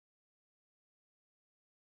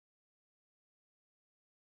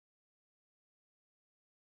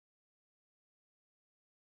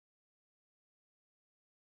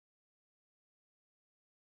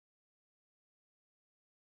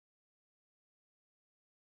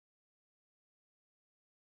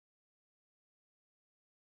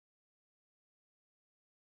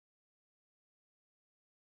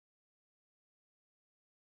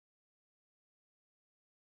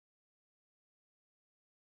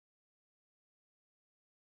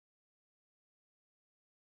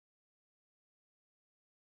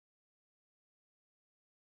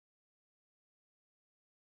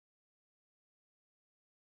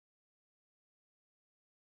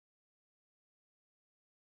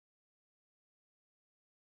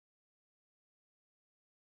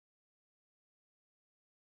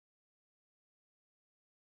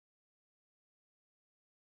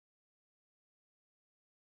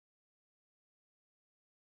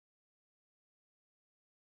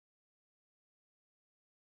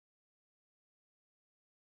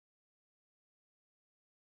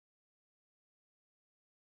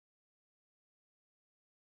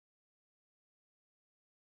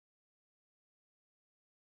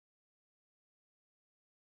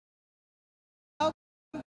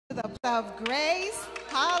The place of grace.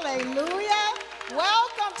 Hallelujah.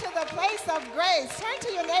 Welcome to the place of grace. Turn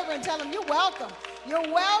to your neighbor and tell him you're welcome. You're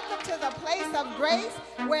welcome to the place of grace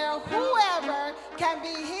where whoever can be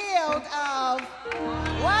healed of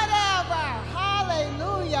whatever.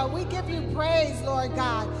 Hallelujah. We give you praise, Lord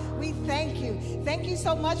God. We thank you. Thank you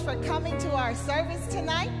so much for coming to our service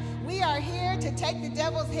tonight. We are here to take the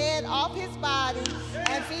devil's head off his body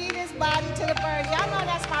and feed his body to the birds. Y'all know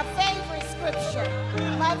that's my favorite scripture.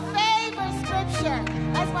 My favorite scripture.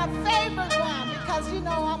 That's my favorite one because, you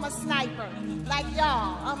know, I'm a sniper. Like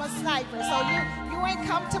y'all, I'm a sniper. So you ain't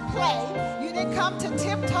come to play. You didn't come to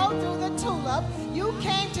tiptoe through the tulip. You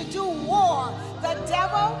came to do war. The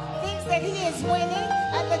devil thinks that he is winning,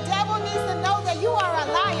 and the devil needs to know that you are a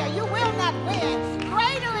liar. You will not win.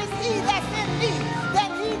 Greater is he that's in me than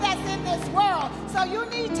he that's in this world. So you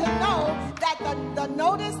need to know that the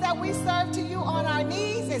notice that we serve to you on our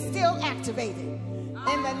knees is still activated.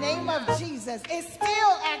 In the name of Jesus, it's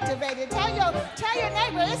still activated. Tell your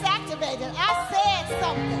neighbor it's activated. I said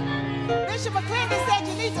something. Bishop McClendon said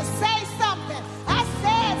you need to say something. I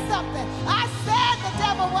said something. I said the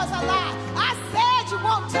devil was a lie. I said you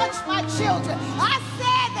won't touch my children. I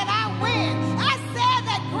said that I win. I said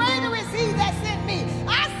that greater is he that's in me.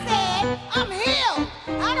 I said I'm healed.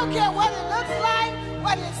 I don't care what it looks like,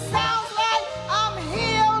 what it sounds like. I'm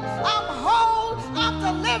healed. I'm whole. I'm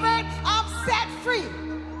delivered. I'm set free.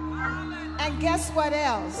 And guess what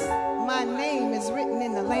else? My name is written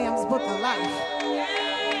in the Lamb's Book of Life.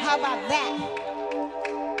 How about that?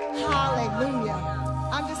 Hallelujah.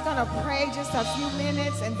 I'm just going to pray just a few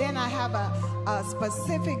minutes, and then I have a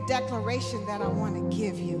specific declaration that I want to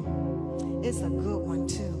give you. It's a good one,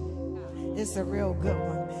 too. It's a real good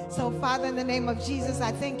one. So, Father, in the name of Jesus,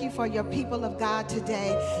 I thank you for your people of God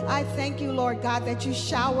today. I thank you, Lord God, that you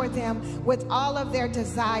shower them with all of their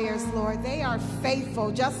desires, Lord. They are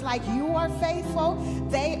faithful. Just like you are faithful,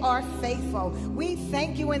 they are faithful. We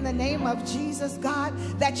thank you in the name of Jesus, God,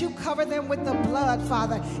 that you cover them with the blood,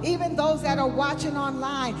 Father. Even those that are watching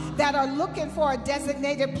online that are looking for a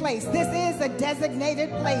designated place. This is a designated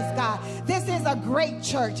place, God. This is a great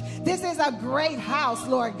church. This is a great house,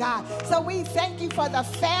 Lord God. So we thank you for the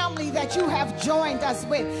family that you have joined us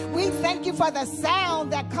with. We thank you for the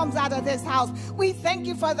sound that comes out of this house. We thank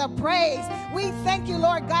you for the praise. We thank you,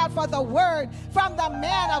 Lord God, for the word from the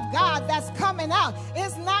man of God that's coming out.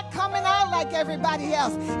 It's not coming out like everybody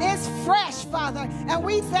else. It's fresh, Father. And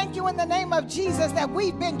we thank you in the name of Jesus that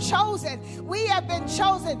we've been chosen. We have been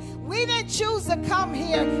chosen. We didn't choose to come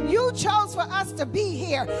here. You chose for us to be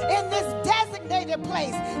here in this designated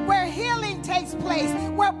place where healing takes place,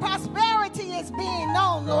 where prosperity is being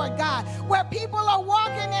known, Lord God, where people are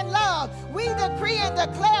walking in love. We decree and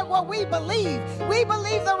declare what we believe. We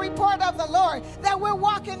believe the report of the Lord, that we're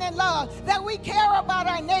walking in love, that we care about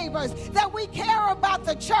our neighbors, that we care about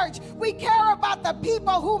the church. We care about the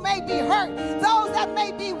people who may be hurt, those that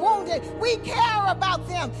may be wounded. We care about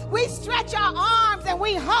them. We stretch our arms and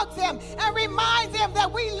we hug them and remind them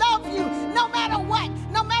that we love you no matter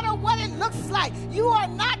what it looks like. You are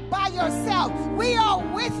not by yourself. We are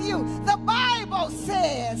with you. The Bible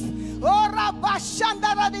says,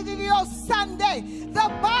 the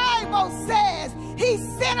Bible says he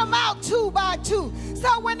sent them out 2 by 2.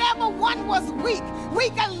 So whenever one was weak, we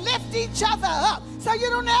can lift each other up. So you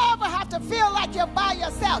don't ever have to feel like you're by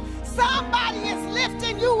yourself. Somebody is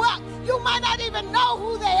lifting you up. You might not even know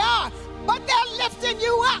who they are, but they're lifting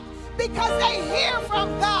you up because they hear from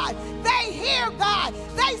God. They hear God.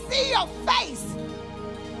 They see your face.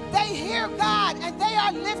 They hear God, and they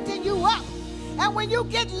are lifting you up. And when you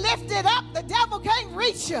get lifted up, the devil can't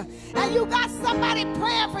reach you. And you got somebody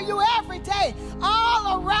praying for you every day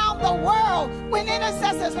all around the world. When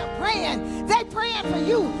intercessors are praying, they praying for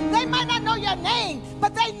you. They might not know your name,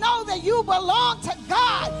 but they know that you belong to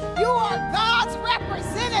God. You are God's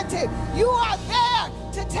representative. You are there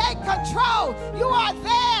to take control. You are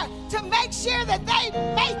there to make sure that they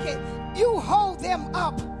make it. You hold them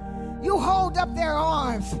up. You hold up their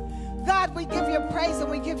arms. God, we give you praise and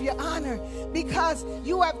we give you honor because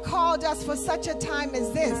you have called us for such a time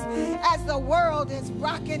as this. As the world is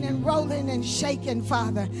rocking and rolling and shaking,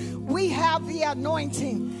 Father, we have the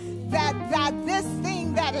anointing that this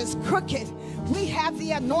thing that is crooked, we have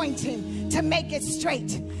the anointing to make it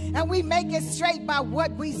straight. And we make it straight by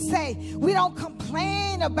what we say. We don't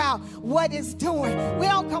complain about what it's doing. We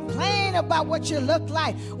don't complain about what you look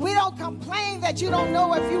like. We don't complain that you don't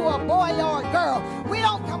know if you're a boy or a girl. We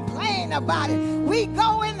don't complain about it. We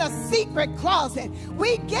go in the secret closet.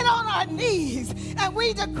 We get on our knees and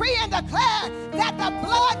we decree and declare that the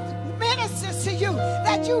blood ministers to you,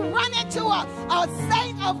 that you run into a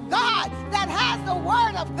saint of God that has has the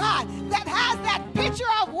word of God, that has that pitcher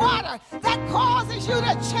of water that causes you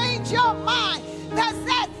to change your mind, that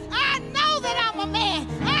says, I know that I'm a man,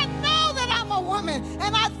 I know that I'm a woman,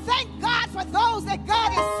 and I thank God for those that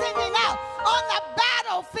God is sending out on the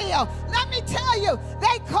battlefield. Let me tell you,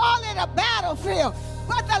 they call it a battlefield,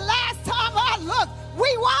 but the last time I looked,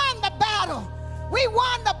 we won the battle. We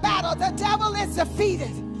won the battle. The devil is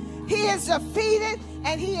defeated. He is defeated,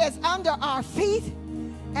 and he is under our feet,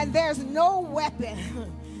 and there's no weapon,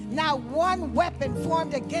 not one weapon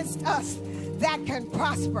formed against us that can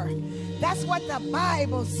prosper. That's what the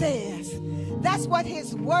Bible says. That's what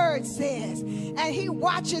his word says. And he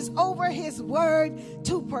watches over his word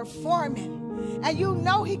to perform it. And you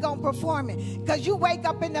know he gonna perform it, because you wake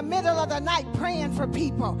up in the middle of the night praying for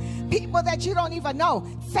people that you don't even know,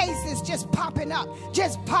 faces just popping up,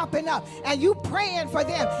 and you praying for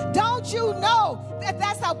them. Don't you know that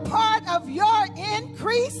that's a part of your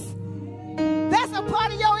increase? That's a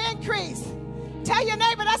part of your increase. Tell your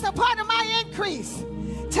neighbor, that's a part of my increase.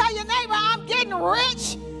 Tell your neighbor, I'm getting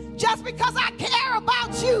rich just because I care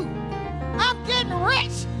about you. I'm getting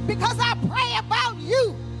rich because I pray about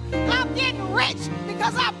you. I'm getting rich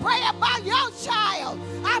because I pray about your child.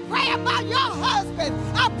 I pray about your husband.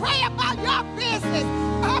 I pray about your business.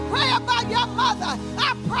 I pray about your mother.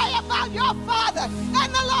 I pray about your father.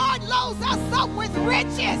 And the Lord loads us up with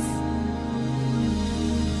riches.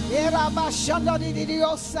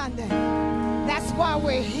 That's why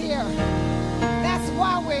we're here. That's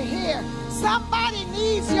why we're here. Somebody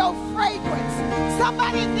needs your fragrance.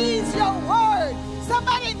 Somebody needs your word.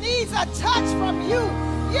 Somebody needs a touch from you.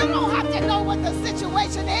 You don't have to know what the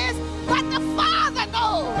situation is, but the Father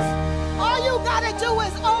knows. All you got to do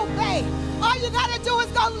is obey. All you got to do is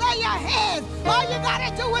go lay your hands. All you got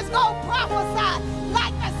to do is go prophesy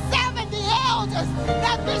like the 70 elders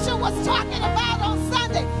that Bishop was talking about on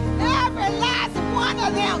Sunday. Every last one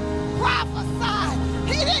of them prophesied.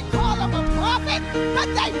 He didn't call them a prophet, but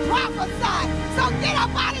they prophesied. So get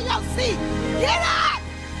up out of your seat. Get up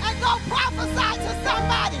and go prophesy to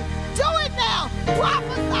somebody. Do it now.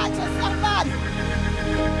 Prophesy to somebody.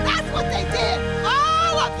 That's what they did.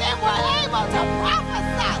 All of them were able to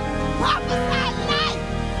prophesy. Prophesy life.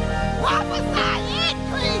 Prophesy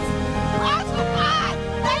increase. Prophesy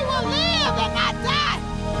they will live and not die.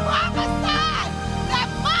 Prophesy that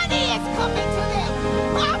money is coming to them.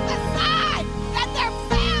 Prophesy that their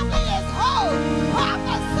family is whole.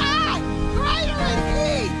 Prophesy greater is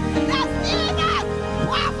he that's in us.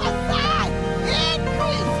 Prophesy increase.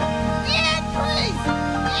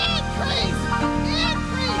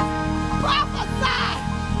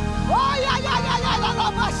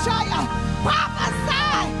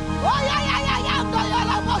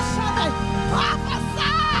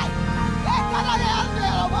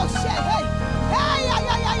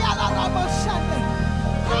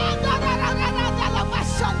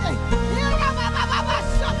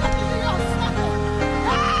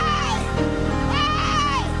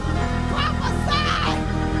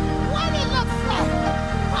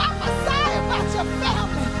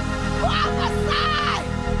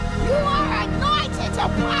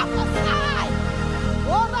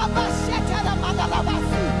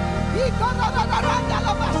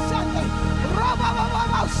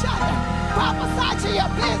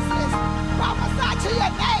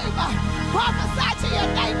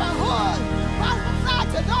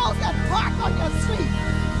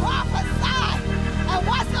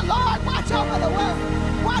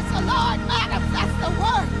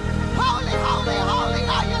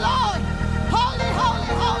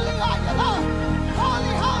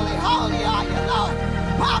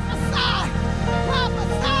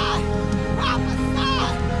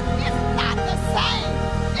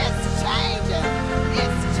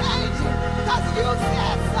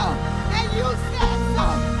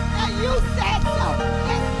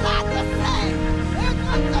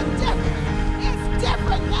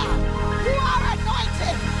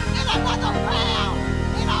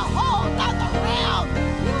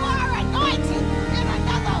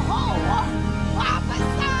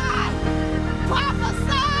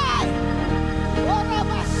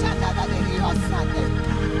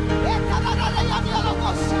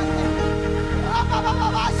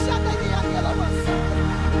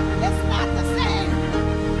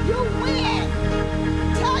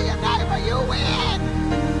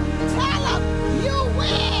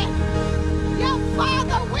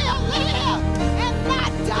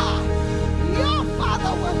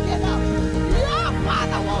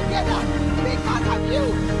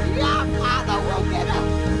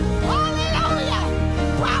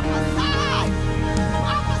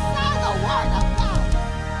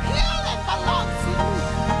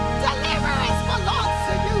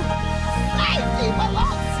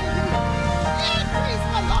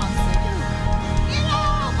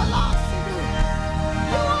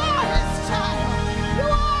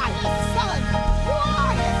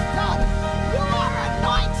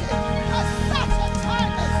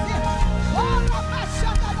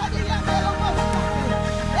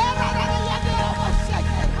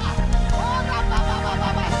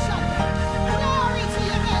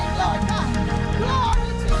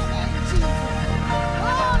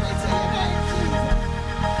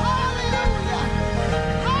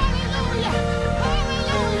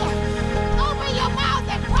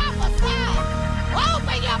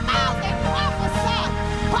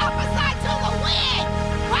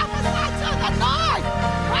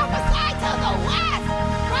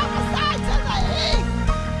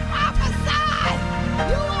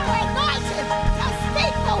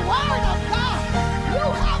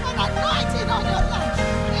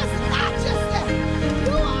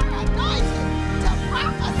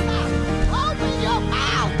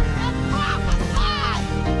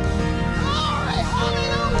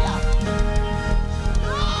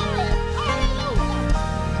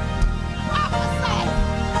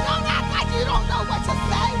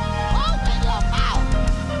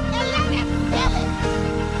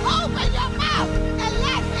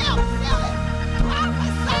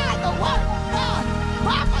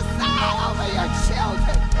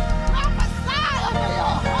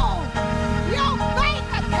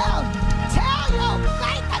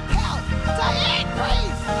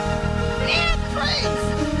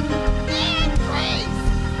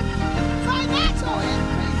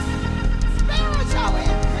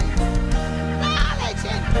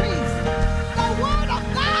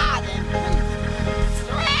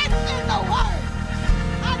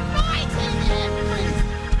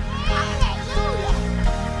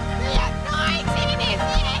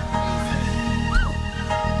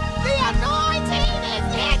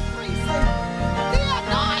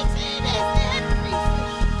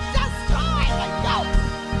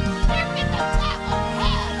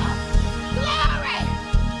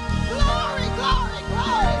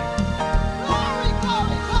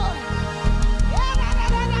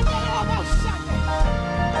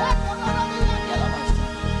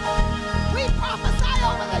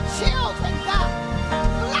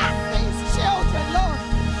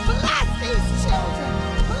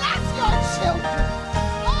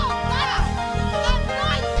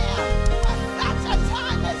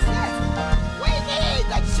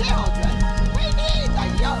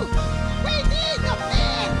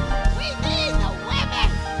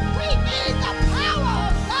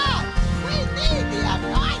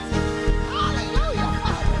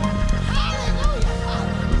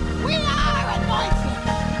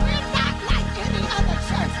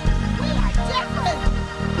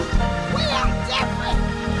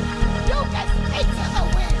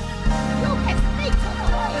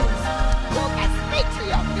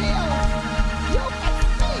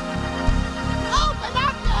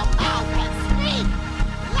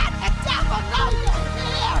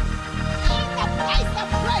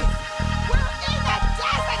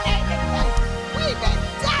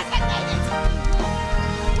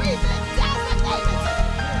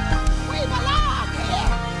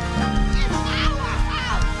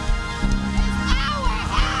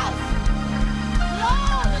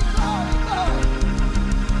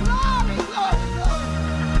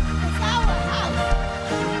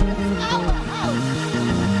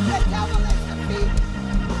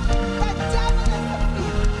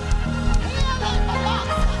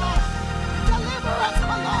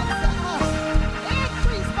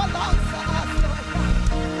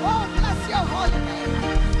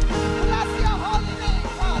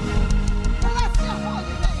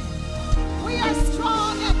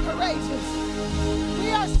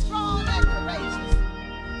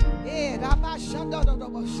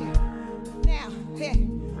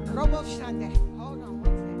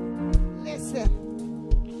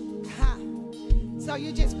 So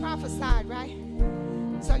you just prophesied, right?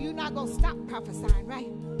 So you're not going to stop prophesying, right?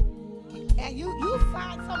 And you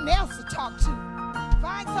find something else to talk to.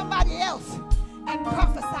 Find somebody else and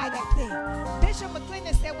prophesy that thing. Bishop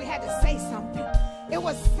McClendon said we had to say something. It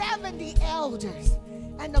was 70 elders.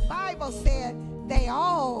 And the Bible said they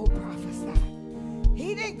all prophesied.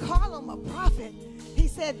 He didn't call them a prophet. He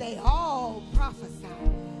said they all prophesied.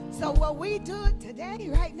 So what we do today,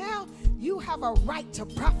 right now, you have a right to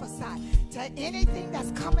prophesy to anything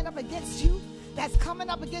that's coming up against you, that's coming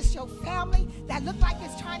up against your family, that look like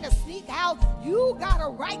it's trying to sneak out. You got a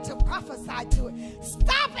right to prophesy to it.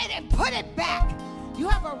 Stop it and put it back. You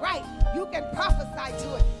have a right. You can prophesy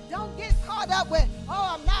to it. Don't get caught up with,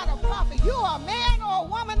 oh, I'm not a prophet. You are a man or a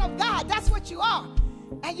woman of God. That's what you are.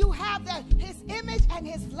 And you have his image and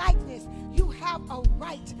his likeness. You have a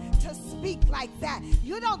right to speak like that.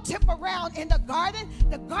 You don't tip around in the garden.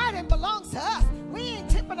 The garden belongs to us. We ain't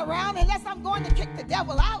tipping around unless I'm going to kick the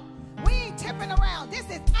devil out. We ain't tipping around. This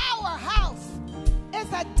is our house.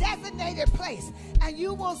 It's a designated place. And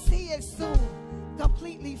you will see it soon,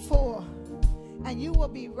 completely full. And you will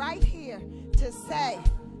be right here to say,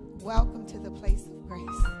 welcome to the place of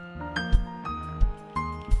grace.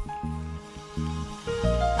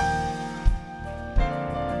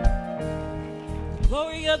 The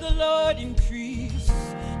glory of the Lord increase.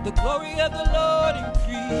 The glory of the Lord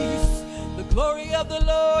increase. The glory of the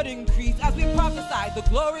Lord increase. As we prophesy, the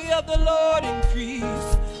glory of the Lord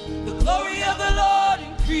increase. The glory of the Lord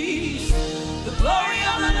increase. The glory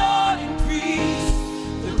of the Lord increase.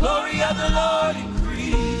 The glory of the Lord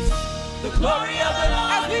increase. The glory of the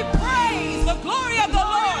Lord. As we praise, the glory of the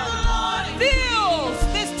Lord fills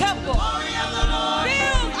this temple.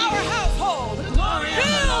 Fills our household.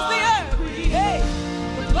 Fills the earth. Hey,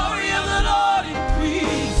 the glory of the Lord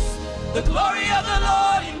increase. The glory of the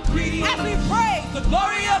Lord increase. As we pray, the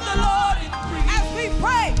glory of the Lord increase. As we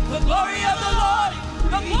pray, the glory of the Lord.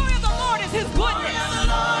 The glory of the Lord is his goodness.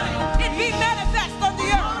 It be manifest on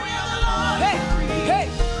the earth. Hey, hey.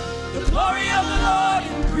 The glory of the Lord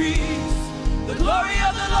increase. The glory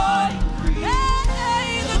of the Lord increase.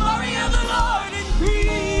 Hey, the glory of the Lord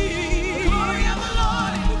increase. The glory of the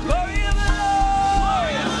Lord. The glory of the Lord.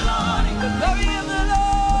 The glory of the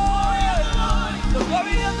Lord. The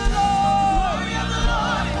glory of the Lord.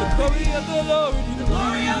 The glory of the Lord. The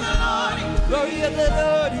glory of the Lord. The glory of the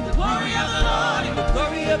Lord. The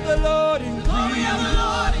glory of the Lord. The glory of the Lord. The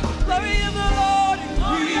glory of the Lord.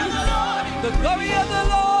 The glory of the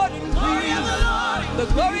Lord. The glory of the Lord. The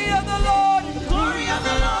glory of the Lord. Glory of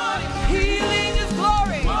the Lord. Healing is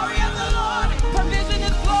glory. Glory of the Lord. Provision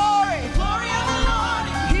is glory. Glory of the Lord.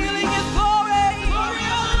 Healing is glory. Glory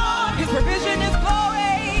of the Lord. His provision is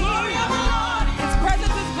glory. Glory of the Lord. His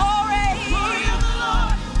presence is glory. Glory of the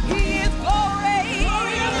Lord. He is glory.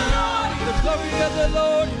 Glory of the Lord. The glory of the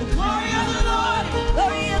Lord. The glory of the Lord.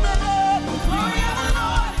 Glory of the Lord. Glory of the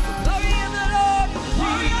Lord. Glory of the Lord.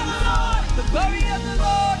 Glory of the Lord. The glory of the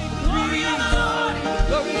Lord. Glory of the Lord.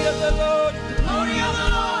 Glory of the Lord. Glory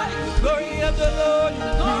of the Lord. Glory of the Lord.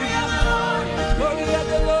 Glory of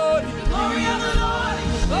the Lord. Glory of the Lord. Glory of the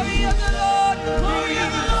Lord. Glory of the Lord. Glory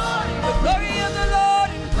of the Lord. The glory of the Lord.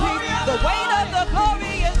 The weight of the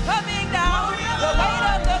glory is coming down. The weight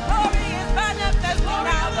of the glory is manifesting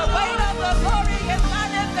now. The weight of the glory is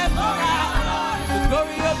manifesting now. The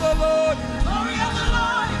glory of the Lord. Glory of the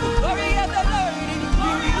Lord. The glory of the Lord.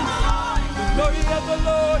 Glory of the Lord. The glory of the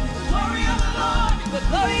Lord. Glory of the Lord. The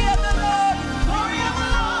glory of the Lord. Glory of the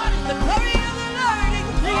Lord. The glory of the Lord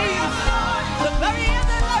increase. The glory of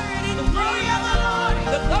the Lord increase.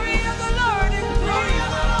 The glory of the Lord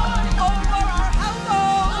increase. Over our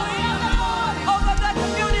household. Over the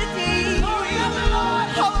community.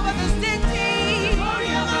 Over the city.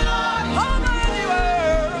 Over the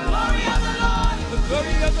world. The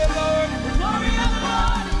glory of the Lord.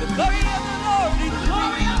 The glory of the Lord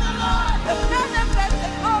increase. The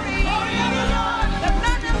manifested glory. The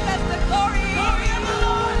manifested glory.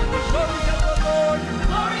 The glory of the Lord.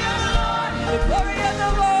 The glory of the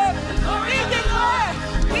Lord. We declare,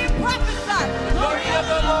 we prophesy. The glory of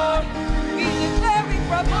the Lord. We declare, we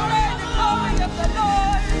prophesy the glory of the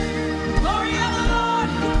Lord. Glory of the Lord.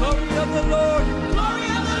 The glory of the Lord. Glory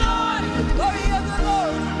of the Lord. The glory of the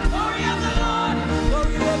Lord. Glory of the Lord.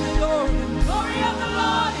 Glory of the Lord. Glory of the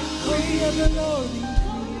Lord. Glory of the Lord.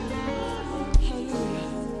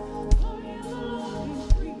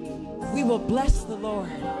 We will bless the Lord.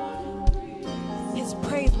 His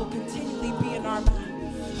praise will continually be in our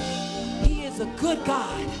mouths. He is a good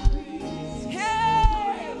God.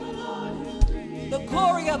 Hey! The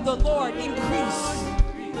glory of the Lord increase.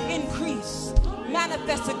 Increase.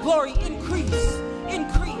 Manifested glory increase.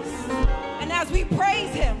 Increase. And as we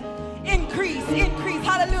praise him, increase, increase.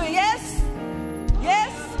 Hallelujah. Yes?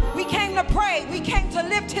 Yes? We came to pray. We came to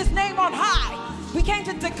lift his name on high. We came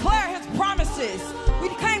to declare his promises. We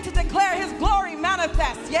came to declare his glory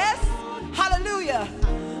manifest. Yes? Hallelujah.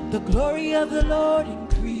 The glory of the Lord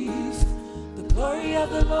increase. The glory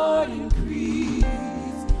of the Lord increase.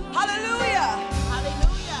 Hallelujah.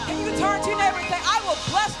 Hallelujah. Can you turn to your neighbor and say, I will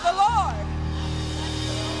bless the Lord.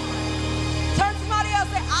 Turn to somebody else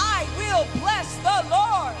and say, I will bless the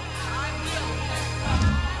Lord.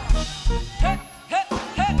 Hey, hey,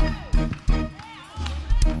 hey.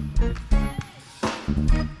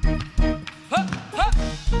 Huh, huh.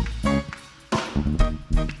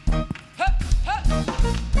 Huh, huh.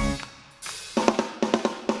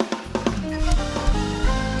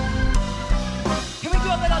 Can we do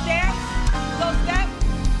a little dance? Little step?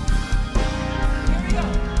 Here we go.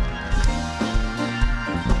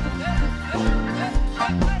 Hey, hey,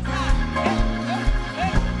 hey, hey, hey, hey,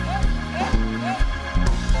 hey, hey.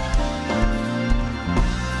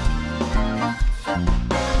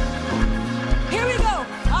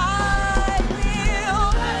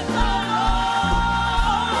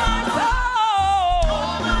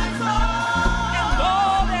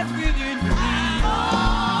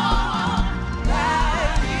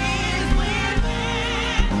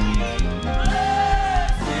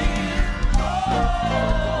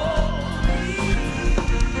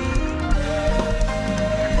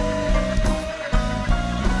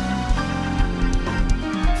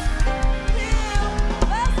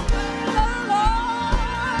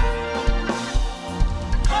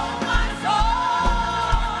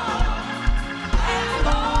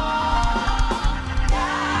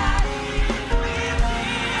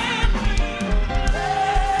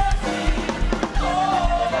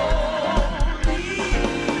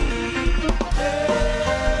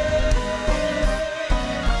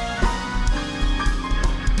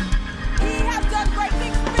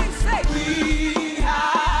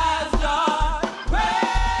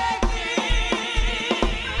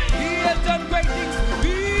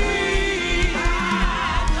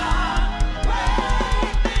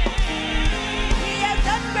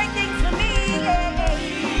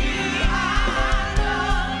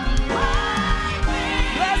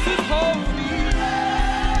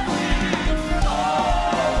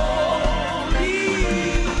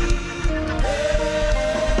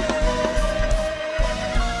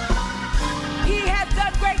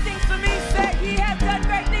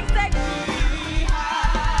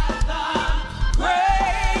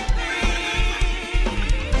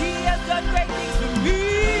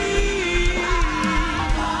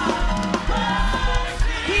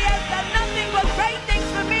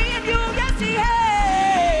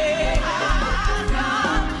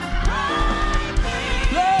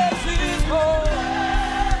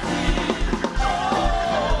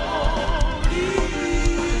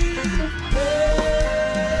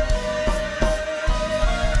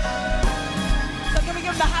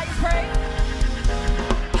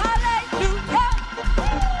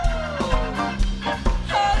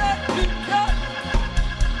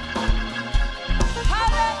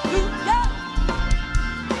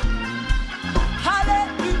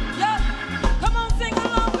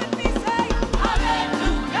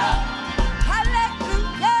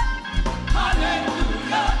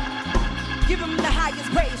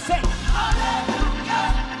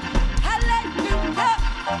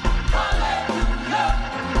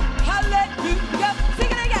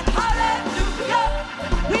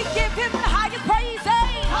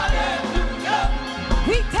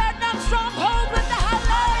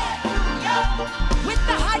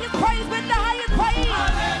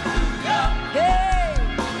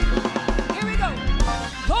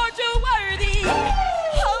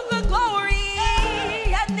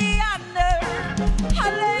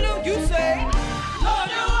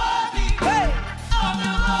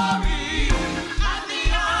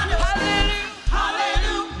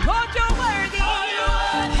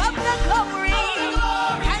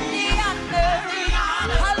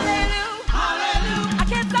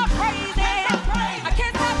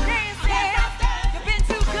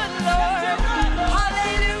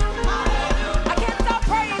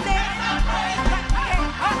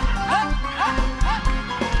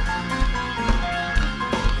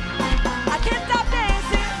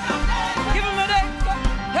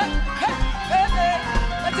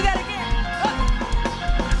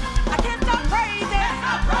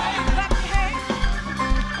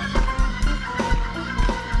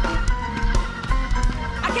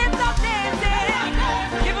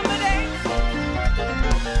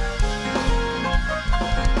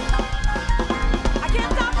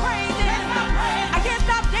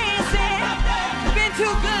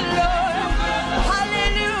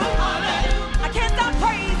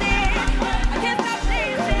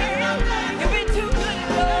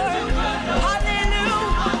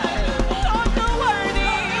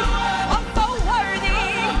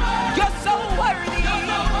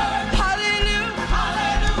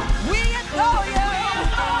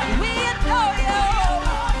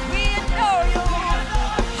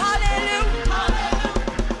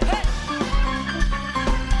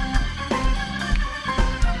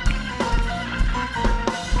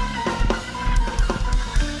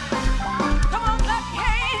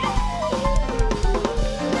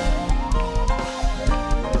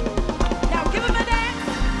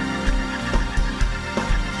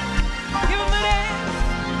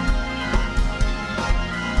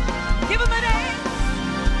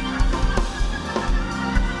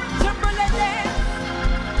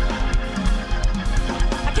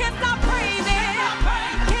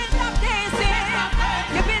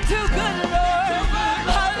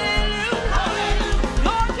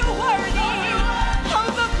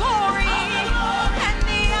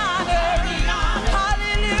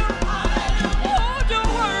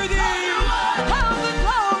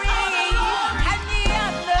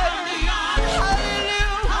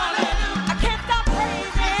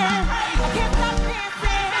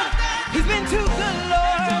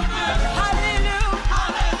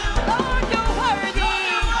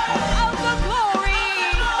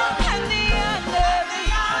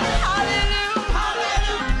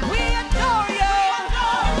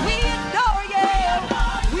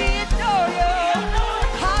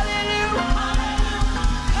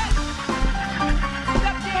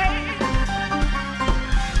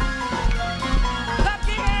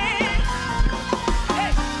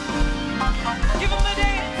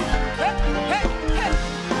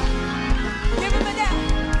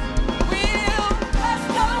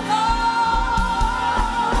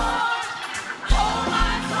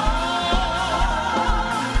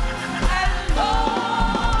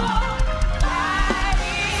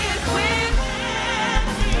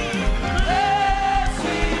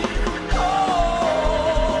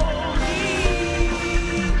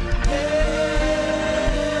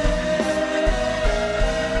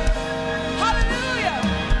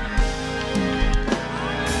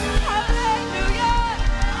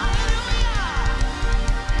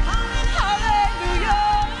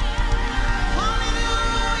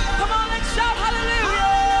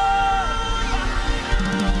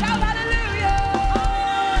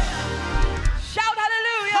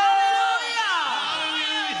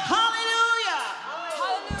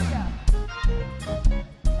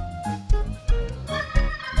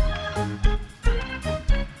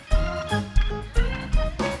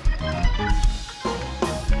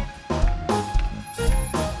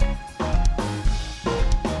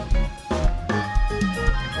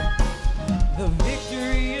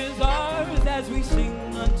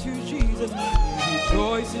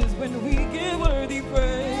 rejoices when we give worthy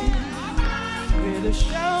praise. With a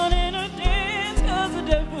shout and a dance, 'cause the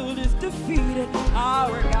devil is defeated.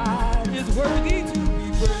 Our God is worthy to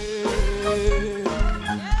be praised.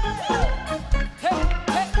 Hey,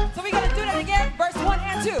 hey, so we're gonna do that again, verse 1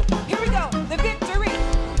 and 2. Here we go, the victory.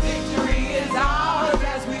 Victory is ours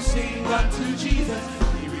as we sing unto Jesus.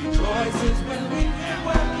 He rejoices when we give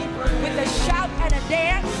worthy praise. With a shout and a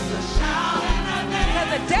dance, because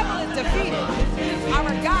the devil is defeated.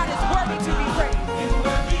 Our God is worthy to be praised.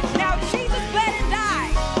 Now Jesus bled and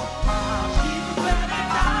died.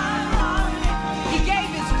 He gave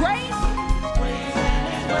his grace.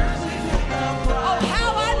 Oh, how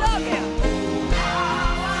I love him.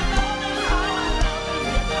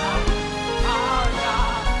 Our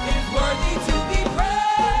God is worthy to be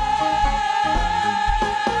praised.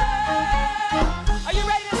 Are you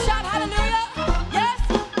ready to shout hallelujah? Yes?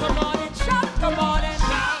 Come on and shout. Come on and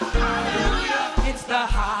shout. Hallelujah. It's the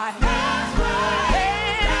high.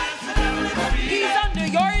 He's under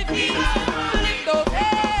your feet. Lift those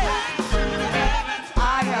hands.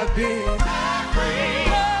 I have been free.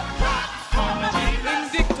 In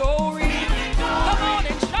victory. Come on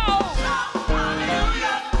and shout.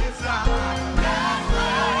 Hallelujah. It's the high.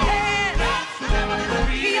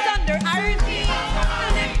 He's under our feet.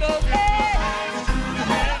 Lift those hands.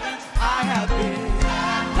 I have been.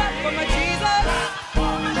 Clap for my Jesus.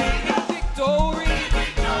 In victory.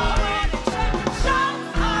 Come on and shout.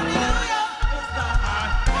 Hallelujah. It's the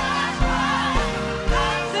high.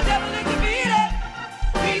 The devil is defeated.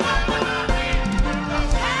 He's under my feet.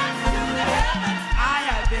 I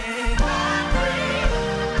have been free.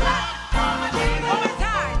 One more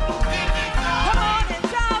time. Come on and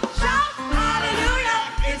shout, shout, hallelujah.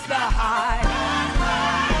 It's the high.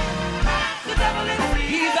 The devil is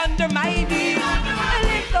he's under my feet.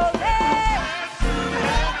 Lift those hands.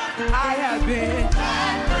 I have been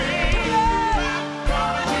free.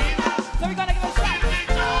 So we're gonna give a shout.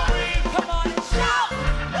 Come on and shout.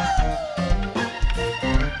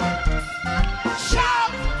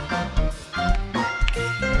 Shout.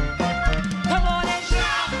 Come on and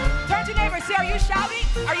shout. Turn to your neighbor. Say, are you shouting?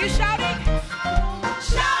 Are you shouting?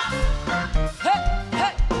 Shout. Hey,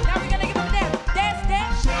 hey. Now we're gonna give him a dance. Dance,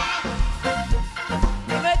 dance.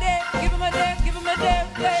 Give him a dance. Give him a dance. Give him a dance.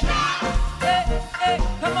 Hey, hey, hey.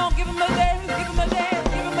 Come on, give him a dance. Give him a dance.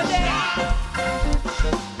 Give him a dance.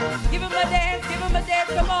 Give him a dance. Give him a dance.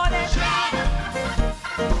 Come on and shout.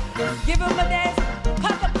 Give him a dance.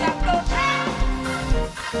 Pop up, tap, go.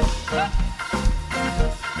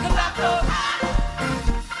 Clap, go.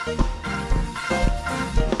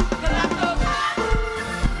 Clap, go.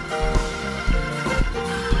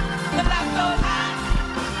 Clap, go.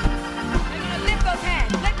 Lift those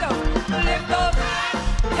hands. Lift those. Lift those.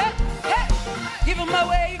 Hey, hey. Give him a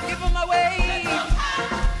wave. Give him a wave.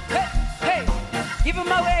 Hey, hey. Give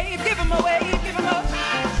him a wave. Give him a wave. Give him a.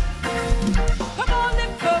 Come on,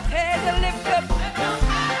 lift those hands and lift them.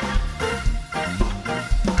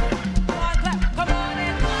 Come on, clap. Come on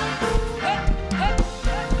in. Hey, hey,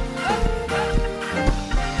 hey, hey.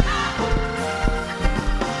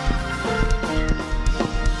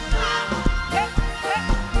 Hey, hey, hey.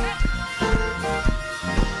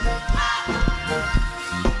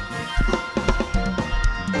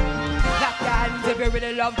 Clap your hands if you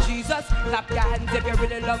really love Jesus. Clap your hands if you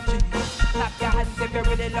really love Jesus. Clap your hands if you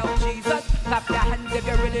really love Jesus. Clap your hands if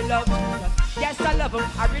you really love Jesus. Yes, I love him.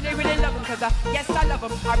 I really, really love him. Cause yes, I love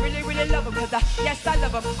him. I really, really love him. Cause yes, I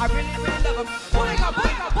love him. I really, really love him. Boyga,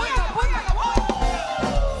 boyga, boyga, boyga.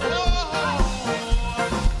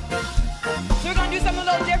 So we're gonna do something a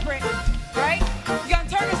little different, right? You're gonna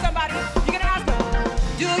turn to somebody. You're gonna ask them,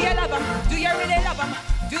 do you love him? Do you really love him?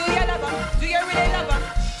 Do you love him? Do you really love him?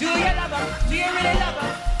 Do you love him? Do you really love him?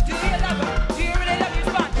 Do you love him? Do you really love him?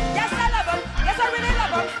 Respond. Yes, I love him. Yes, I really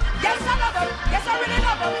love him. Yes, I love him. Yes, I really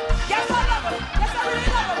love him. Yes, I love him. Yes, I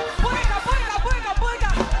really love him. Boyga, boyga, boyga, boyga.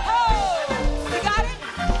 Oh, you got it?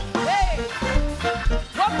 Hey.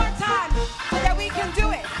 One more time so that we can do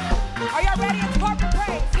it. Are y'all ready? It's corporate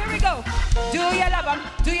praise. Here we go. Do you love him?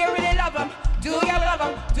 Do you really love him? Do you love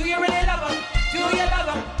him? Do you really love him? Do you love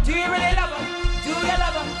him? Do you really love him? Do you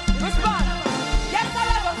love him? Respond. Yes, I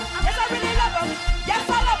love him. Yes, I really love him. Yes,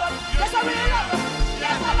 I love him. Yes, I really love him.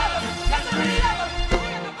 Yes, I love him. Yes, I really love him.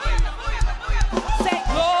 Say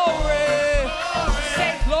glory.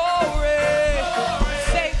 Say glory.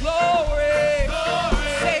 Say glory.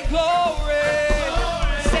 Say glory.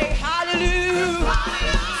 Say hallelujah.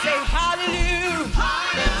 Say hallelujah.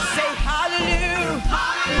 Say hallelujah.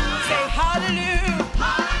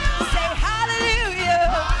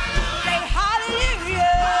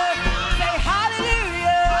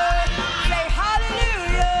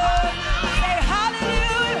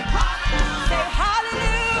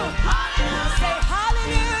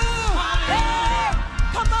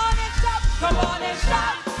 on and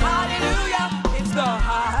shout hallelujah. It's the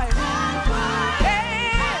high.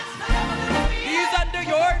 He's under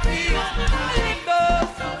your feet. Lift up.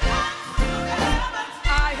 I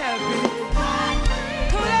have been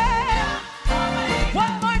cleansed.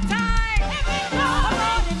 One more time. Come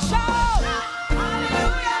on and shout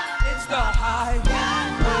hallelujah. It's the high.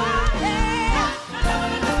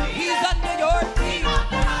 He's under your feet.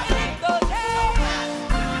 Lift up.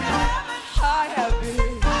 I have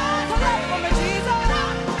been cleansed from Jesus.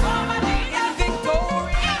 In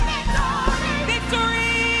victory.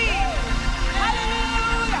 Victory.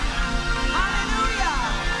 Hallelujah. Hallelujah.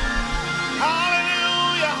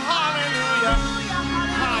 Hallelujah, hallelujah,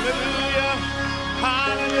 hallelujah,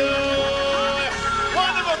 hallelujah.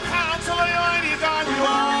 Wonderful Counselor, mighty God you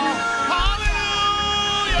are.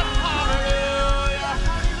 Hallelujah, hallelujah,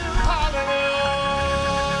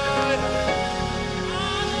 hallelujah.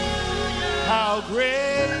 How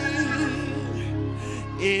great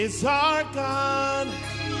is our God.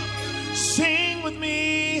 Sing with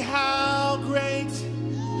me, how great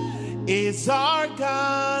is our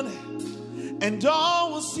God. And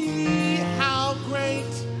all will see how great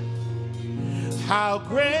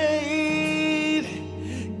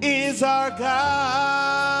is our God.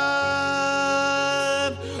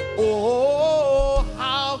 Oh,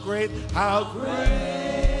 how great is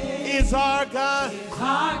our God.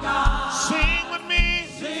 Sing with me,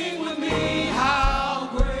 how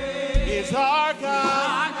great is our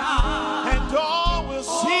God. And all will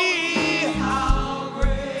see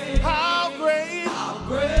how great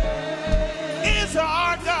is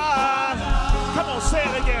our God. Come on, say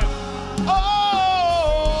it again.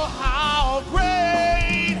 Oh, how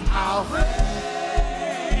great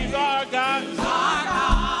is our God.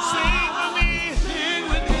 Sing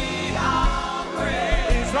with me, how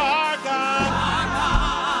great is our God.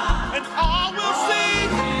 And all will sing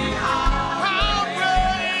how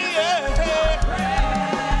great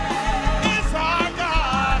is our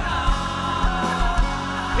God.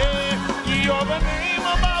 Yeah, you're the name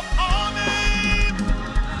above all names.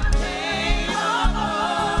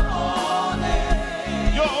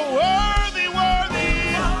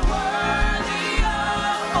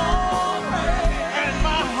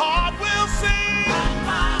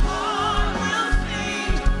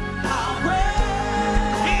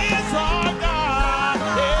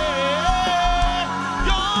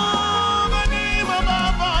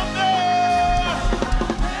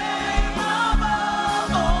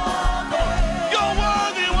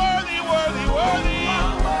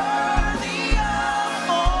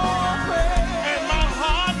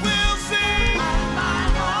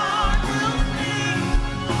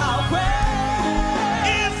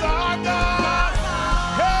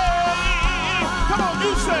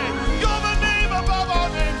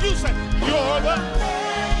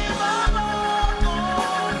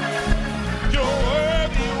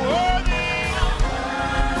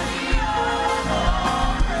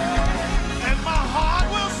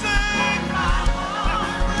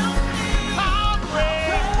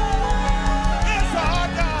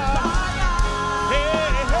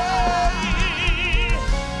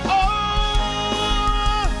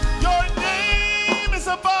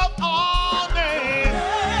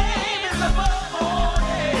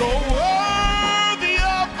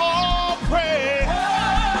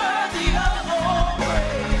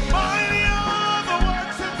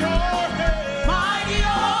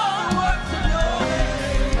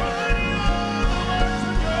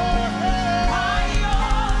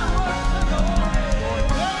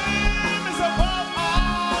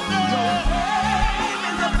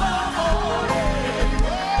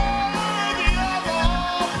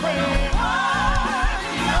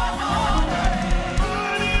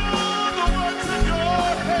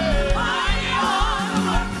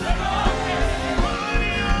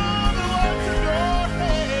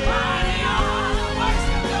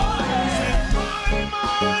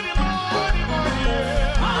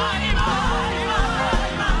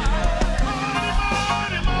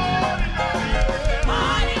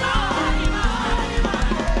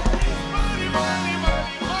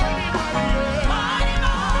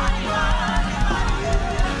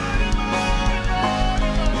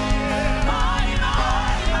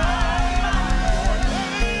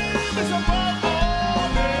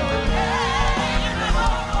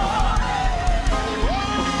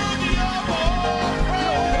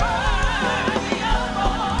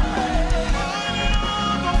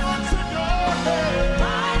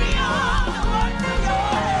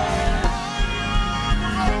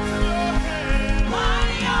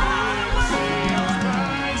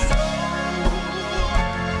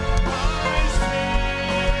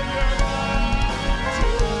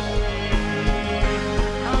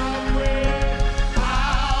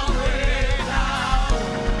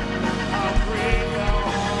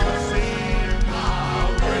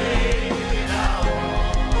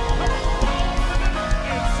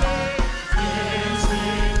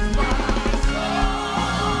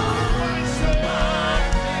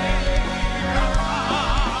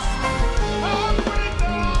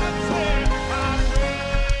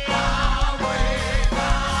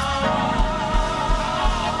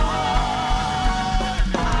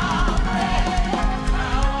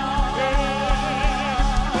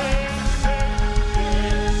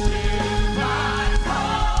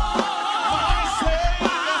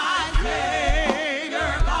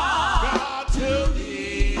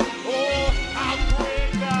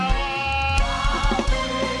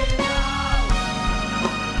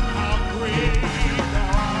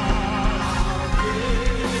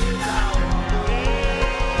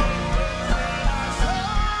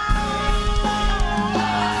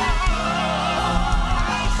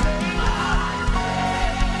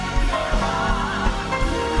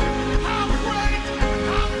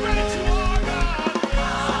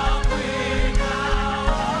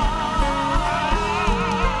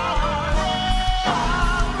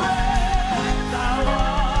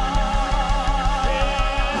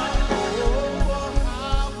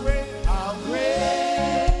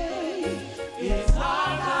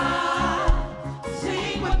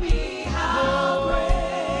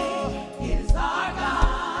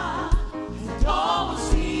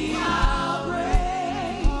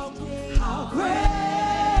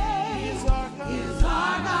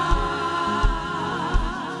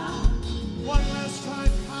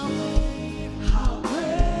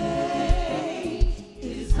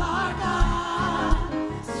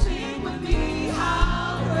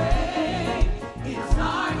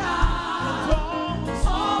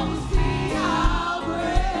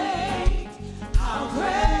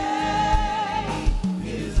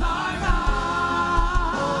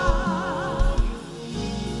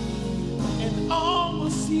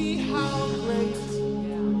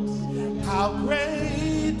 how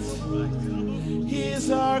great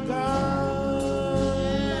is our God.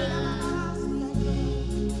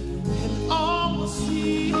 And all will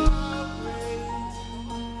see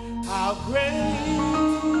how great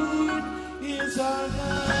is our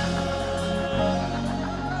God.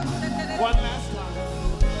 One last time.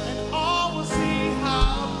 And all will see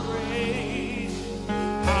how great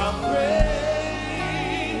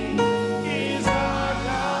is our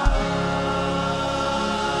God.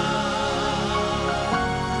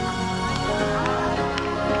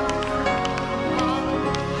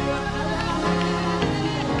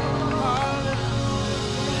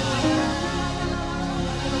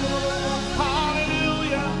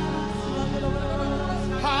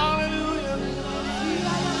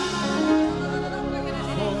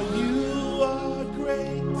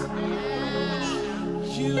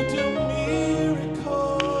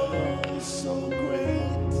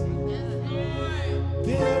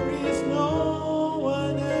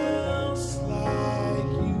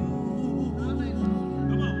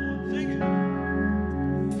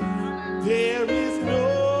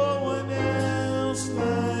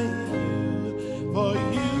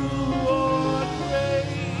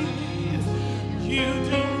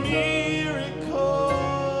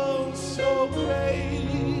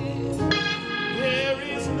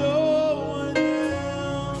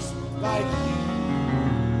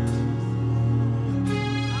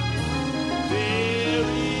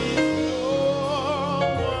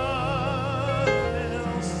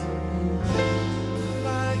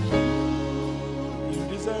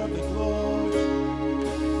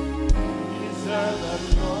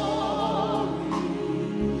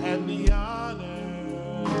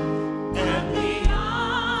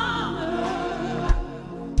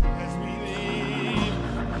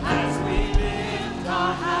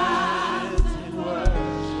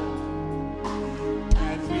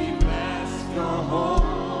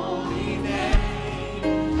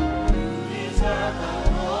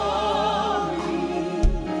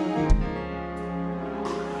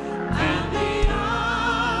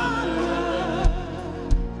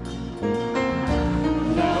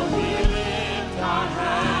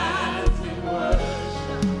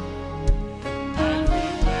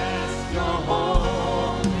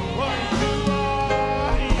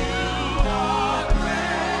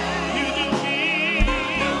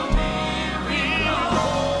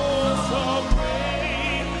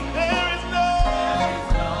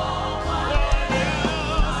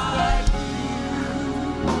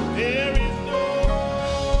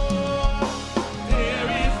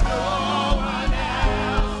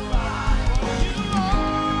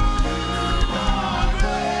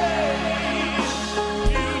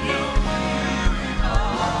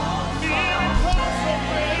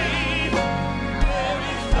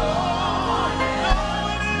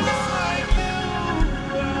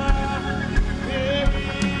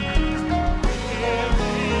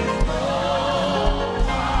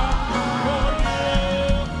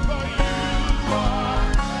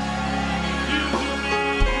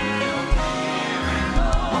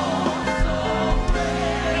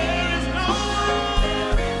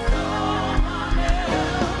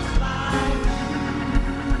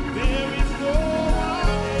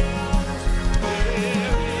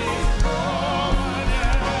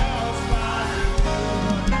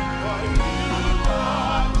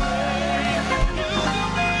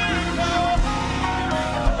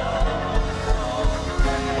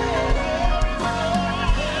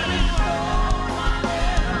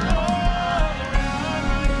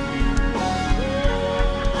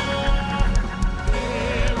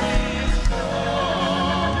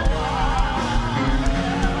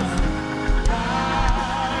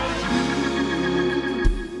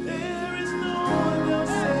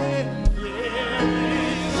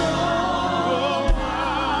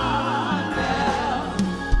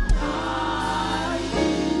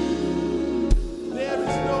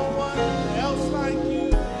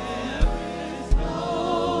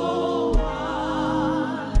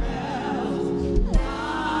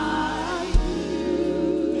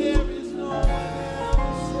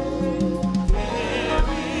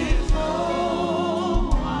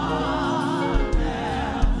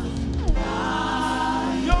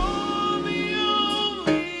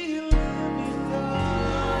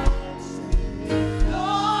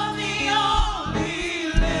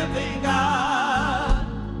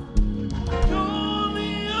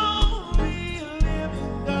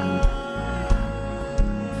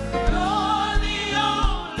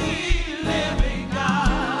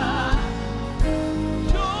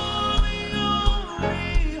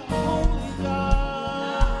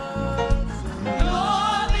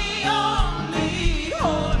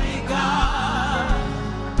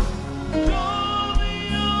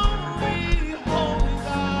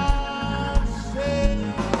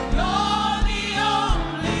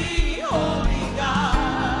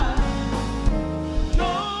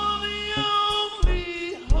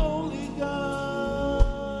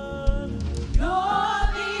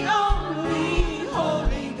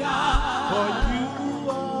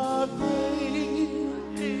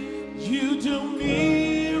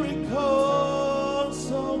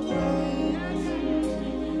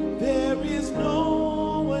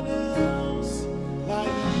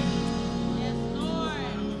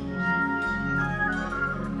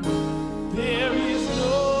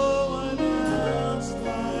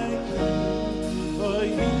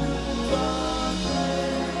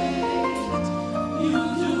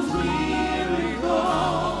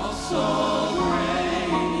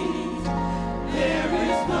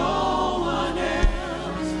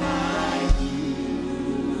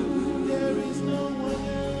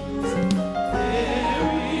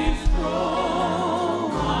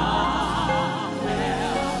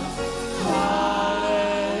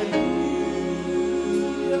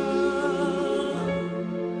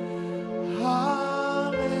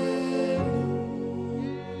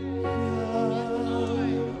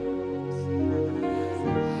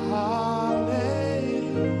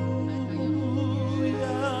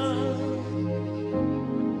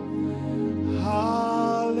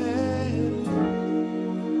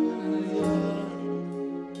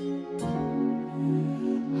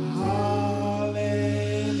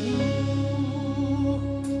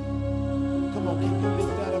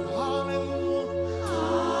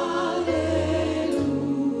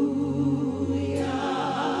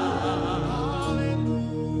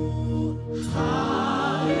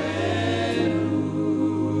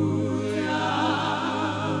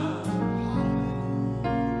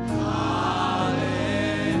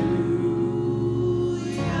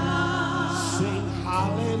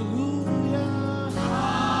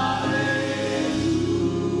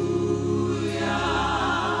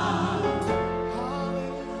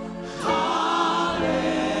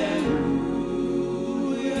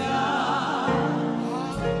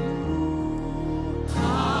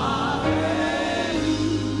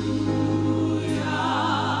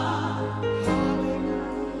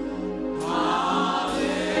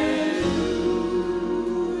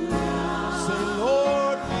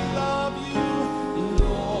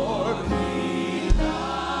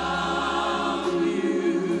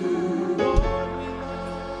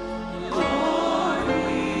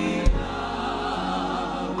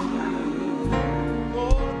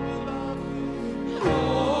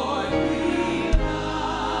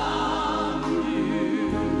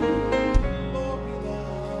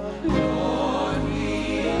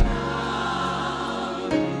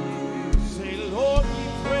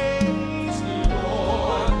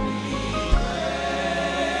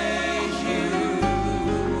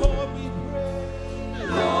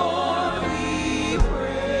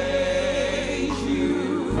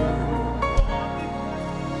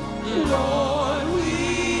 Lord,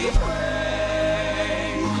 we praise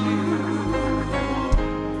you.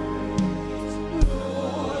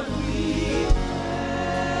 Lord, we praise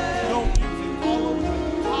you. Don't music all over the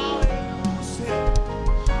hallelujah. Sing.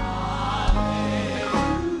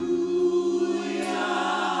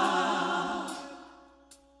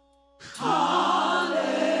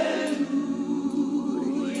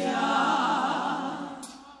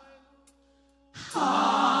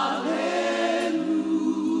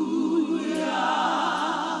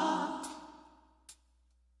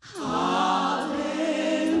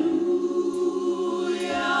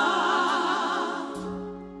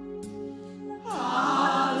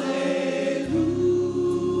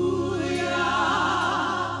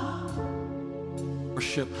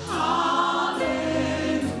 Worship.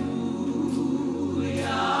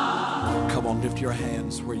 Come on, lift your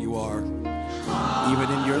hands where you are, even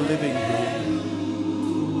in your living room.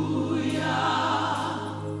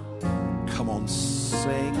 Come on,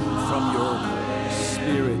 sing from your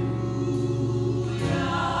spirit.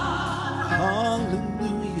 Hallelujah.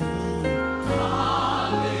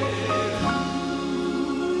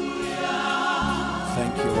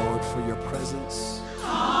 Thank you, Lord, for your presence.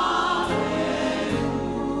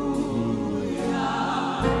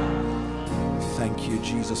 Thank you,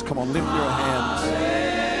 Jesus. Come on, lift your hands.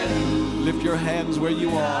 Lift your hands where you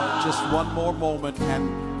are. Just one more moment and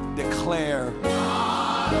declare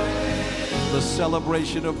the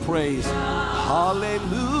celebration of praise.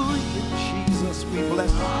 Hallelujah, Jesus, we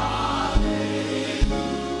bless you.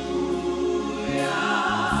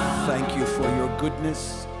 Thank you for your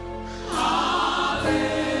goodness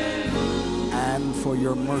and for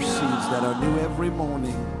your mercies that are new every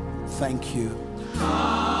morning. Thank you.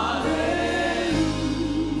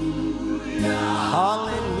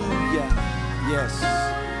 Hallelujah. Yes.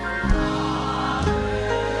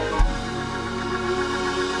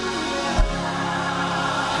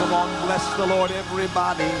 Come on, bless the Lord,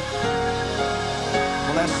 everybody.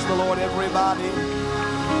 Bless the Lord, everybody.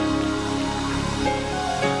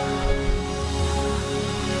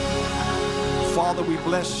 Father, we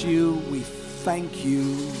bless you. We thank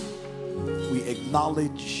you. We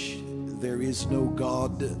acknowledge there is no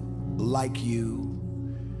God like you.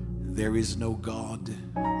 There is no God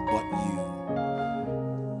but you.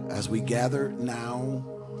 As we gather now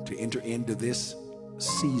to enter into this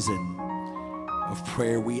season of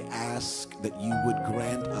prayer, we ask that you would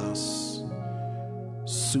grant us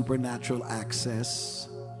supernatural access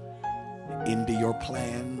into your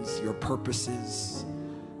plans, your purposes,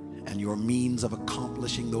 and your means of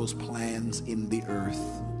accomplishing those plans in the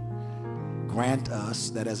earth. Grant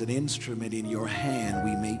us that as an instrument in your hand,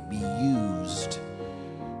 we may be used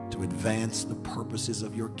to advance the purposes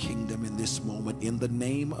of your kingdom in this moment, in the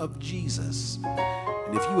name of Jesus.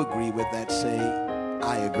 And if you agree with that, say,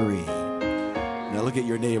 I agree. Now look at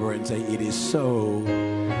your neighbor and say, it is so.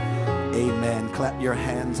 Amen. Clap your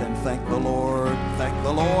hands and thank the Lord. Thank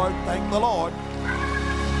the Lord. Thank the Lord.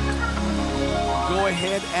 Go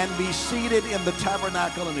ahead and be seated in the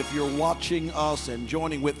tabernacle. And if you're watching us and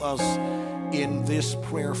joining with us in this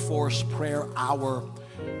Prayer Force prayer hour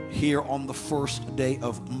here on the first day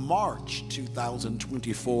of March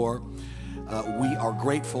 2024, we are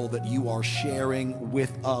grateful that you are sharing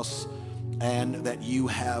with us and that you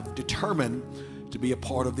have determined to be a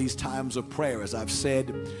part of these times of prayer. As I've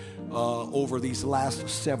said over these last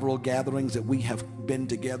several gatherings that we have been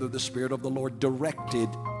together, the Spirit of the Lord directed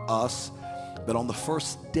us that on the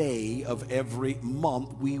first day of every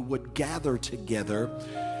month we would gather together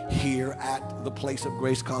here at the Place of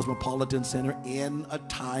Grace Cosmopolitan Center in a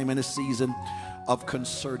time and a season of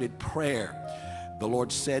concerted prayer. The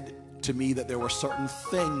Lord said to me that there were certain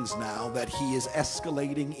things now that he is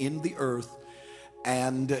escalating in the earth,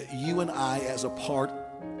 and you and I, as a part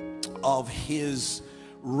of his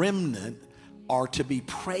remnant, are to be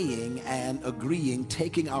praying and agreeing,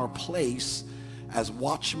 taking our place as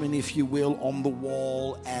watchmen, if you will, on the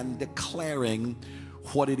wall and declaring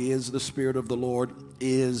what it is the Spirit of the Lord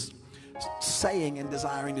is saying and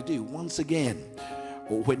desiring to do. Once again,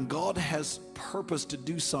 when God has purpose to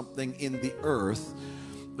do something in the earth,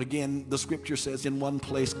 again, the scripture says in one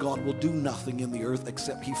place, God will do nothing in the earth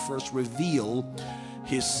except he first reveal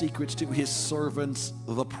his secrets to his servants,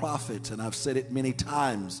 the prophets. And I've said it many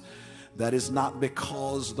times, that is not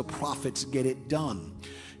because the prophets get it done.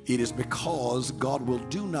 It is because God will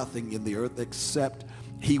do nothing in the earth except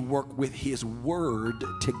he work with his word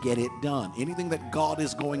to get it done. Anything that God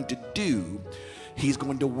is going to do, he's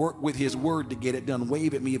going to work with his word to get it done.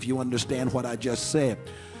 Wave at me if you understand what I just said.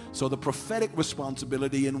 So the prophetic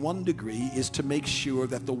responsibility in one degree is to make sure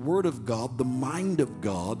that the word of God, the mind of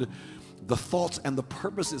God, the thoughts and the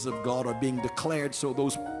purposes of God are being declared, so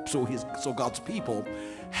God's people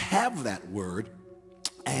have that word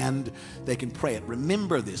and they can pray it.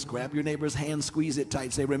 Remember this. Grab your neighbor's hand, squeeze it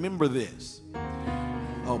tight, say, remember this.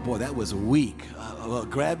 Oh boy, that was weak.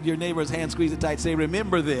 Grab your neighbor's hand, squeeze it tight, say,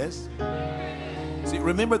 remember this. See,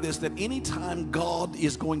 remember this, that anytime God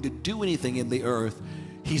is going to do anything in the earth,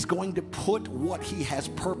 he's going to put what he has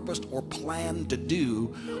purposed or planned to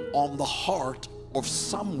do on the heart of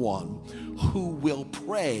someone who will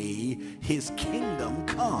pray his kingdom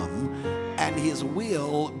come and his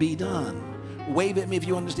will be done. Wave at me if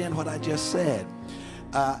you understand what I just said.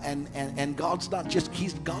 And God's not just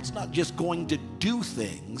going to do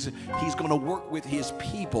things. He's going to work with his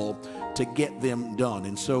people to get them done.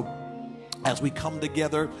 And so as we come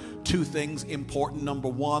together, two things important. Number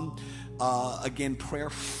one, again, prayer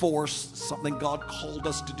force, something God called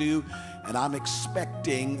us to do. And I'm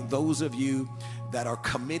expecting those of you that are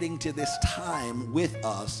committing to this time with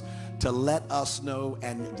us to let us know.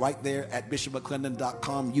 And right there at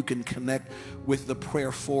bishopmcclendon.com, you can connect with the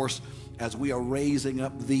prayer force as we are raising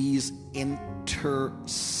up these intercessors.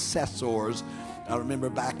 I remember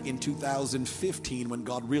back in 2015 when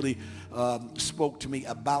God really spoke to me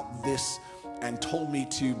about this and told me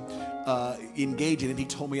to engage in it. He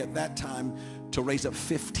told me at that time to raise up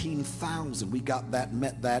 15,000. We got that,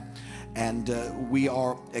 met that, and we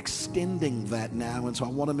are extending that now. And so I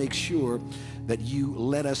want to make sure that you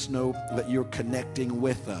let us know that you're connecting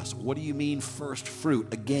with us. What do you mean first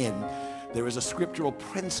fruit? Again, there is a scriptural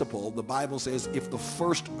principle. The Bible says if the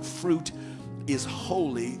first fruit is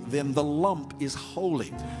holy, then the lump is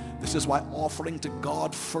holy. This is why offering to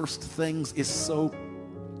God first things is so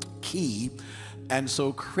key and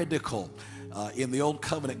so critical. In the Old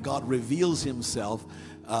Covenant, God reveals himself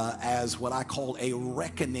as what I call a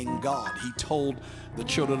reckoning God. He told the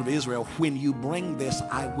children of Israel, when you bring this,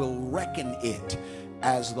 I will reckon it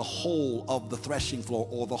as the whole of the threshing floor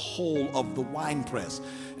or the whole of the winepress.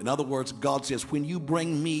 In other words, God says, when you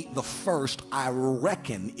bring me the first, I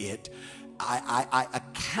reckon it. I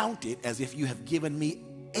account it as if you have given me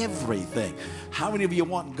everything. How many of you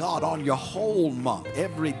want God on your whole month,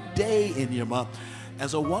 every day in your month? And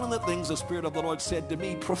so one of the things the Spirit of the Lord said to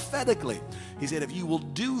me prophetically, he said, if you will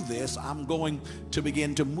do this, I'm going to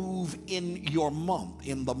begin to move in your month,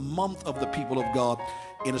 in the month of the people of God,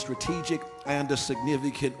 in a strategic and a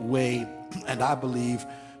significant way. And I believe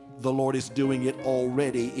the Lord is doing it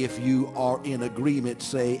already. If you are in agreement,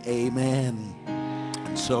 say amen.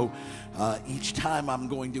 And so each time I'm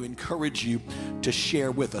going to encourage you to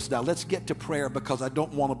share with us. Now let's get to prayer, because I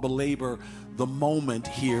don't want to belabor the moment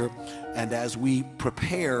here. And as we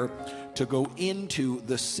prepare to go into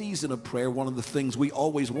the season of prayer, one of the things we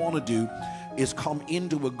always want to do is come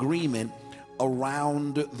into agreement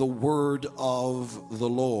around the word of the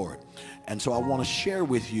Lord. And so I want to share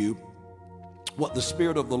with you what the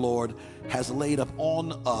Spirit of the Lord has laid up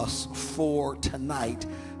on us for tonight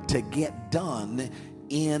to get done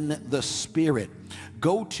in the Spirit.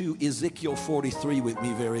 Go to Ezekiel 43 with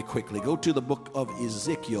me very quickly. Go to the book of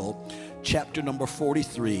Ezekiel, chapter number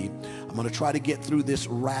 43. I'm going to try to get through this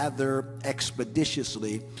rather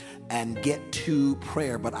expeditiously and get to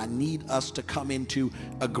prayer, but I need us to come into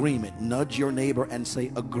agreement. Nudge your neighbor and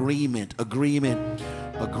say agreement, agreement.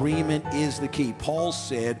 Agreement is the key. Paul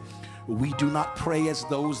said, we do not pray as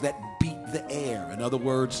those that beat the air. In other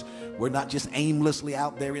words, we're not just aimlessly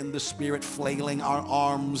out there in the Spirit flailing our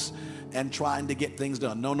arms and trying to get things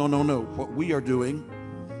done. No, no, no, no. What we are doing,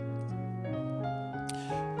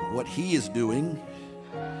 what he is doing,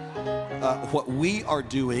 what we are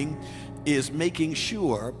doing is making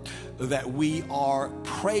sure that we are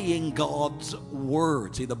praying God's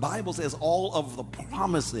word. See, the Bible says all of the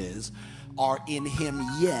promises are in him,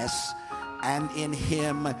 yes, and in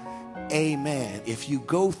him, amen. If you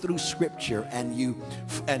go through Scripture and you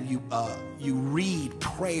read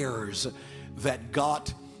prayers that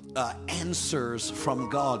got answers from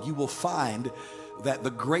God, you will find that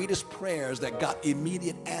the greatest prayers that got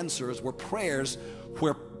immediate answers were prayers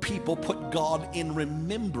where people put God in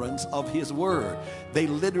remembrance of his word. They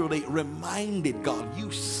literally reminded God,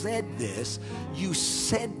 you said this, you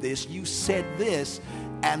said this, you said this,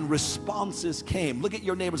 and responses came. Look at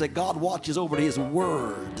your neighbor and say, God watches over his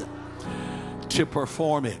word to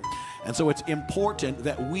perform it. And so it's important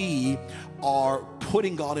that we are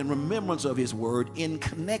putting God in remembrance of his word in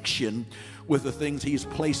connection with the things he's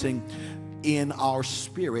placing in our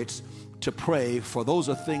spirits to pray, for those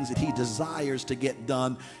are things that he desires to get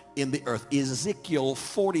done in the earth. Ezekiel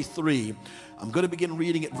 43. I'm going to begin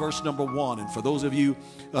reading at verse number 1. And for those of you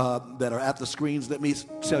that are at the screens, let me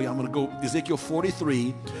tell you, I'm going to go Ezekiel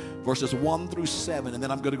 43, verses 1 through 7. And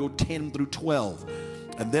then I'm going to go 10 through 12.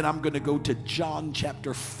 And then I'm going to go to John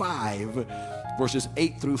chapter 5, verses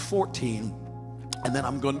 8 through 14. And then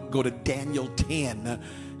I'm going to go to Daniel 10. And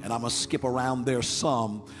I'm going to skip around there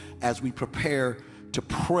some as we prepare to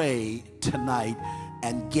pray tonight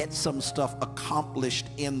and get some stuff accomplished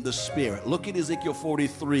in the Spirit. Look at Ezekiel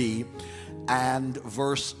 43 and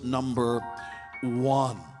verse number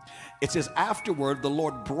 1. It says, afterward the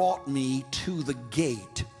Lord brought me to the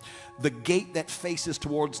gate that faces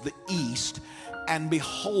towards the east, and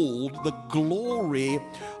behold, the glory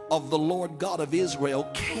of the Lord God of Israel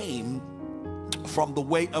came from the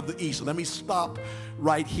way of the east. So let me stop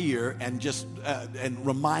right here and just and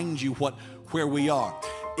remind you where we are.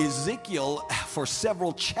 Ezekiel, for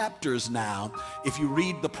several chapters now, if you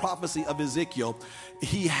read the prophecy of Ezekiel,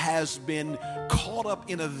 he has been caught up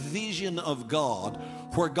in a vision of God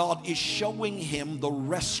where God is showing him the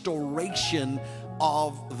restoration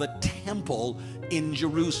of the temple in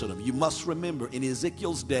Jerusalem. You must remember, in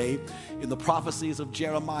Ezekiel's day, in the prophecies of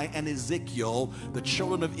Jeremiah and Ezekiel, the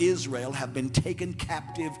children of Israel have been taken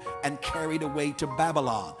captive and carried away to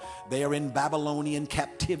Babylon. They are in Babylonian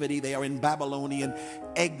captivity. They are in Babylonian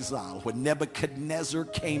exile. When Nebuchadnezzar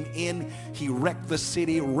came in, he wrecked the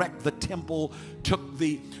city, wrecked the temple, took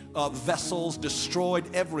the vessels, destroyed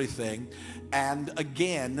everything. And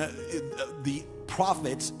again, the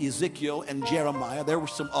prophets Ezekiel and Jeremiah, there were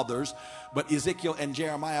some others, but Ezekiel and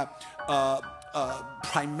Jeremiah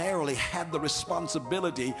primarily had the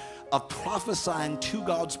responsibility of prophesying to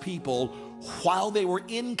God's people while they were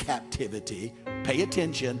in captivity, pay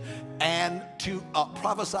attention, and to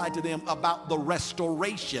prophesy to them about the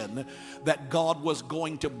restoration that God was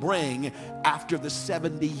going to bring after the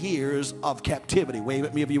 70 years of captivity. Wave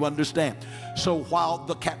at me if you understand. So while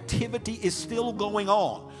the captivity is still going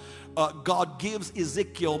on, God gives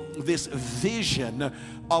Ezekiel this vision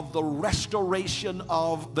of the restoration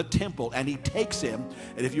of the temple, and he takes him,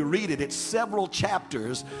 and if you read it, it's several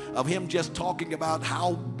chapters of him just talking about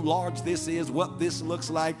how large this is, what this looks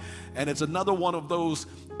like. And it's another one of those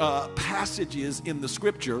passages in the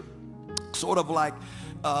scripture, sort of like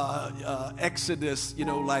Exodus,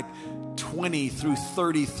 like 20 through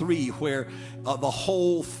 33, where the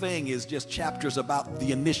whole thing is just chapters about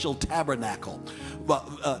the initial tabernacle. But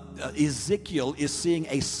Ezekiel is seeing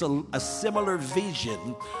a similar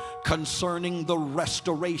vision concerning the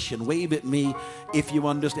restoration. Wave at me if you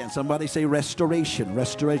understand. Somebody say restoration,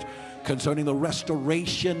 restoration, concerning the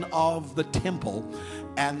restoration of the temple.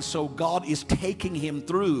 And so God is taking him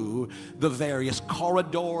through the various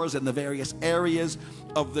corridors and the various areas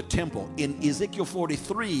of the temple. In Ezekiel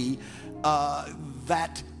 43,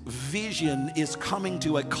 that vision is coming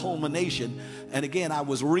to a culmination. And again, I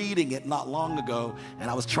was reading it not long ago, and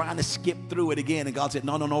I was trying to skip through it again, and God said,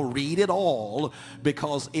 no, read it all,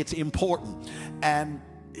 because it's important. And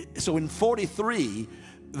so in 43,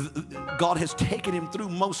 God has taken him through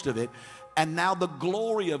most of it, and now the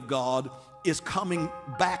glory of God is coming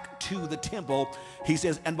back to the temple. He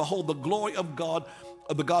says, and behold, the glory of God,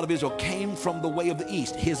 of the God of Israel, came from the way of the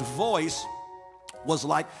east. His voice was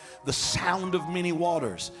like the sound of many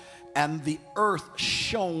waters, and the earth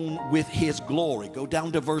shone with his glory. Go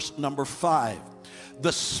down to verse number 5.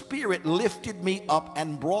 The Spirit lifted me up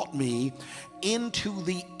and brought me into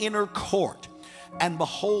the inner court, and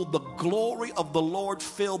behold, the glory of the Lord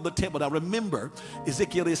filled the temple. Now remember,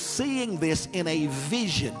 Ezekiel is seeing this in a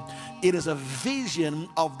vision. It is a vision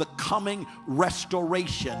of the coming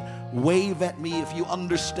restoration. Wave at me if you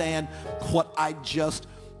understand what I just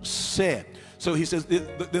said. So he says,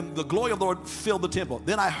 the glory of the Lord filled the temple.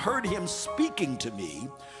 Then I heard him speaking to me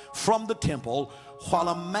from the temple while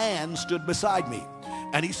a man stood beside me.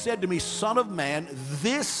 And he said to me, Son of man,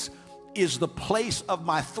 this is the place of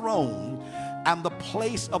my throne and the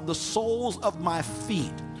place of the soles of my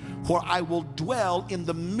feet, where I will dwell in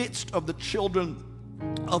the midst of the children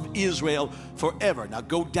of Israel forever. Now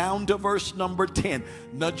go down to verse number 10.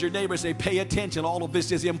 Nudge your neighbor, say, pay attention. All of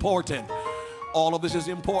this is important. All of this is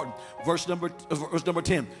important. Verse number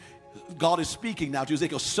 10. God is speaking now to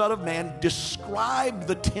Ezekiel. Son of man, describe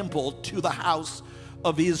the temple to the house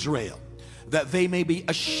of Israel. that they may be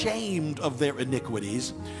ashamed of their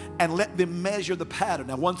iniquities, and let them measure the pattern.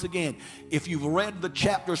 Now, once again, if you've read the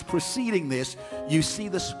chapters preceding this, you see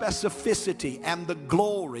the specificity and the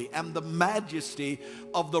glory and the majesty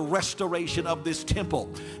of the restoration of this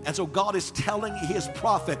temple. And so God is telling his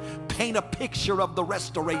prophet, paint a picture of the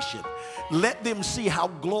restoration. Let them see how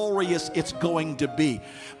glorious it's going to be.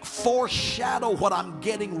 Foreshadow what I'm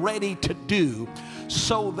getting ready to do,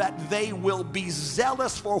 so that they will be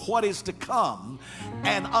zealous for what is to come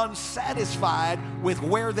and unsatisfied with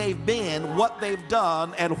where they've been, what they've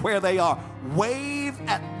done, and where they are. Wave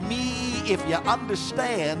at me if you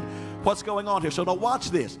understand what's going on here. So now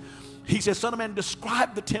watch this. He says, Son of man,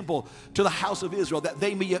 describe the temple to the house of Israel, that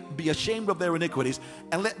they may be ashamed of their iniquities,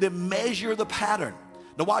 and let them measure the pattern.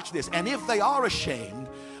 Now watch this. And if they are ashamed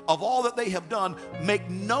of all that they have done, make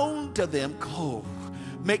known to them,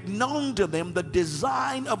 make known to them the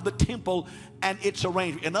design of the temple and its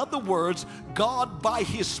arrangement. In other words, God by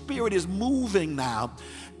his Spirit is moving now,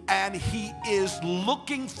 and he is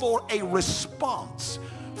looking for a response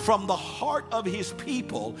from the heart of his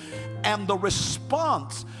people, and the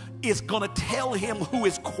response is going to tell him who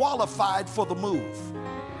is qualified for the move.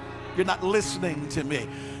 You're not listening to me.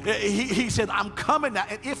 He said, I'm coming now.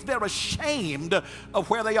 And if they're ashamed of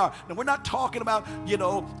where they are. Now, we're not talking about,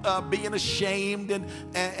 being ashamed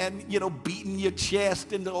and beating your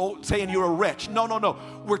chest and saying you're a wretch. No, no, no.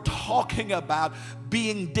 We're talking about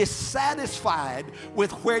being dissatisfied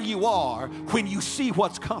with where you are when you see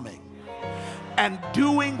what's coming, and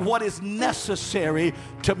doing what is necessary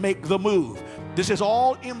to make the move. This is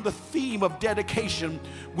all in the theme of dedication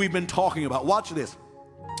we've been talking about. Watch this.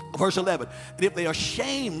 Verse 11, and if they are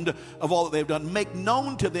ashamed of all that they've done, make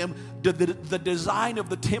known to them the design of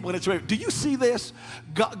the temple and its arrangement. Do you see this?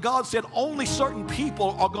 God said only certain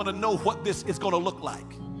people are going to know what this is going to look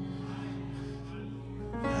like.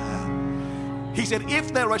 He said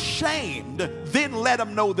if they're ashamed, then let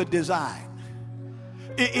them know the design.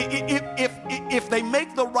 If they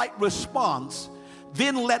make the right response,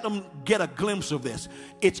 then let them get a glimpse of this.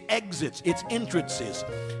 Its exits, its entrances,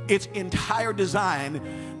 its entire design,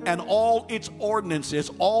 and all its ordinances,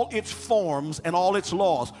 all its forms, and all its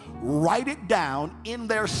laws. Write it down in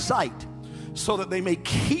their sight, so that they may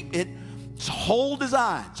keep its whole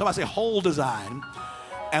design. Somebody say whole design.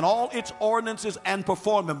 And all its ordinances, and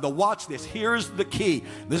perform them. But watch this. Here's the key.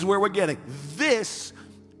 This is where we're getting. This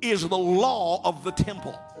is the law of the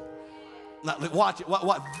temple. Now, watch it.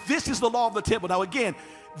 This is the law of the temple. Now again,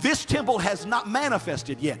 this temple has not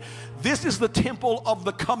manifested yet. This is the temple of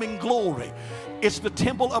the coming glory. It's the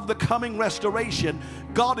temple of the coming restoration.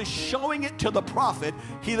 God is showing it to the prophet.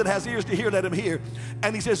 He that has ears to hear, let him hear.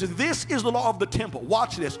 And he says, this is the law of the temple.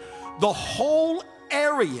 Watch this. The whole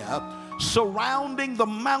area surrounding the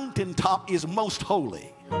mountaintop is most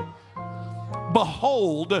holy.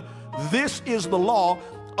 Behold, this is the law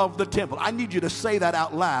of the temple. I need you to say that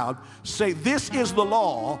out loud. Say, this is the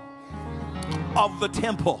law of the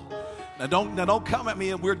temple. Now don't come at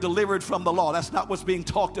me and we're delivered from the law. That's not what's being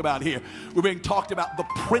talked about here. We're being talked about the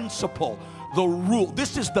principle, the rule.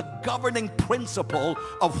 This is the governing principle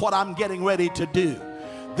of what I'm getting ready to do.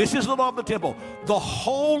 This is the law of the temple. The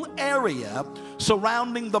whole area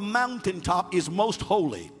surrounding the mountaintop is most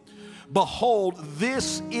holy. Behold,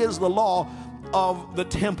 this is the law of the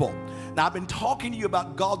temple. Now, I've been talking to you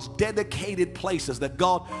about God's dedicated places, that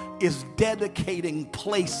God is dedicating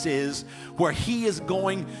places where He is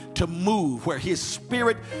going to move, where His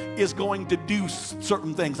Spirit is going to do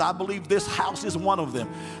certain things. I believe this house is one of them.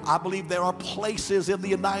 I believe there are places in the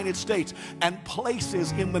United States and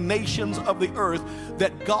places in the nations of the earth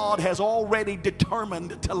that God has already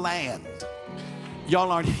determined to land.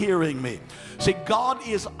 Y'all aren't hearing me. See, God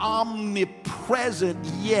is omnipresent,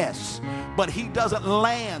 yes, but He doesn't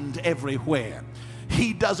land everywhere.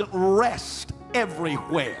 He doesn't rest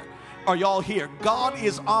everywhere. Are y'all here? God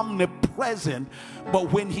is omnipresent,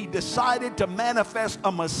 but when He decided to manifest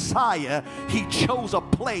a Messiah, He chose a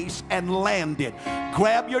place and landed.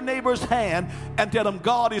 Grab your neighbor's hand and tell him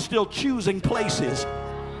God is still choosing places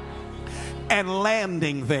and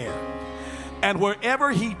landing there. And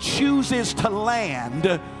wherever He chooses to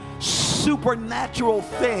land, supernatural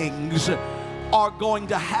things are going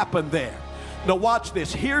to happen there. Now watch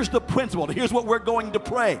this. Here's the principle. Here's what we're going to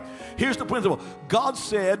pray. Here's the principle. God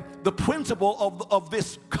said the principle of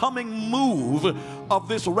this coming move, of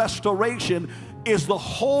this restoration, is the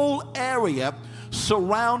whole area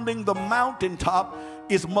surrounding the mountaintop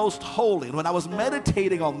is most holy. And when I was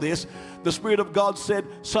meditating on this, the Spirit of God said,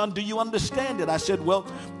 son, do you understand it? I said, well,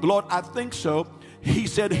 Lord, I think so. He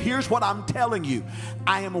said, here's what I'm telling you.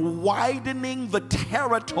 I am widening the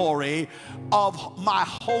territory of my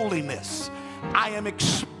holiness. I am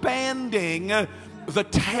expanding the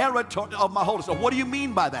territory of my holiness. So what do you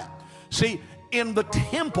mean by that? See, in the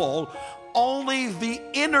temple, only the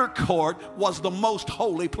inner court was the most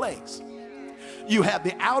holy place. You had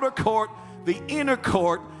the outer court, the inner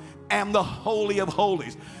court, and the Holy of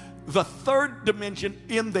Holies. The third dimension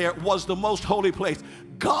in there was the most holy place.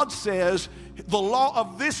 God says the law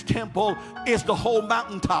of this temple is the whole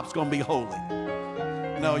mountaintop's going to be holy.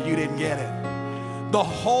 No, you didn't get it. The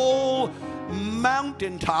whole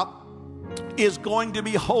mountaintop is going to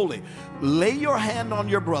be holy. Lay your hand on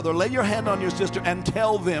your brother, lay your hand on your sister, and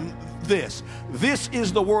tell them this. This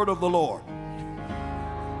is the word of the Lord.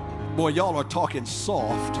 Boy, y'all are talking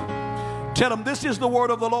soft. Tell them this is the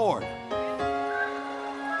word of the Lord.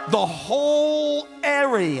 The whole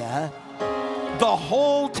area, the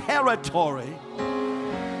whole territory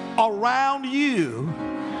around you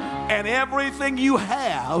and everything you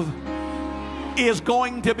have is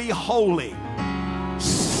going to be holy,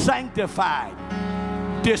 sanctified,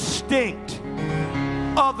 distinct,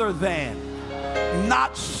 other than,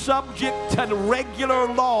 not subject to regular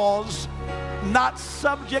laws, not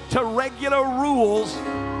subject to regular rules,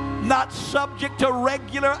 not subject to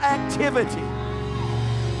regular activity.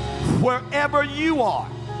 Wherever you are,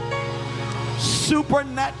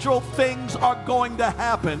 supernatural things are going to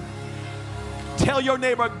happen. Tell your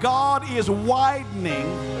neighbor, God is widening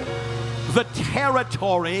the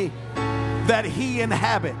territory that he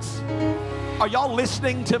inhabits. Are y'all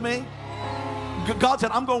listening to me? God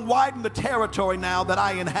said, I'm going to widen the territory now that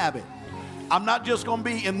I inhabit. I'm not just going to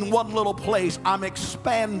be in one little place. I'm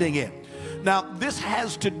expanding it. Now, this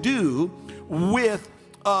has to do with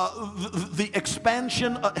the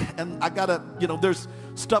expansion, and I gotta, there's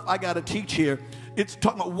stuff I gotta teach here. It's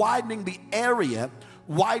talking about widening the area,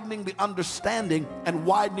 widening the understanding, and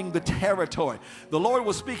widening the territory. The Lord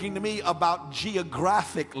was speaking to me about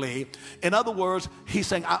geographically. In other words, he's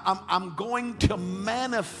saying, I'm going to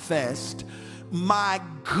manifest my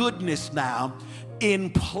goodness now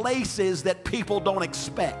in places that people don't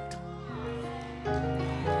expect.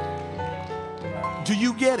 Do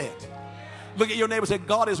you get it? Look at your neighbor and say,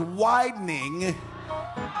 God is widening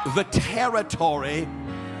the territory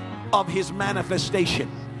of his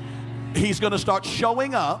manifestation. He's going to start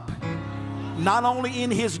showing up not only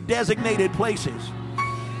in his designated places,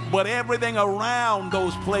 but everything around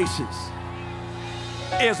those places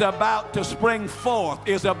is about to spring forth,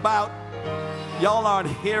 is about, y'all aren't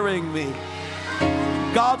hearing me.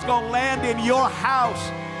 God's going to land in your house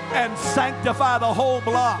and sanctify the whole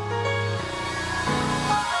block.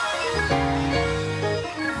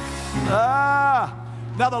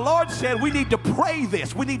 Now the Lord said we need to pray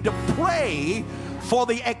this. We need to pray for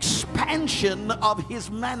the expansion of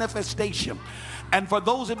his manifestation. And for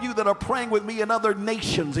those of you that are praying with me in other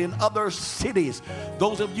nations, in other cities,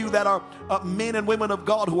 those of you that are men and women of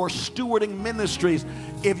God who are stewarding ministries,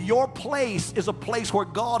 if your place is a place where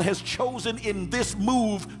God has chosen in this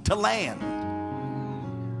move to land,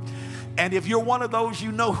 and if you're one of those,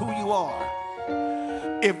 you know who you are.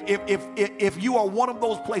 If you are one of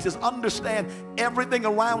those places, understand everything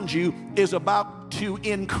around you is about to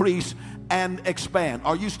increase and expand.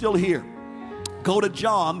 Are you still here? Go to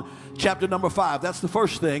John chapter number 5. That's the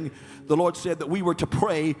first thing the Lord said that we were to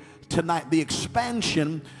pray tonight, the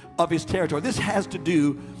expansion of his territory. This has to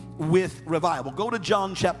do with revival. Go to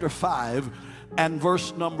John chapter 5 and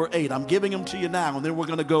verse number 8. I'm giving them to you now, and then we're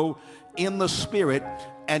going to go in the spirit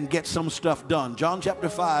and get some stuff done. John chapter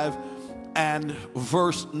 5 and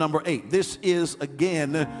verse number 8. This is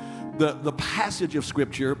again the passage of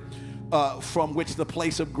scripture from which the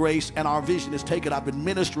place of grace and our vision is taken. I've been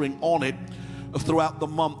ministering on it throughout the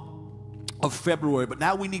month of February, but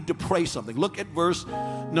now we need to pray something. Look at verse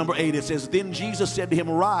number 8. It says, then Jesus said to him,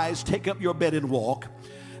 rise, take up your bed and walk.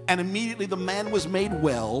 And immediately the man was made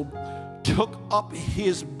well, took up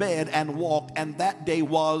his bed and walked, and that day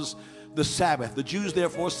was the Sabbath. The Jews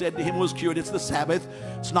therefore said to him who was cured, it's the Sabbath,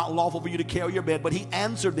 it's not lawful for you to carry your bed. But he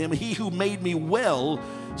answered them, he who made me well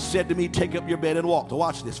said to me, take up your bed and walk. Now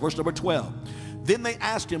watch this, verse number 12. Then they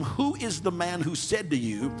asked him, who is the man who said to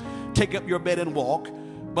you, take up your bed and walk?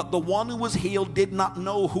 But the one who was healed did not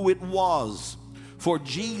know who it was, for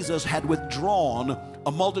Jesus had withdrawn,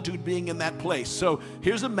 a multitude being in that place. So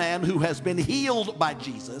here's a man who has been healed by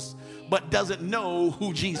Jesus, but doesn't know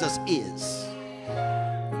who Jesus is.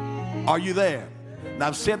 Are you there? Now,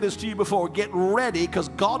 I've said this to you before. Get ready, because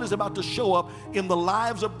God is about to show up in the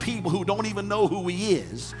lives of people who don't even know who he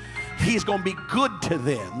is. He's going to be good to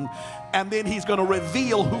them, and then he's going to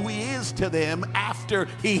reveal who he is to them after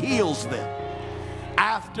he heals them.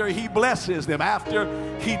 after he blesses them, after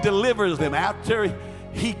he delivers them, after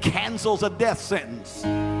he cancels a death sentence.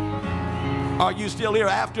 Are you still here?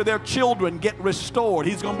 After their children get restored,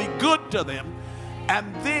 he's going to be good to them.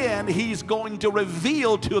 And then he's going to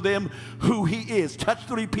reveal to them who he is. Touch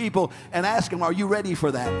 3 people and ask them, are you ready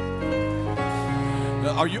for that?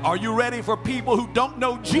 Are you ready for people who don't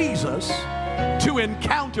know Jesus to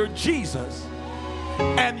encounter Jesus?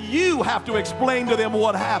 And you have to explain to them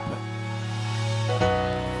what happened.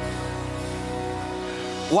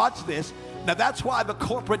 Watch this. Now that's why the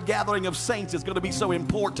corporate gathering of saints is going to be so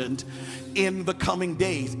important in the coming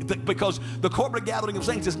days. Because the corporate gathering of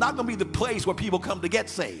saints is not going to be the place where people come to get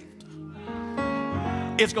saved.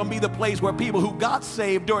 It's going to be the place where people who got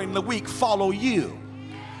saved during the week follow you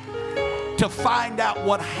to find out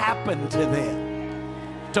what happened to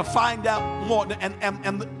them, to find out more.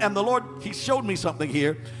 And the Lord, he showed me something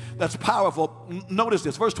here that's powerful. Notice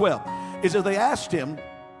this, verse 12. It says they asked him,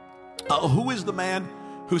 who is the man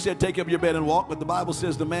who said, take up your bed and walk? But the Bible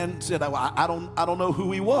says the man said, I don't know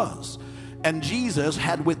who he was. And Jesus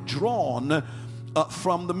had withdrawn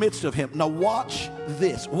from the midst of him. Now watch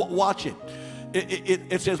this. Watch it.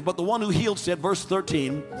 It says, but the one who healed said, verse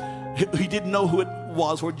 13, he didn't know who it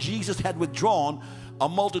was, for Jesus had withdrawn, a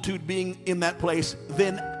multitude being in that place.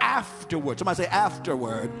 Then afterward, somebody say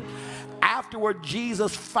afterward. Afterward,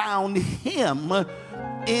 Jesus found him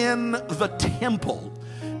in the temple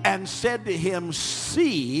and said to him,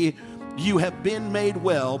 see, you have been made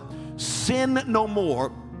well. Sin no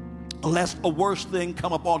more, lest a worse thing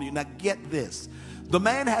come upon you. Now get this. The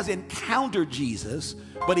man has encountered Jesus,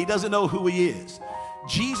 but he doesn't know who he is.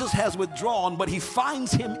 Jesus has withdrawn, but he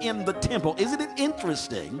finds him in the temple. Isn't it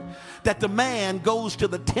interesting that the man goes to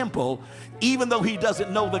the temple even though he doesn't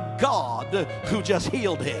know the God who just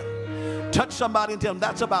healed him? Touch somebody and tell them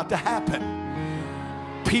that's about to happen.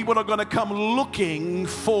 People are going to come looking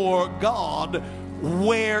for God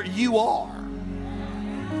where you are.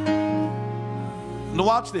 Now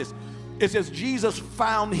watch this. It says Jesus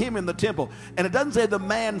found him in the temple. And it doesn't say the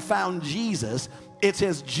man found Jesus. It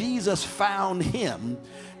says Jesus found him.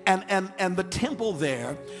 And the temple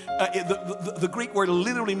there, the Greek word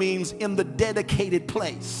literally means in the dedicated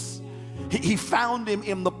place. He found him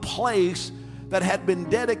in the place that had been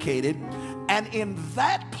dedicated. And in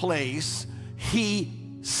that place, he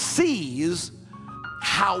sees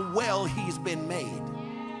how well he's been made.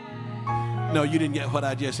 No, you didn't get what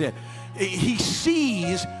I just said. He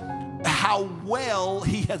sees how well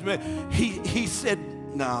he has been. He said,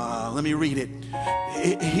 no, let me read it.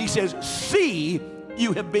 He says, see,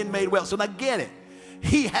 you have been made well. So now get it.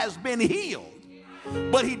 He has been healed,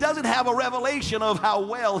 but he doesn't have a revelation of how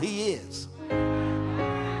well he is.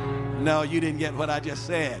 No, you didn't get what I just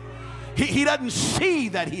said. He doesn't see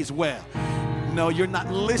that he's well. No, you're not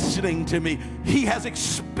listening to me. He has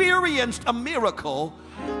experienced a miracle,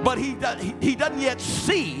 but he doesn't yet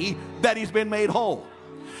see that he's been made whole.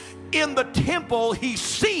 In the temple, he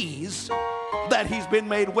sees that he's been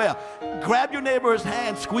made well. Grab your neighbor's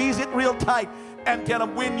hand, squeeze it real tight, and tell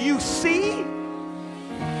him, when you see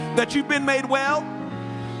that you've been made well,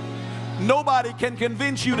 nobody can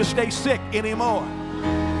convince you to stay sick anymore.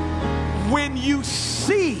 When you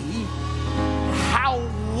see how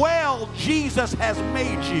well Jesus has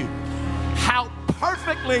made you, how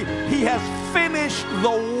perfectly he has finished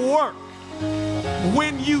the work,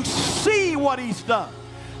 when you see what he's done.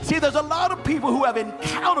 See, there's a lot of people who have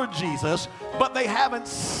encountered Jesus, but they haven't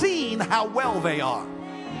seen how well they are.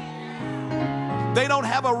 They don't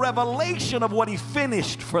have a revelation of what he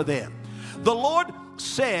finished for them. The Lord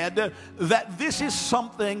said that this is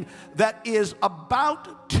something that is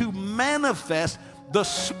about to manifest. The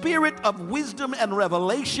spirit of wisdom and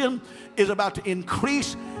revelation is about to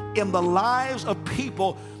increase in the lives of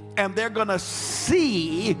people, and they're going to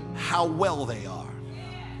see how well they are.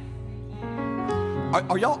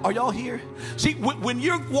 Are y'all here? See, when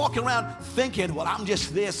you're walking around thinking, well, I'm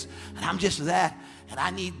just this and I'm just that and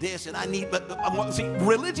I need this and I need, see,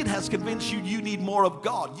 religion has convinced you need more of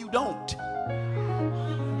God. You don't.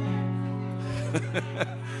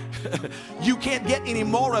 You can't get any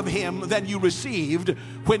more of him than you received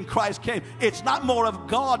when Christ came. It's not more of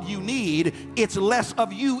God you need, it's less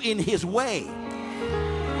of you in his way.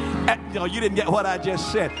 No, you didn't get what I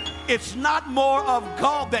just said. It's not more of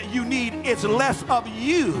God that you need, it's less of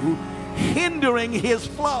you hindering his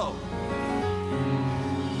flow.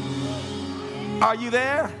 Are you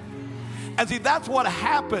there? And see, that's what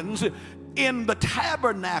happens in the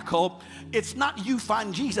tabernacle. It's not you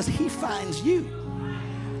find Jesus, he finds you.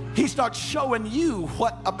 He starts showing you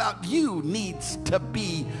what about you needs to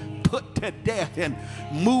be put to death and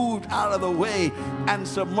moved out of the way and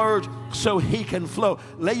submerged so he can flow.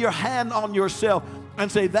 Lay your hand on yourself and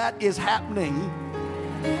say, that is happening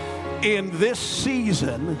in this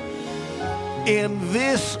season. In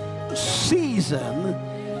this season,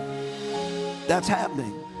 that's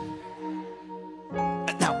happening.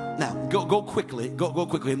 Now, go quickly. Go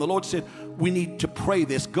quickly. And the Lord said, we need to pray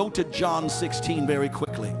this. Go to John 16 very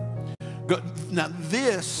quickly. Now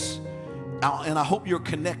this, and I hope you're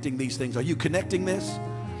connecting these things. Are you connecting this?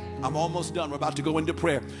 I'm almost done. We're about to go into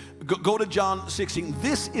prayer. Go to John 16.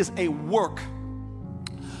 This is a work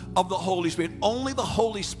of the Holy Spirit. Only the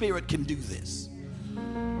Holy Spirit can do this.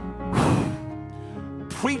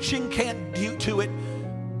 Preaching can't do it.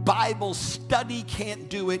 Bible study can't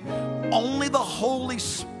do it. Only the Holy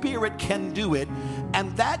Spirit can do it.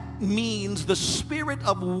 And that means the spirit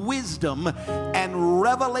of wisdom and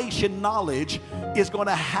revelation knowledge is going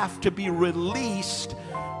to have to be released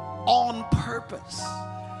on purpose.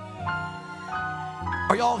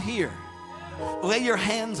 Are y'all here? Lay your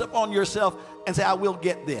hands up on yourself and say, I will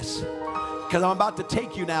get this. Because I'm about to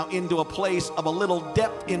take you now into a place of a little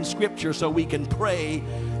depth in Scripture so we can pray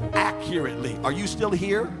accurately. Are you still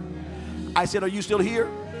here? I said, are you still here?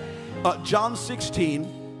 John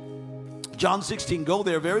 16. John 16, go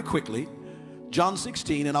there very quickly. John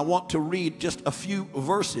 16, and I want to read just a few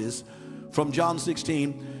verses from John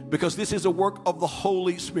 16 because this is a work of the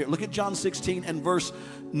Holy Spirit. Look at John 16 and verse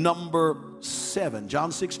number 7.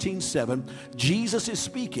 John 16, 7. Jesus is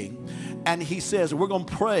speaking, and he says, we're going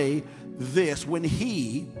to pray this when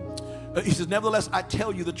he says, nevertheless, I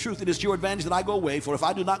tell you the truth, it is to your advantage that I go away, for if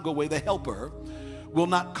I do not go away, the Helper will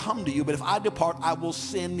not come to you, but if I depart, I will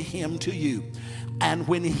send him to you. And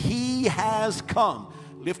when he has come,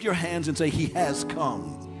 lift your hands and say, he has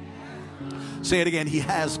come. Say it again, he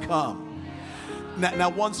has come. Now,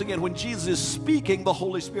 once again, when Jesus is speaking, the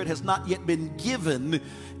Holy Spirit has not yet been given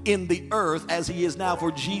in the earth as he is now,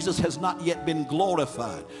 for Jesus has not yet been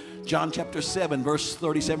glorified. John chapter 7, verse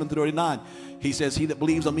 37 through 39. He says, he that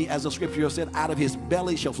believes on me, as the scripture has said, out of his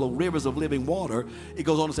belly shall flow rivers of living water. It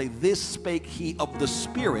goes on to say, this spake he of the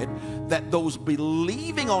Spirit, that those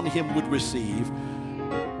believing on him would receive.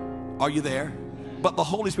 Are you there? But the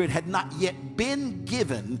Holy Spirit had not yet been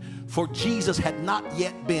given, for Jesus had not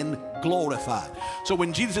yet been glorified. So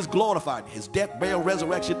when Jesus is glorified, his death, burial,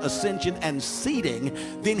 resurrection, ascension, and seating,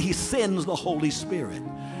 then he sends the Holy Spirit.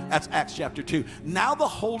 That's Acts chapter 2. Now the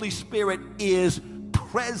Holy Spirit is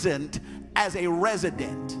present as a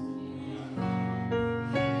resident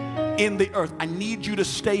in the earth. I need you to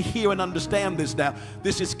stay here and understand this now.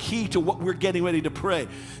 This is key to what we're getting ready to pray.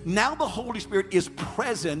 Now the Holy Spirit is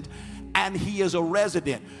present and he is a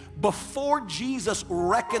resident. Before Jesus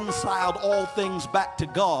reconciled all things back to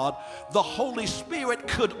God, the Holy Spirit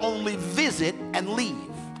could only visit and leave.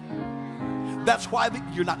 That's why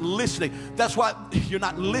you're not listening. That's why you're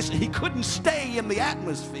not listening. He couldn't stay in the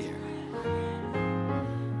atmosphere.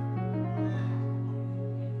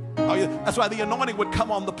 That's why the anointing would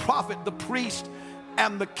come on the prophet, the priest,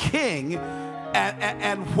 and the king.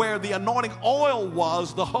 And where the anointing oil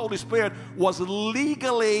was, the Holy Spirit was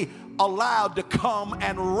legally allowed to come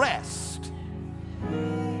and rest.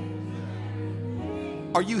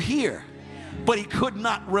 Are you here? But he could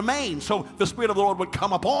not remain. So the Spirit of the Lord would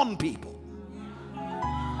come upon people.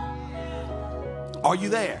 Are you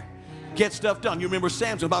there? Get stuff done. You remember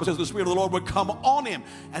Samson, the Bible says the Spirit of the Lord would come on him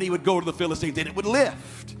and he would go to the Philistines and it would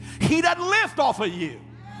lift. He doesn't lift off of you.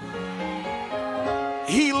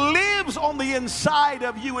 He lives on the inside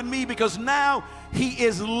of you and me because now he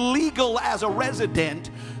is legal as a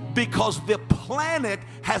resident because the planet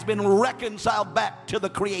has been reconciled back to the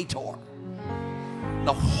Creator.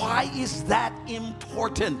 Now, why is that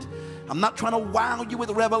important? I'm not trying to wow you with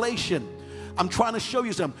revelation. I'm trying to show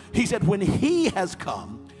you something. He said, when he has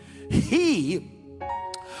come, he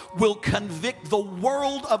will convict the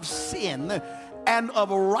world of sin and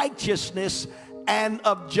of righteousness and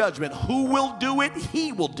of judgment. Who will do it?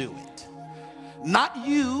 He will do it. Not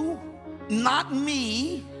you, not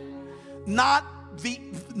me, not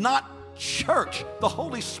church. The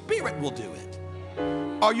Holy Spirit will do it.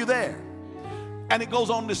 Are you there? And it goes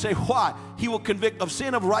on to say why. He will convict of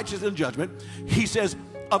sin, of righteousness, and judgment. He says,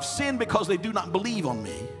 of sin because they do not believe on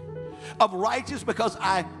me. Of righteousness because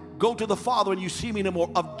I go to the Father and you see me no more.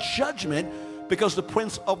 Of judgment because the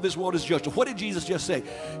prince of this world is judged. What did Jesus just say?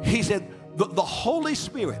 He said, the Holy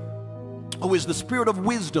Spirit, who is the spirit of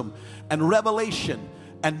wisdom and revelation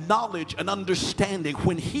and knowledge and understanding,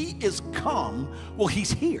 when he is come, well,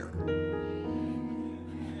 he's here.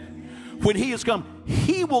 When he is come,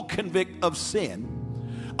 he will convict of sin,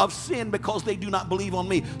 of sin because they do not believe on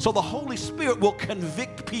me. So the Holy Spirit will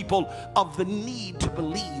convict people of the need to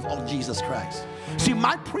believe on Jesus Christ. See,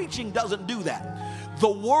 my preaching doesn't do that.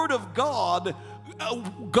 The Word of God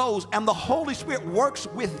goes, and the Holy Spirit works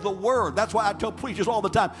with the Word. That's why I tell preachers all the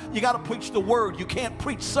time, you got to preach the Word. You can't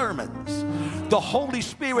preach sermons. The Holy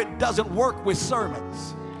Spirit doesn't work with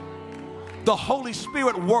sermons. The Holy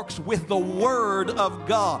Spirit works with the Word of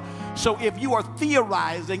God. So if you are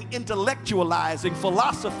theorizing, intellectualizing,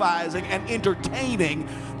 philosophizing, and entertaining,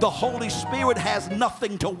 the Holy Spirit has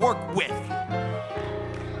nothing to work with.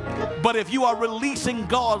 But if you are releasing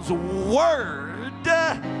God's Word,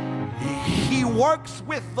 He works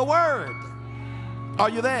with the Word. Are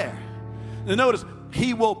you there? Now notice,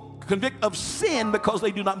 He will convict of sin because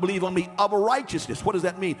they do not believe on me, of righteousness. What does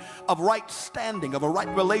that mean? Of right standing, of a right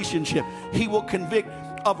relationship. He will convict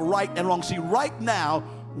of right and wrong. See, right now,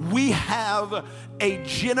 we have a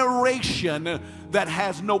generation that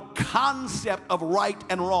has no concept of right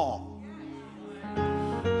and wrong.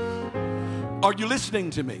 Are you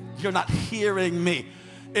listening to me? You're not hearing me.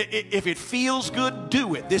 If it feels good,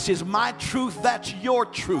 do it. This is my truth. That's your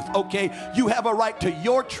truth. Okay? You have a right to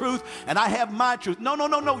your truth, and I have my truth. No, no,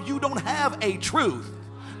 no, no. You don't have a truth.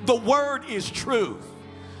 The Word is truth.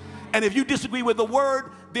 And if you disagree with the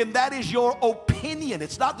Word, then that is your opinion.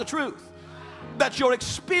 It's not the truth. That's your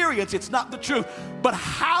experience. It's not the truth. But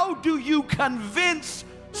how do you convince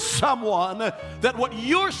someone that what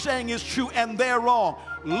you're saying is true and they're wrong?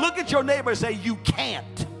 Look at your neighbor and say, you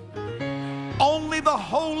can't. Only the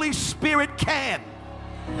Holy Spirit can,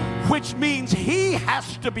 which means He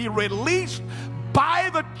has to be released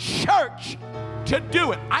by the church to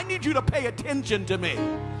do it. I need you to pay attention to me.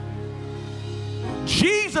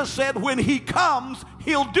 Jesus said when He comes,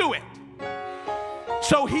 He'll do it.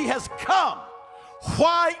 So He has come.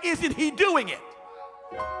 Why isn't He doing it?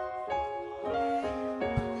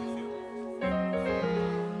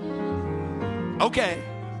 Okay.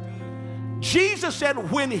 Jesus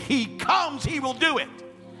said when He comes, He will do it.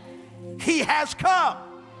 He has come.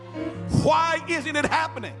 Why isn't it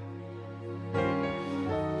happening?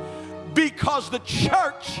 Because the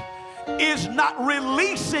church is not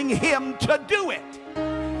releasing Him to do it.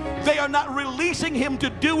 They are not releasing Him to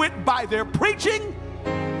do it by their preaching,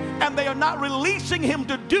 and they are not releasing Him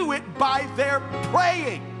to do it by their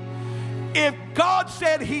praying. If God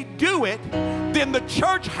said He'd do it, then the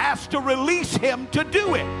church has to release Him to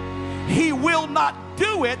do it. He will not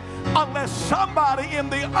do it unless somebody in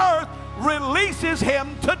the earth releases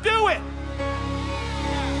Him to do it.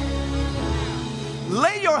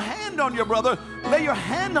 Lay your hand on your brother, lay your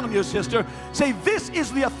hand on your sister, say, this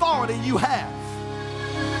is the authority you have.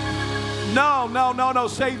 No, no, no, no.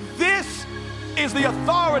 Say, this is the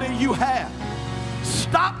authority you have.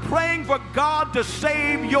 Stop praying for God to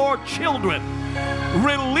save your children.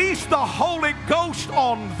 Release the Holy Ghost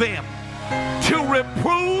on them to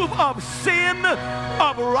reprove of sin,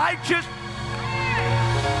 of righteousness.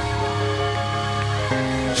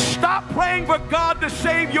 Stop praying for God to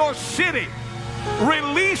save your city.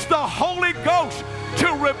 Release the Holy Ghost to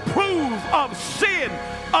reprove of sin,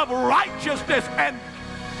 of righteousness, and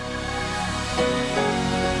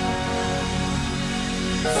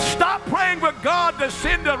stop praying for God to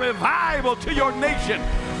send a revival to your nation.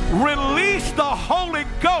 Release the Holy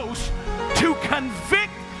Ghost to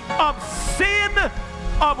convict of sin,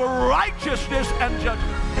 of righteousness, and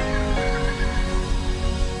judgment.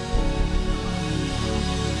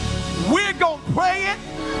 We're going to pray it,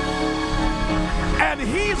 and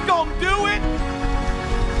He's going to do it,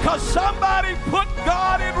 because somebody put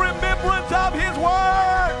God in remembrance of His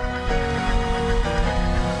word.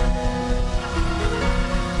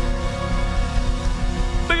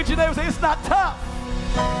 Look at your neighbor and say, it's not tough.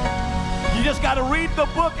 You just got to read the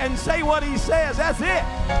book and say what He says. That's it.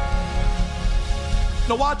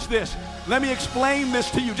 Now watch this. Let me explain this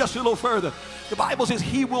to you just a little further. The Bible says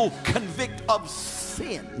He will convict of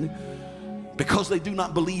sin because they do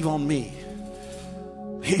not believe on me.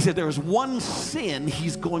 He said there is one sin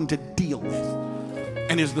He's going to deal with,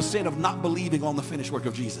 and is the sin of not believing on the finished work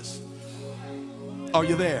of Jesus. Are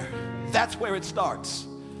you there? That's where it starts.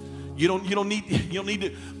 You don't need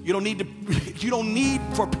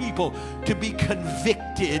for people to be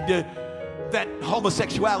convicted that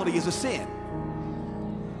homosexuality is a sin.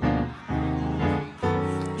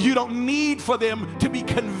 You don't need for them to be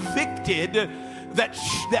convicted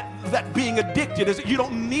that being addicted is. You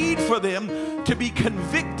don't need for them to be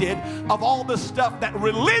convicted of all the stuff that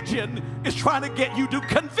religion is trying to get you to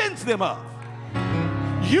convince them of.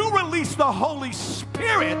 You release the Holy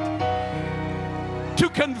Spirit to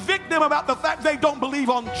convict them about the fact they don't believe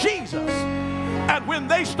on Jesus. And when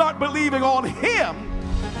they start believing on Him,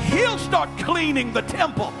 He'll start cleaning the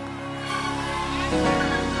temple.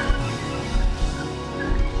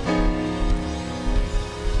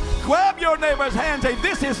 Grab your neighbor's hand and say,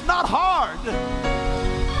 this is not hard.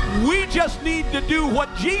 We just need to do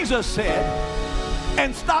what Jesus said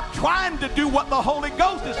and stop trying to do what the Holy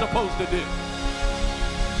Ghost is supposed to do.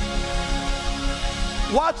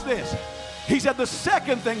 Watch this. He said the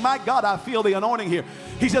second thing, my God, I feel the anointing here.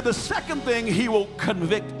 He said the second thing he will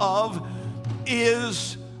convict of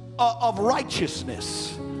is of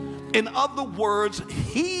righteousness. In other words,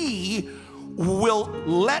 he will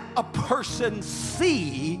let a person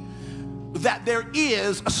see that there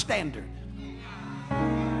is a standard.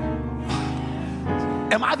 Am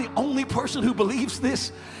I the only person who believes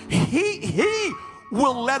this? He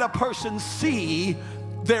will let a person see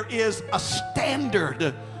there is a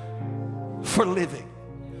standard for living.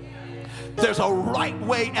 There's a right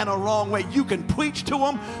way and a wrong way. You can preach to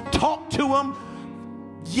them, talk to them,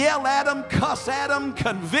 yell at them, cuss at them,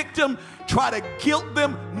 convict them, try to guilt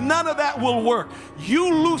them. None of that will work.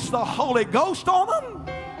 You loose the Holy Ghost on them,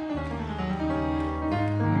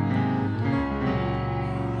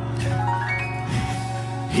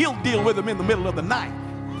 he'll deal with them in the middle of the night.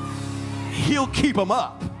 He'll keep them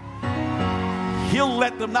up. He'll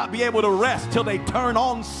let them not be able to rest till they turn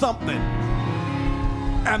on something.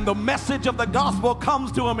 And the message of the gospel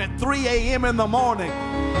comes to them at 3 a.m. in the morning.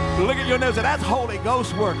 Look at your neighbor and say, that's Holy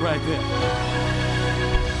Ghost work right there.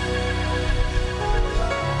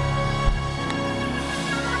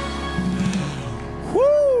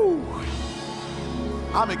 Woo!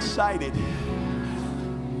 I'm excited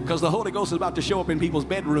because the Holy Ghost is about to show up in people's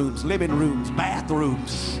bedrooms, living rooms,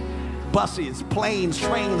 bathrooms, buses, planes,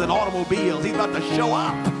 trains, and automobiles. He's about to show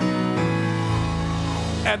up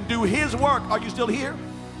and do his work. Are you still here?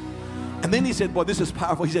 And then he said, boy, this is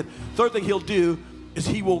powerful. He said, third thing he'll do is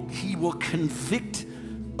he will convict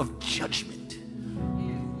of judgment.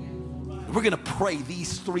 We're going to pray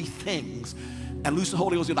these three things. And loose the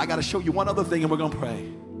Holy Ghost. I got to show you one other thing, and we're going to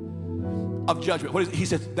pray of judgment. What is it? He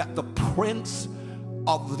says that the prince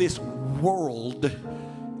of this world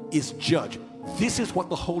is judged. This is what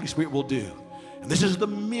the Holy Spirit will do. And this is the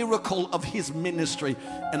miracle of his ministry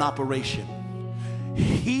and operation.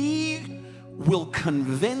 He will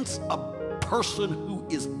convince a person who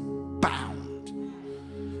is bound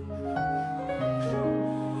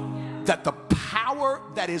that the power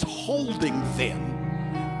that is holding them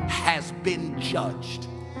has been judged,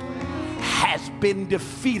 has been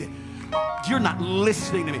defeated. You're not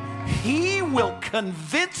listening to me. He will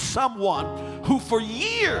convince someone who for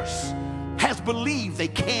years has believed they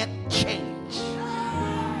can't change,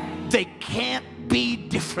 they can't be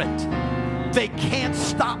different, they can't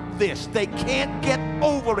stop this, they can't get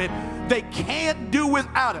over it, they can't do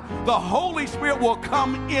without it. The Holy Spirit will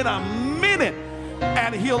come in a minute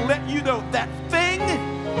and he'll let you know that thing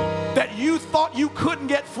that you thought you couldn't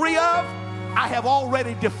get free of, I have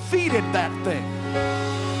already defeated that thing.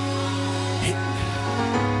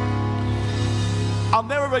 I'll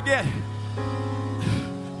never forget,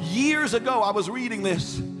 years ago I was reading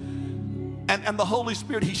this and the Holy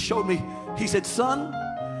Spirit, he showed me, he said, son,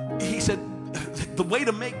 he said, the way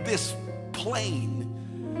to make this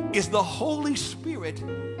plain is the Holy Spirit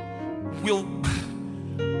will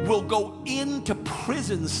go into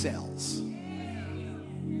prison cells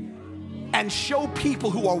and show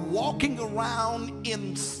people who are walking around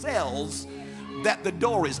in cells that the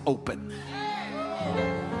door is open.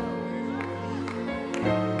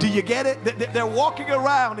 Do you get it? They're walking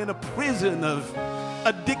around in a prison of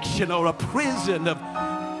addiction, or a prison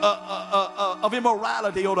of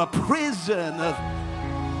immorality, or a prison of...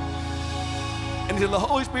 And the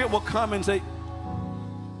Holy Spirit will come and say,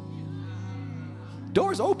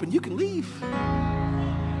 door's open, you can leave.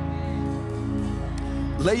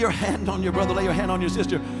 Lay your hand on your brother, lay your hand on your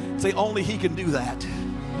sister. Say, only he can do that.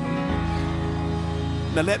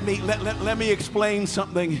 Now let me explain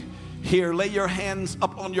something here. Lay your hands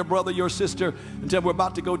up on your brother, your sister, until we're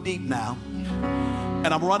about to go deep now. And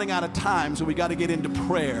I'm running out of time, so we got to get into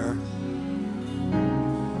prayer.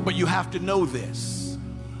 But you have to know this.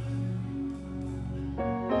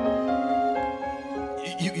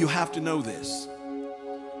 You have to know this.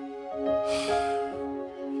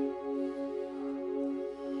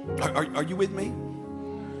 Are you with me?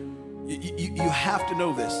 You have to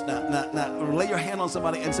know this. Now, lay your hand on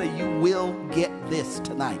somebody and say, you will get this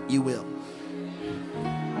tonight. You will.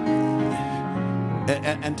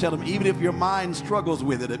 And tell them, even if your mind struggles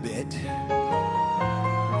with it a bit,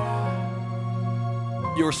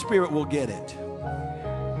 your spirit will get it.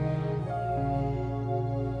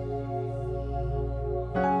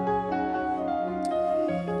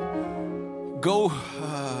 Go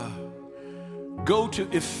Go to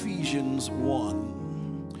Ephesians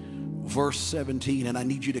 1, verse 17, and I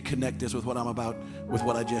need you to connect this with what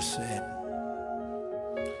I just said.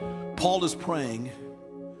 Paul is praying,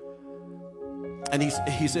 and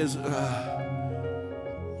he says, well,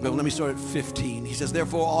 let me start at 15. He says,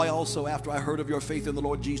 therefore I also, after I heard of your faith in the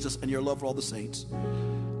Lord Jesus and your love for all the saints,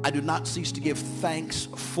 I do not cease to give thanks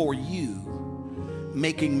for you,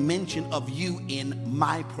 making mention of you in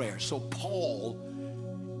my prayer. So Paul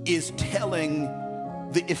is telling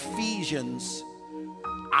the Ephesians,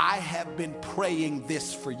 I have been praying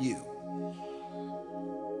this for you.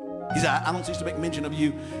 He said, I don't cease to make mention of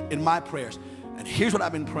you in my prayers. And here's what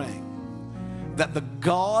I've been praying: that the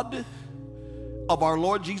God of our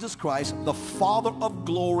Lord Jesus Christ, the Father of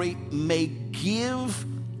glory, may give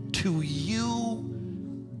to you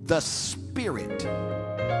the Spirit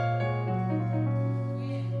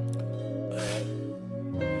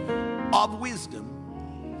of wisdom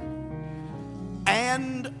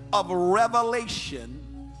and of revelation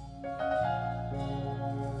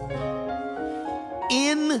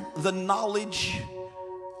in the knowledge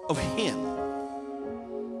of Him,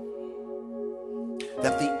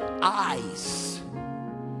 that the eyes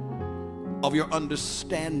of your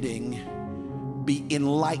understanding be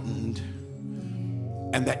enlightened,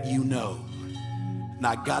 and that you know.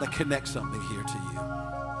 Now I gotta connect something here to you.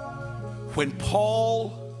 When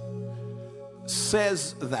Paul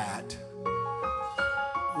says that,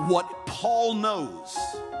 what Paul knows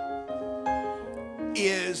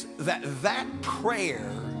is that that prayer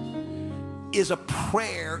is a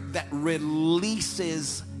prayer that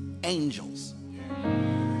releases angels.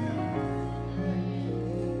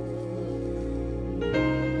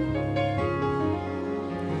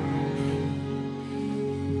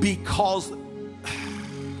 Because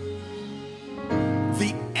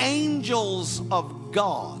the angels of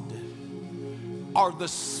God are the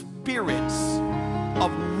spirits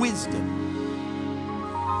of wisdom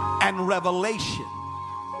and revelation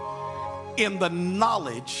in the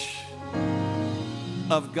knowledge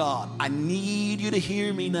of God. I need you to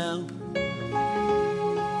hear me now.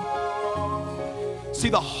 See,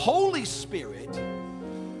 the Holy Spirit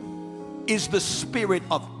is the Spirit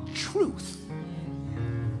of truth.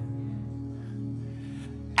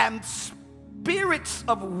 And spirits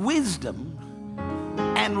of wisdom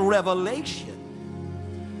and revelation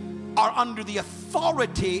are under the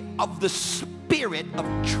authority of the Spirit of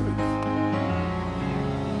truth.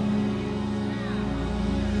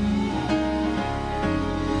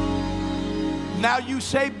 Now you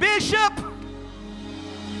say, Bishop,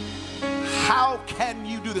 how can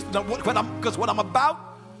you do this? Because what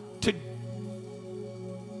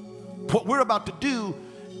we're about to do,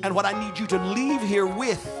 and what I need you to leave here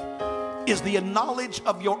with, is the knowledge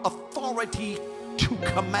of your authority to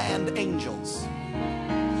command angels.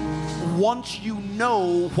 Once you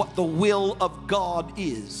know what the will of God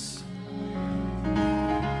is.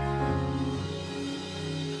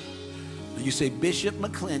 You say, Bishop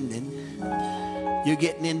McClendon, you're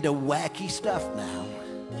getting into wacky stuff now.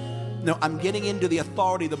 No, I'm getting into the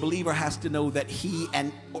authority the believer has to know that she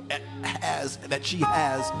has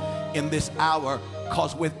in this hour,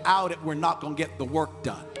 because without it, we're not going to get the work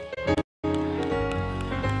done.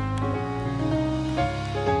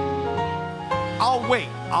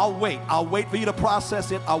 I'll wait for you to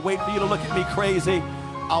process it. I'll wait for you to look at me crazy.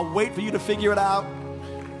 I'll wait for you to figure it out.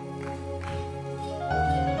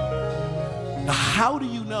 Now, how do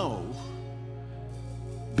you know,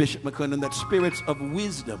 Bishop McClendon, that spirits of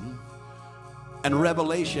wisdom and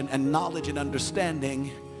revelation and knowledge and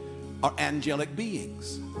understanding are angelic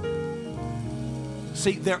beings?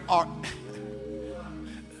 See, there are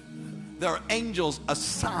angels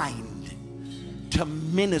assigned to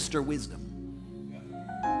minister wisdom.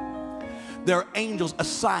 There are angels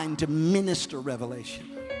assigned to minister revelation.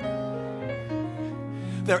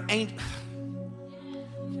 There are angels.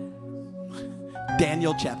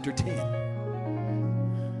 Daniel chapter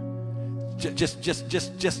 10. Just.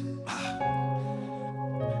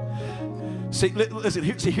 See, listen.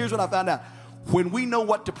 Here's what I found out. When we know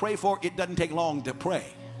what to pray for, it doesn't take long to pray.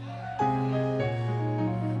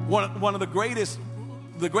 One of the greatest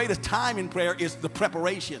time in prayer is the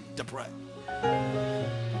preparation to pray.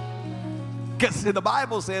 Because the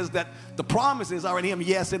Bible says that the promises are in Him,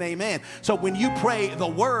 yes and amen. So when you pray the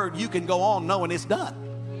word, you can go on knowing it's done.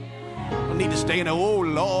 You don't need to stay in there, oh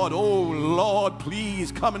Lord,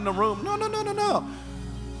 please come in the room. No.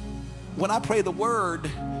 When I pray the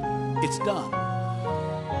word, it's done.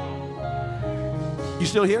 You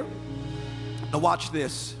still here? Now watch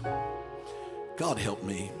this. God help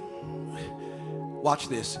me. Watch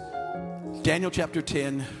this. Daniel chapter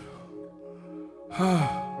 10.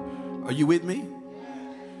 Are you with me?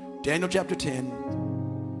 Daniel chapter 10,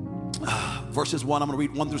 verses 1. I'm going to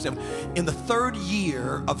read 1 through 7. In the 3rd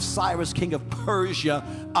year of Cyrus, king of Persia,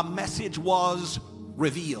 a message was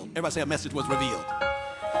revealed. Everybody say a message was revealed.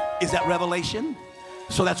 Is that revelation?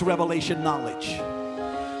 So that's revelation knowledge.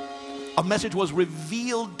 A message was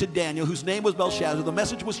revealed to Daniel, whose name was Belshazzar. The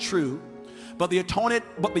message was true, but the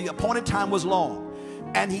appointed time was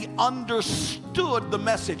long, and he understood the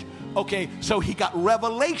message. Okay, so he got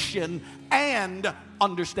revelation and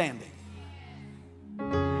understanding.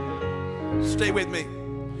 Stay with me.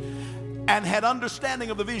 And had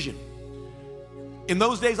understanding of the vision. In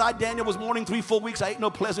those days, Daniel, was mourning 3 full weeks. I ate no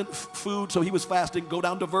pleasant food, so he was fasting. Go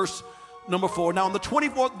down to verse number 4. Now, on the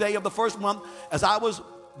 24th day of the 1st month, as I was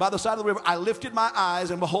by the side of the river, I lifted my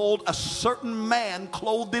eyes, and behold, a certain man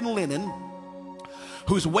clothed in linen,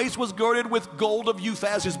 whose waist was girded with gold of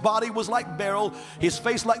Uphaz. His body was like beryl, his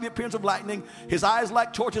face like the appearance of lightning, his eyes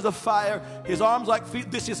like torches of fire, his arms like feet.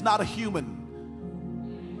 This is not a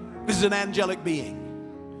human. This is an angelic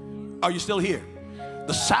being. Are you still here?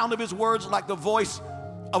 The sound of his words like the voice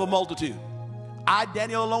of a multitude. I,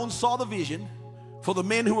 Daniel, alone saw the vision, for the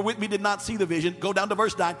men who were with me did not see the vision. Go down to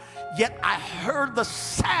verse 9. Yet I heard the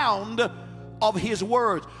sound of his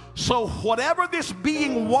words. So whatever this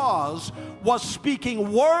being was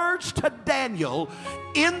speaking words to Daniel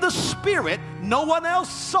in the spirit. No one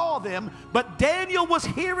else saw them, but Daniel was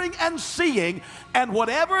hearing and seeing, and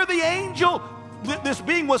whatever the angel, this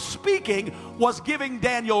being, was speaking, was giving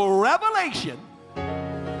Daniel revelation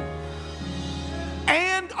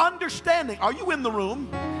and understanding. Are you in the room?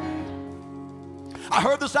 I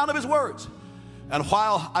heard the sound of his words. And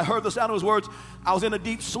while I heard the sound of his words, I was in a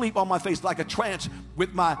deep sleep on my face, like a trance,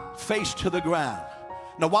 with my face to the ground.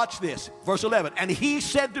 Now watch this, verse 11. And he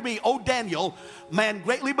said to me, O Daniel, man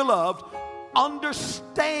greatly beloved,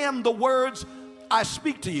 understand the words I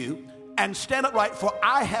speak to you, and stand upright, for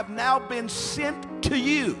I have now been sent to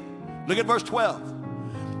you. Look at verse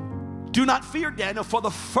 12. Do not fear, Daniel, for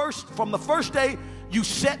from the first day you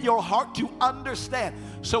set your heart to understand.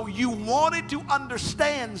 So you wanted to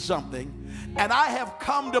understand something, and I have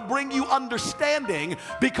come to bring you understanding,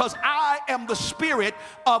 because I am the spirit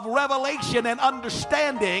of revelation and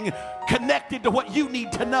understanding connected to what you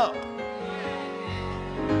need to know.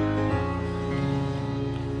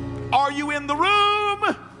 Are you in the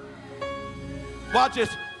room? Watch this.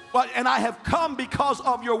 And I have come because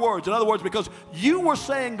of your words. In other words, because you were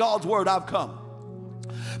saying God's word, I've come.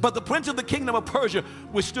 But the prince of the kingdom of Persia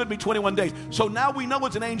withstood me 21 days. So now we know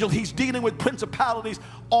it's an angel. He's dealing with principalities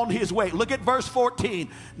on his way. Look at verse 14.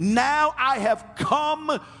 Now I have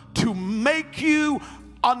come to make you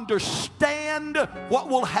understand what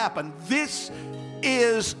will happen. This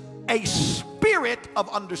is a spirit of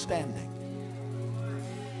understanding.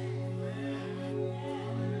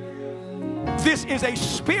 This is a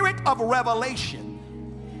spirit of revelation.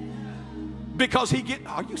 Because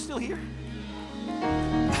are you still here?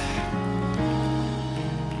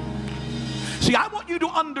 See, I want you to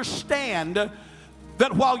understand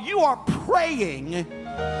that while you are praying,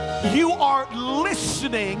 you are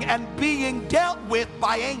listening and being dealt with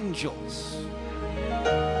by angels.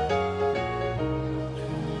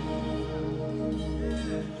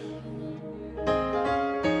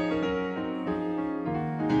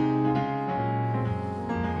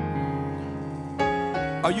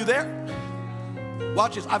 Are you there?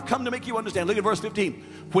 Watch this. I've come to make you understand. Look at verse 15.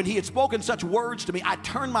 When he had spoken such words to me, I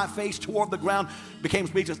turned my face toward the ground, became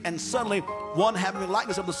speechless, and suddenly one having the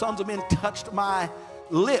likeness of the sons of men touched my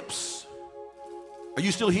lips. Are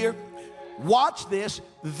you still here? Watch this.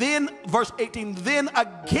 Then, verse 18, then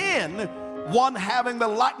again, one having the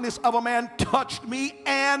likeness of a man touched me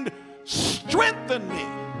and strengthened me.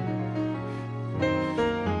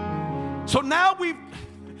 So now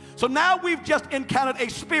we've just encountered a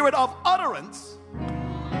spirit of utterance,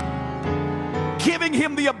 giving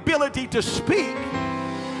him the ability to speak,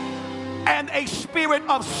 and a spirit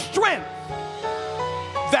of strength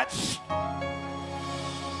that's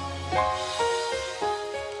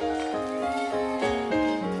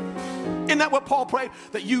isn't that what Paul prayed?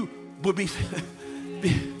 That you would be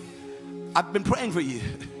I've been praying for you,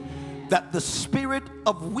 that the spirit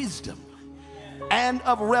of wisdom and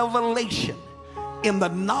of revelation in the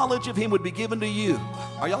knowledge of him would be given to you.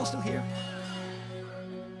 Are y'all still here?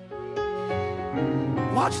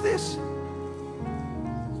 Watch this.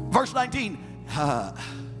 Verse 19.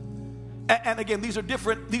 And again, these are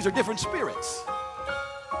different spirits.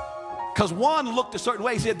 Because one looked a certain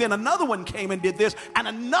way, he said, then another one came and did this, and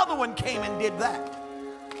another one came and did that.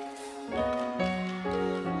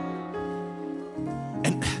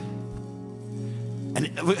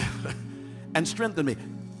 And strengthened me.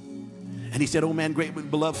 And he said, oh man, great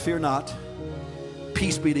beloved, fear not.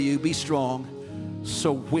 Peace be to you, be strong.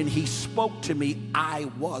 So when he spoke to me, I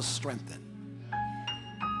was strengthened.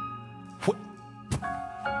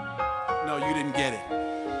 No, you didn't get it.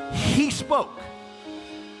 He spoke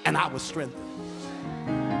and I was strengthened.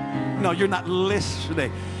 No, you're not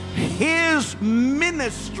listening. His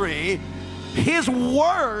ministry, his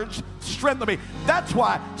words strengthen me. That's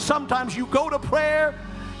why sometimes you go to prayer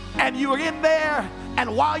and you're in there,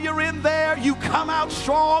 and while you're in there, you come out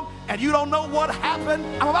strong and you don't know what happened.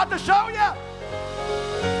 I'm about to show you.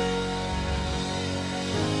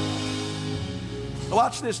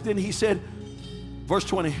 Watch this. Then he said, verse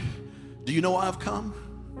 20, do you know why I've come?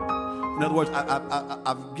 In other words,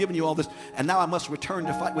 I've given you all this, and now I must return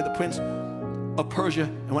to fight with the prince of Persia,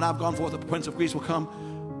 and when I've gone forth, the prince of Greece will come.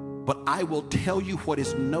 But I will tell you what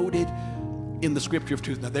is noted in the scripture of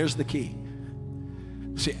truth. Now there's the key.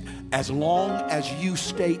 See, as long as you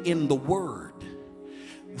stay in the word,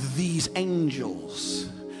 these angels,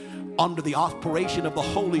 under the operation of the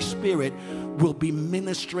Holy Spirit, will be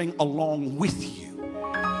ministering along with you.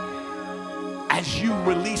 As you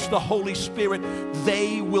release the Holy Spirit,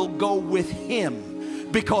 they will go with him,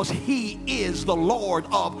 because he is the Lord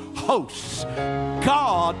of hosts.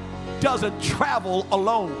 God doesn't travel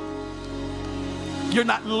alone. You're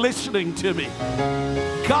not listening to me.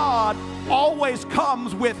 God always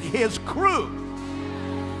comes with his crew.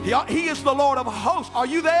 He is the Lord of hosts. Are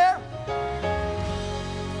you there?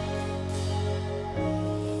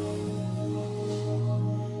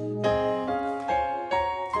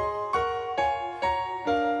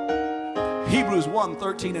 Hebrews 1,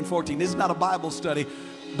 13 and 14. This is not a Bible study,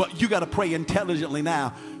 but you got to pray intelligently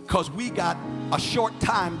now, because we got a short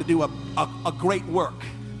time to do a great work.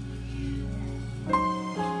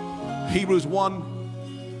 Hebrews 1,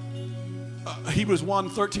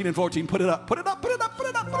 13 and 14. Put it up, put it up, put it up, put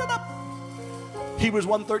it up, put it up. Hebrews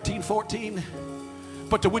 1, 13, 14.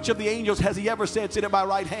 But to which of the angels has he ever said, sit at my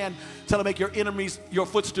right hand till I make your enemies your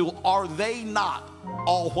footstool? Are they not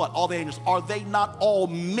all what? All the angels. Are they not all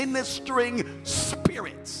ministering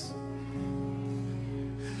spirits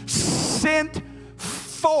sent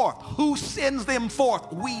forth? Who sends them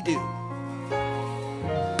forth? We do.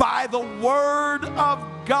 By the word of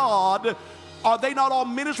God. Are they not all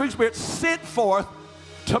ministering spirits sent forth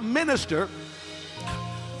to minister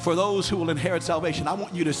for those who will inherit salvation? I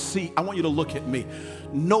want you to see, I want you to look at me.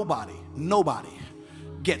 Nobody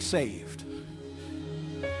gets saved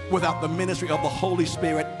without the ministry of the Holy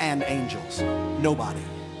Spirit and angels. Nobody.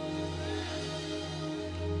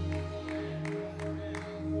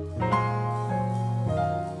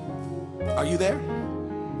 Are you there?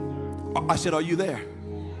 I said, are you there?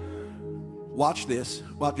 Watch this.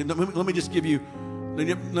 Let me just give you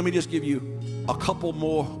a couple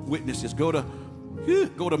more witnesses. Go to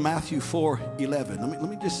Matthew 4:11. Let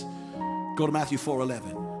me just go to Matthew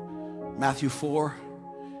 4:11. Matthew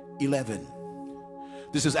 4:11.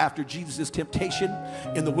 This is after Jesus' temptation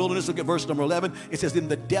in the wilderness. Look at verse number 11. It says, then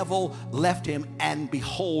the devil left him, and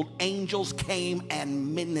behold, angels came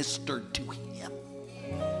and ministered to him.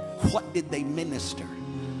 What did they minister?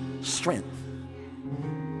 Strength.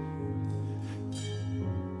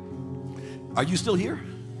 Are you still here?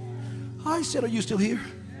 I said, are you still here?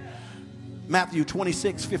 Matthew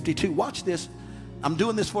 26:52. Watch this. I'm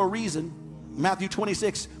doing this for a reason. Matthew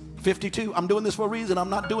 26:52. I'm doing this for a reason. I'm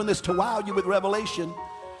not doing this to wow you with revelation.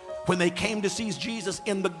 When they came to seize Jesus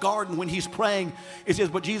in the garden when he's praying, it says,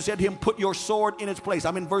 but Jesus said to him, put your sword in its place.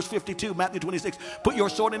 I'm in verse 52, Matthew 26. Put your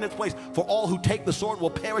sword in its place, for all who take the sword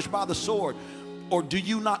will perish by the sword. Or do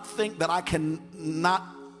you not think that I can not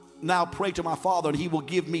now pray to my Father, and he will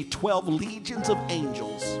give me 12 legions of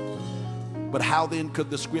angels? But how then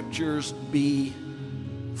could the scriptures be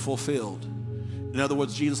fulfilled? In other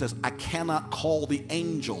words, Jesus says, I cannot call the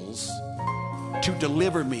angels to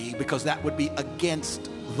deliver me, because that would be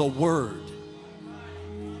against the word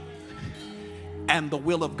and the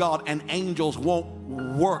will of God. And angels won't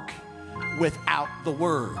work without the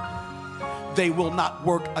word. They will not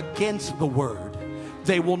work against the word.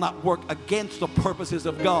 They will not work against the purposes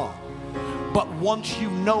of God. But once you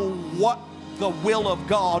know what the will of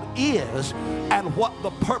God is and what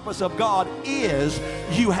the purpose of God is,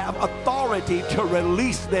 you have authority to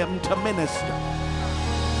release them to minister.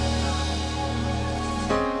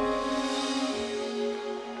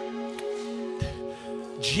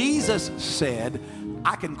 Jesus said,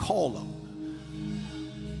 I can call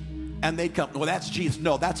them and they'd come. Well, that's Jesus.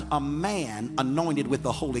 No, that's a man anointed with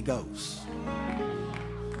the Holy Ghost.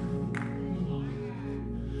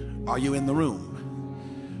 Are you in the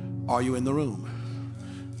room? Are you in the room?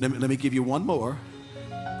 Let me give you one more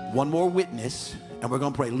witness, And we're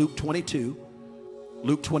going to pray Luke 22.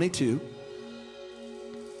 Luke 22,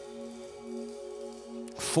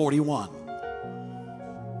 41.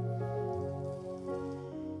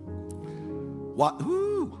 What?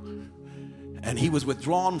 Ooh. And he was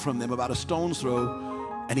withdrawn from them about a stone's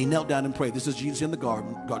throw, and he knelt down and prayed. This is Jesus in the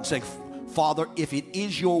garden saying, Father, if it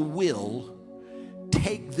is your will,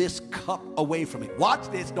 take this cup away from me. Watch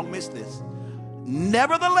this, don't miss this.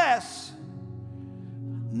 Nevertheless,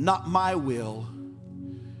 not my will,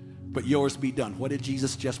 but yours be done. What did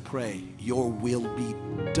Jesus just pray? Your will be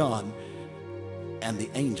done. And the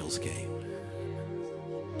angels came.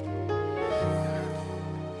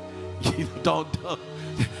 Don't.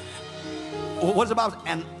 What's about?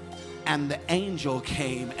 And the angel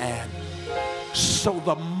came, and so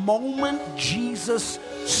the moment Jesus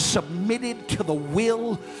submitted to the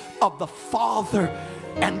will of the Father,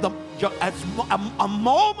 and a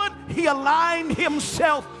moment he aligned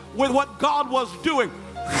himself with what God was doing,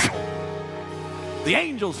 the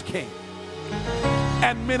angels came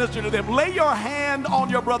and ministered to them. Lay your hand on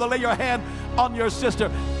your brother, lay your hand on your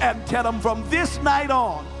sister, and tell them from this night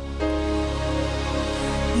on,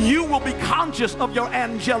 you will be conscious of your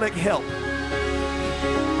angelic help.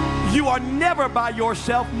 You are never by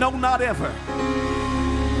yourself, no, not ever.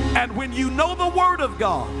 And when you know the Word of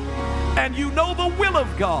God and you know the will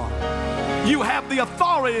of God, you have the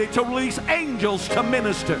authority to release angels to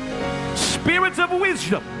minister. Spirits of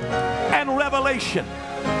wisdom and revelation,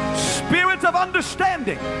 spirits of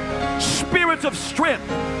understanding, spirits of strength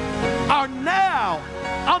are now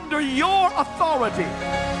under your authority.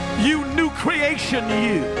 You new creation,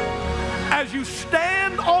 you, as you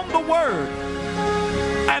stand on the Word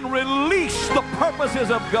and release the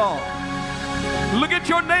purposes of God. Look at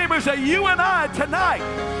your neighbors, say, you and I tonight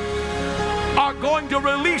are going to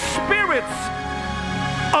release spirits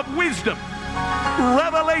of wisdom,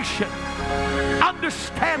 revelation,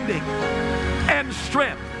 understanding, and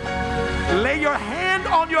strength. Lay your hand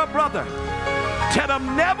on your brother. Tell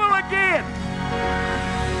him, never again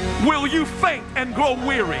will you faint and grow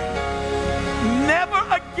weary. Never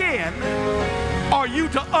again are you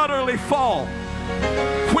to utterly fall.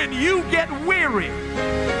 When you get weary,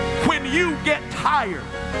 when you get tired,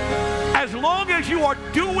 as long as you are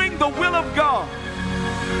doing the will of God,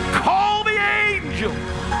 call the angel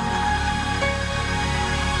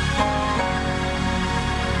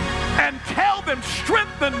and tell them,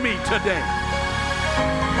 strengthen me today.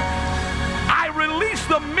 I release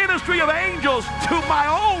the ministry of angels to my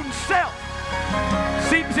own self.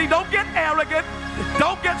 See, don't get arrogant.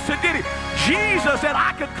 Don't get sedity. Jesus said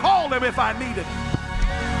I could call them if I needed.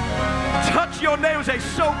 Touch your neighbor and say,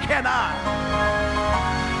 so can I.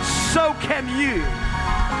 So can you.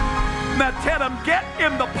 Now tell them, get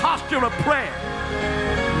in the posture of prayer.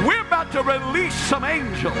 We're about to release some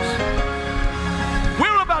angels.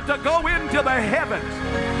 We're about to go into the heavens.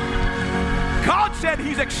 God said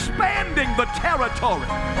he's expanding the territory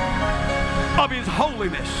of his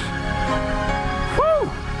holiness. Woo!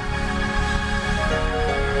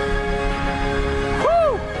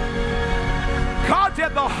 Woo! God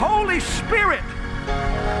said the Holy Spirit,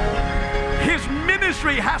 his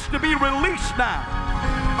ministry has to be released now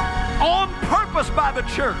on purpose by the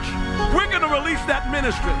church. We're going to release that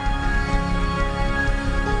ministry.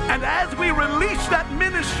 And as we release that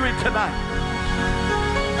ministry tonight,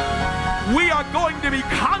 we are going to be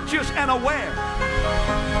conscious and aware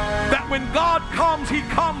that when God comes, he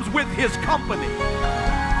comes with his company.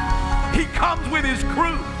 He comes with his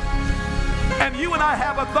crew. And you and I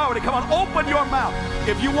have authority. Come on, open your mouth.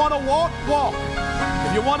 If you want to walk, walk.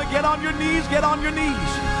 If you want to get on your knees, get on your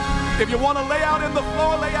knees. If you want to lay out in the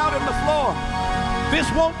floor, lay out in the floor. This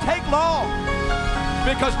won't take long,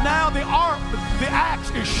 because now the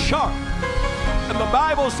axe is sharp. And the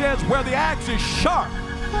Bible says where the axe is sharp,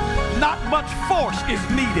 not much force is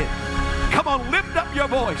needed. Come on, lift up your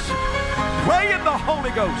voice. Pray in the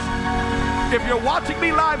Holy Ghost. If you're watching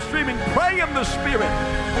me live streaming, pray in the Spirit.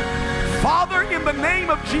 Father, in the name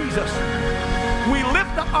of Jesus, we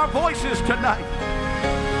lift up our voices tonight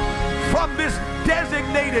from this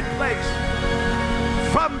designated place,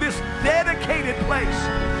 from this dedicated place.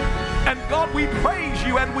 And God, we praise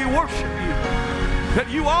you and we worship you, that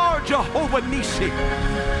you are Jehovah Nissi.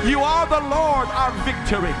 You are the Lord, our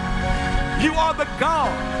victory. You are the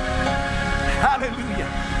God, hallelujah,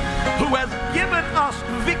 who has given us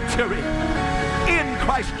victory in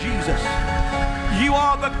Christ Jesus. You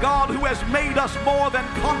are the God who has made us more than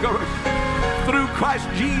conquerors through Christ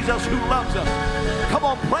Jesus who loves us. Come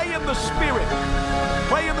on, pray in the Spirit.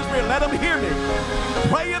 Pray in the Spirit. Let them hear me.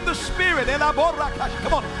 Pray in the Spirit.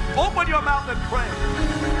 Come on, open your mouth and pray.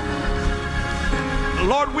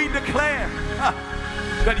 Lord, we declare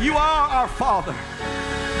that you are our Father.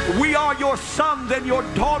 We are your sons and your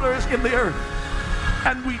daughters in the earth.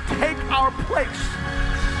 And we take our place.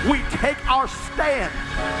 We take our stand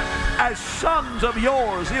as sons of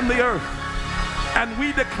yours in the earth. And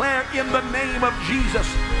we declare in the name of Jesus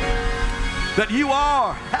that you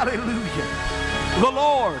are, hallelujah, the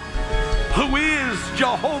Lord who is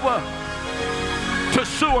Jehovah to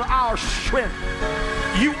soar our strength.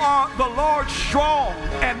 You are the Lord strong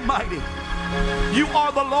and mighty. You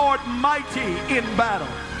are the Lord mighty in battle.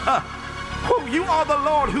 You are the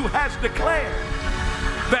Lord who has declared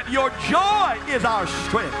that your joy is our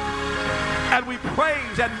strength. And we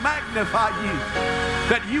praise and magnify you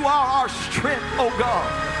that you are our strength, oh God.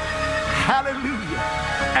 Hallelujah.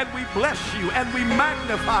 And we bless you and we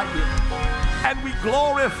magnify you and we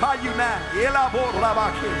glorify you now.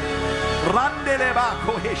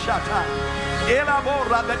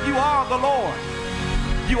 That you are the Lord.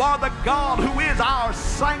 You are the God who is our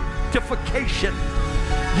sanctification.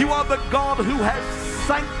 You are the God who has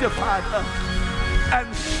sanctified us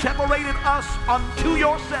and separated us unto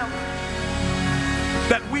yourself,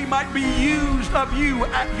 that we might be used of you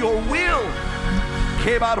at your will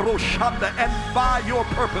and by your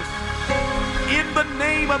purpose. In the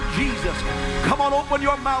name of Jesus, come on, open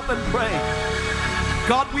your mouth and pray.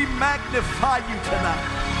 God, we magnify you tonight.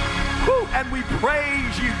 And we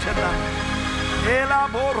praise you tonight.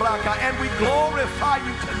 And we glorify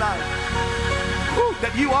you tonight.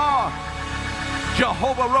 That you are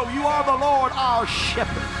Jehovah Ro. You are the Lord our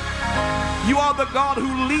shepherd. You are the God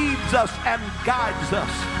who leads us and guides us.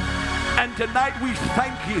 And tonight we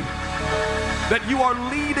thank you that you are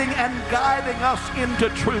leading and guiding us into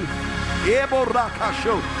truth.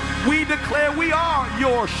 We declare we are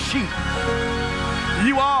your sheep.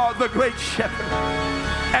 You are the great shepherd.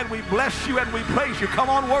 And we bless you and we praise you. Come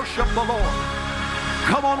on, worship the Lord.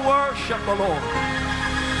 Come on, worship the Lord.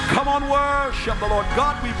 Come on, worship the Lord.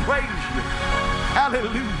 God, we praise you.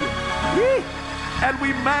 Hallelujah. And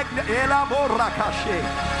we magnify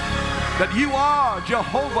that you are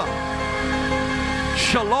Jehovah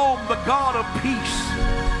Shalom, the God of peace.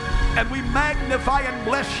 And we magnify and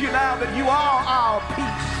bless you now that you are our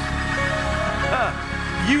peace.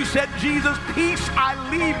 You said, Jesus, peace I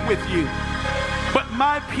leave with you, but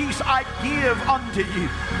my peace I give unto you.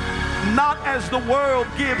 Not as the world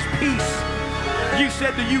gives peace, you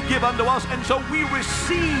said that you give unto us. And so we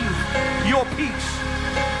receive your peace.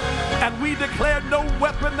 And we declare no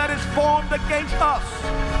weapon that is formed against us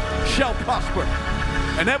shall prosper.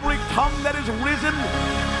 And every tongue that is risen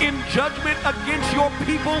in judgment against your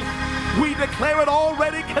people, we declare it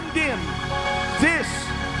already condemned. This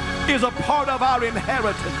is a part of our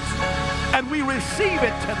inheritance. And we receive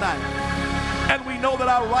it tonight. And we know that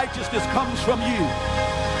our righteousness comes from you.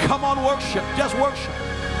 Come on, worship. Just worship.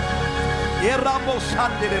 Erabo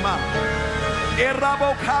sandelema.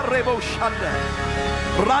 Erabo karebo shanda.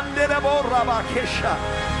 Randelebo rabakesha.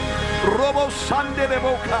 Robo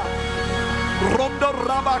sandeleboka. Rondo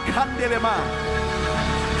rabakandelema.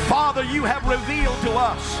 Father, you have revealed to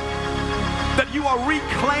us that you are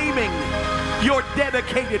reclaiming your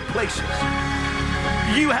dedicated places.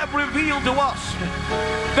 You have revealed to us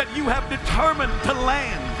that you have determined to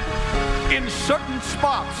land in certain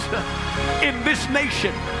spots in this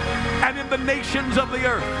nation and in the nations of the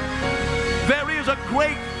earth. There is a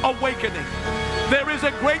great awakening. There is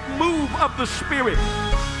a great move of the Spirit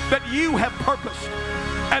that you have purposed.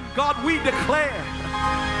 And God, we declare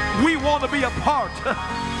we want to be a part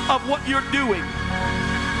of what you're doing.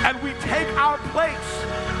 And we take our place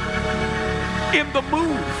in the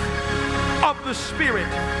move of the Spirit.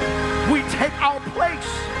 We take our place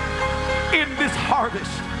in this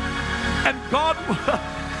harvest. And God,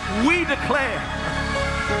 we declare,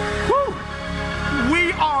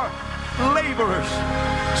 we are laborers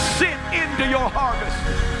sent into your harvest.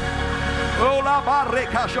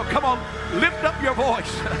 Come on, lift up your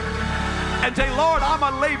voice and say, Lord, I'm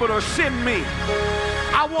a laborer, send me.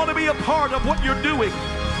 I want to be a part of what you're doing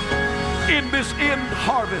in this end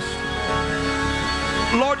harvest.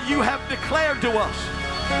 Lord, you have declared to us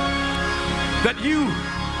that you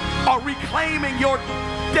are reclaiming your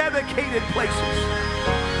dedicated places.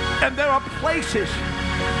 And there are places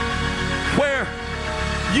where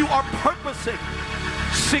you are purposing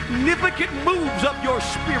significant moves of your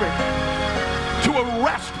Spirit to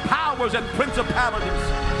arrest powers and principalities,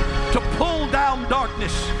 to pull down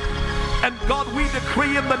darkness. And God, we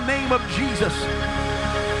decree in the name of Jesus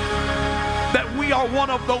that we are one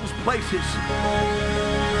of those places.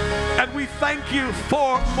 And we thank you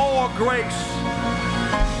for more grace.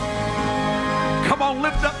 Come on,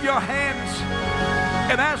 lift up your hands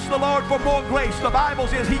and ask the Lord for more grace. The Bible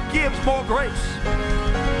says he gives more grace.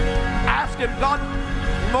 Ask him, God,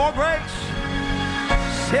 more grace.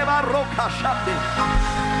 Seba roka shande.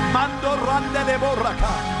 Mando rande de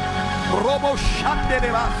borraka. Robo shande de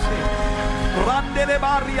base. Rande de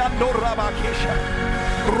barria no rabakesha.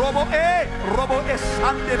 Robo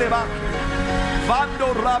esande de bake.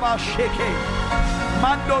 Vando raba sheke.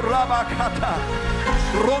 Mando raba kata.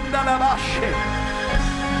 Ronda la bashe.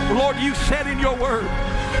 Lord, you said in your word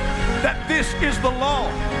that this is the law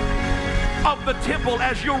of the temple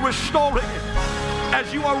as you're restoring it,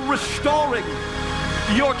 as you are restoring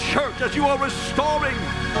your church, as you are restoring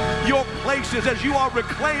your places, as you are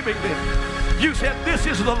reclaiming them. You said this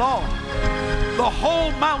is the law. The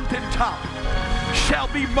whole mountaintop shall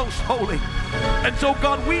be most holy. And so,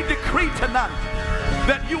 God, we decree tonight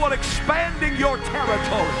that you are expanding your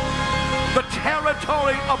territory, the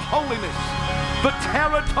territory of holiness, the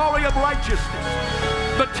territory of righteousness,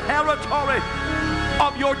 the territory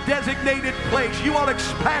of your designated place. You are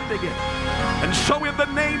expanding it. And so in the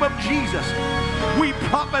name of Jesus, we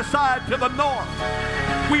prophesy to the north,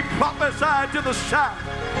 we prophesy to the south,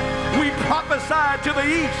 we prophesy to the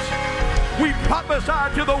east, we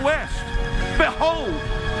prophesy to the west. Behold,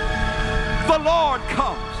 the Lord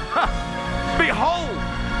comes. Behold,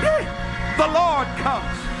 the Lord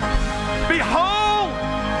comes. Behold,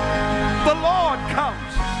 the Lord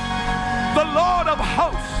comes. The Lord of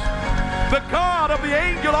hosts, the God of the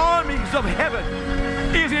angel armies of heaven,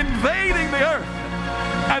 is invading the earth.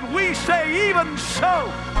 And we say, even so,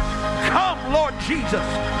 come, Lord Jesus.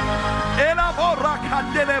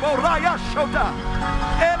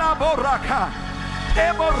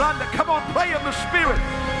 Come on, pray in the Spirit.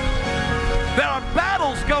 There are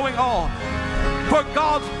battles going on for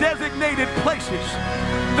God's designated places.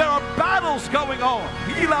 There are battles going on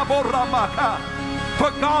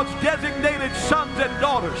for God's designated sons and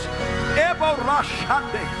daughters.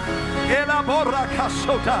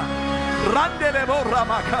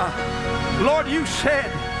 Lord, you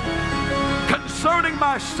said concerning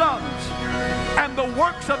my sons and the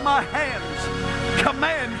works of my hands,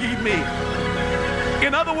 command ye me.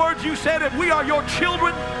 In other words, you said if we are your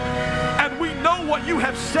children and we know what you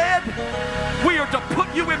have said, we are to put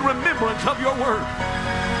you in remembrance of your word.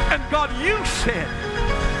 And God, you said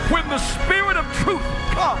when the Spirit of truth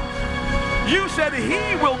comes, you said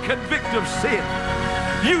he will convict of sin.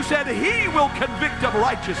 You said he will convict of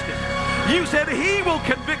righteousness. You said he will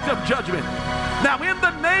convict of judgment. Now in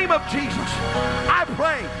the name of Jesus, I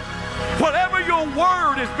pray whatever your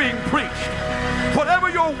word is being preached, whatever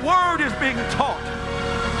your word is being taught,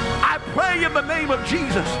 I pray in the name of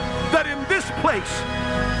Jesus that in this place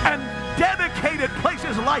and dedicated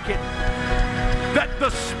places like it, that the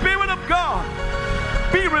Spirit of God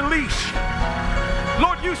be released.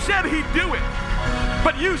 Lord, you said he'd do it,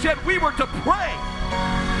 but you said we were to pray.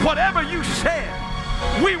 Whatever you said,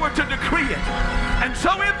 we were to decree it. And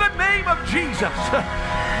so in the name of Jesus,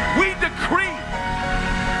 we decree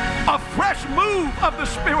a fresh move of the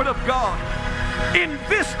Spirit of God in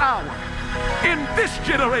this hour, in this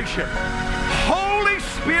generation. Holy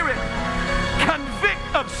Spirit,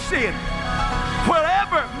 convict of sin.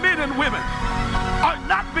 Wherever men and women are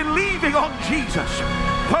not believing on Jesus,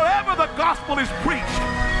 wherever the gospel is preached,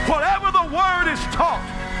 wherever the word is taught,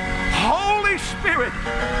 Holy Spirit,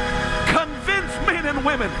 convince men and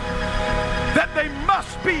women that they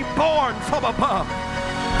must be born from above,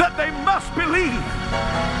 that they must believe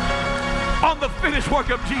on the finished work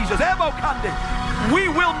of Jesus. We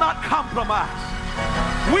will not compromise.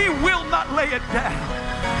 We will not lay it down.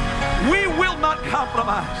 We will not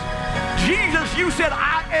compromise. Jesus, you said,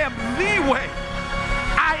 I am the way.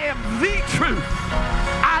 I am the truth.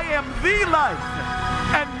 I am the life.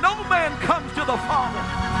 And no man comes to the Father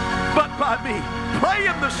but by me. Pray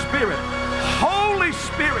in the Spirit. Holy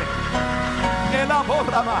Spirit.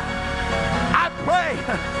 I pray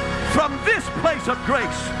from this place of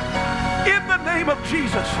grace in the name of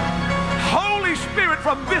Jesus. Holy Spirit,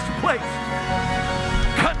 from this place,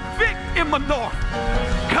 convict in the north,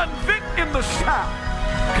 convict in the south,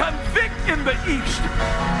 convict in the east,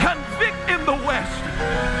 convict in the west,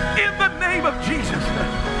 in the name of Jesus,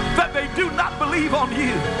 that they do not believe on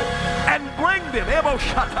you, and bring them,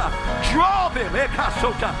 draw them,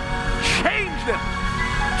 change them,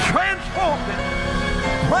 transform them.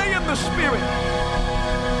 Pray in the Spirit.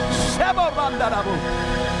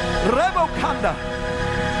 Rebo Kanda,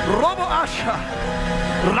 Robo Asha,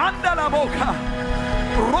 Randa la Boca,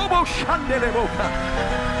 Robo Shandele Boca.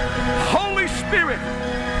 Holy Spirit,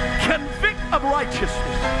 convict of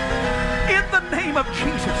righteousness in the name of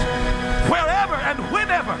Jesus. Wherever and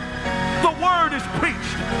whenever the word is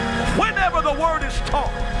preached, whenever the word is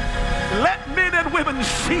taught, let men and women women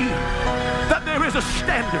see that there is a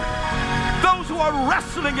standard. Those who are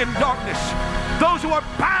wrestling in darkness, those who are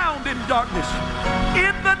bound in darkness,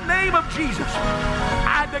 in the name of Jesus,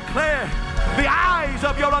 I declare the eyes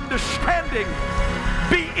of your understanding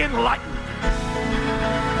be enlightened.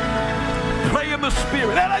 Pray in the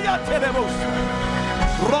Spirit.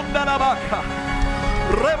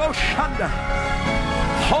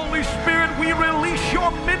 Holy Spirit, we release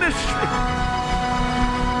your ministry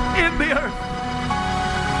in the earth.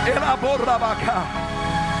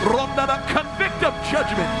 Convict of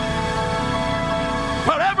judgment.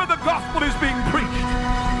 Wherever the gospel is being preached,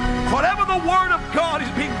 wherever the word of God is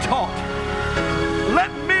being taught,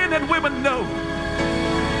 let men and women know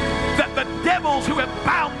that the devils who have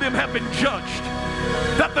bound them have been judged,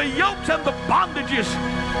 that the yokes and the bondages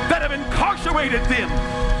that have incarcerated them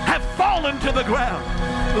have fallen to the ground.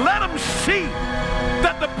 Let them see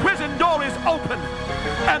that the prison door is open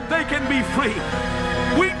and they can be free.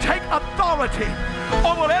 We take authority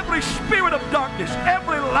over every spirit of darkness,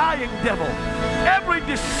 every lying devil, every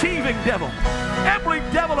deceiving devil, every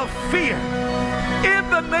devil of fear. In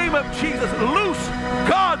the name of Jesus, loose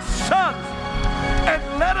God's sons and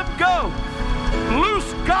let them go.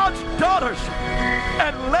 Loose God's daughters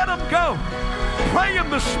and let them go. Pray in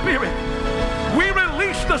the Spirit. We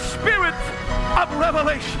release the spirit of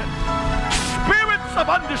revelation, spirits of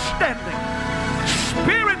understanding,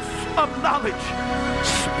 spirits of knowledge,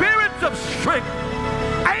 spirits of strength,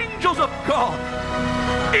 angels of God.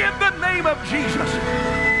 In the name of Jesus,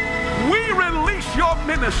 we release your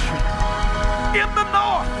ministry in the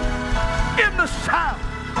north, in the south,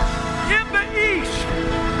 in the east,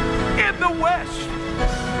 in the west.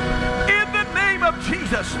 In the name of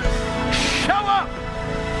Jesus, show up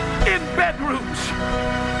in bedrooms,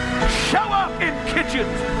 show up in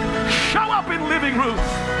kitchens, show up in living rooms,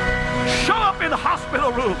 show up in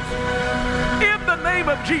hospital rooms. In the name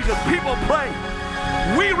of Jesus, people pray.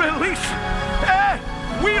 We release,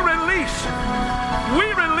 we release, we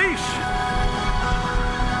release.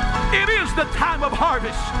 It is the time of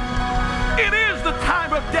harvest. It is the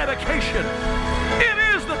time of dedication. It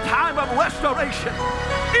is the time of restoration.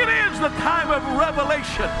 It is the time of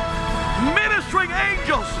revelation. Ministering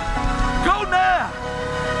angels, go now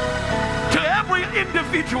to every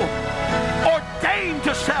individual ordained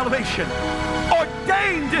to salvation,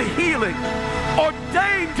 ordained to healing,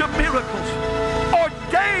 ordained to miracles,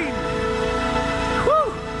 ordained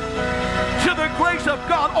to the grace of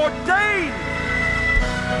God, ordained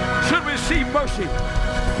to receive mercy.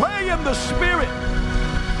 Pray in the Spirit.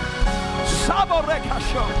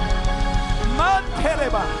 Saborekasho,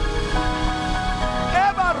 Manteleba,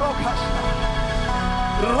 Ebarokasha,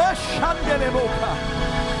 Reshandeleboka,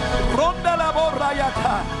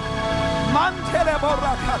 Rondalaborayata,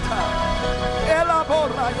 Manteleborakata,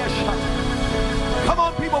 Elaborayesha. Come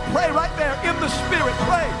on, people, pray right there in the Spirit.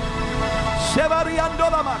 Pray.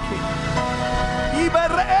 Sevariandolamaki,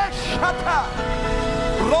 Ibereshata,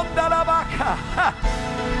 Rondalabaka,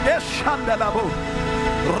 Eshandalabu,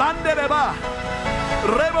 Randeleba,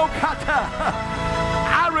 Revokata.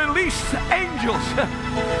 I release angels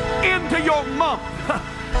into your month,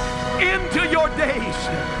 into your days,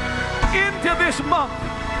 into this month,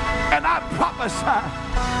 and I prophesy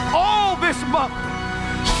all this month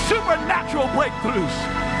supernatural breakthroughs,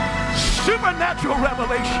 supernatural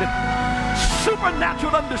revelation,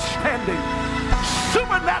 supernatural understanding,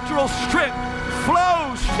 supernatural strength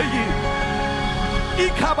flows to you.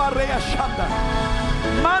 Ikabareya Shanda,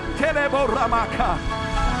 Mantelebo Ramaka.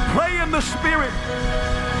 Pray in the Spirit.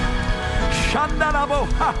 Shandalabo,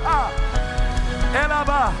 ha ha,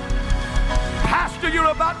 Elaba. Pastor,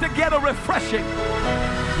 you're about to get a refreshing.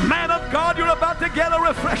 Man of God, you're about to get a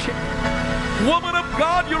refreshing. Woman of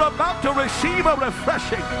God, you're about to receive a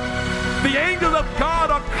refreshing. The angels of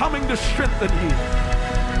God are coming to strengthen you.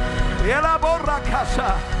 Elabora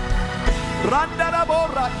Casa.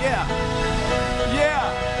 Randalabora, yeah.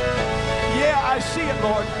 Yeah, I see it,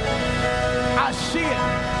 Lord. I see it.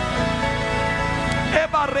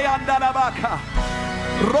 Ebareandalabaka.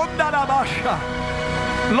 Rondalabasha.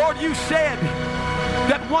 Lord, you said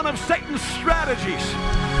that one of Satan's strategies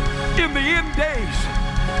in the end days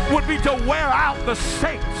would be to wear out the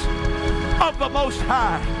saints of the Most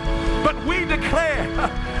High. But we declare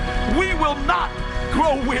we will not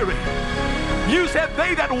grow weary. You said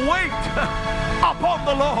they that wait upon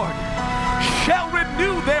the Lord shall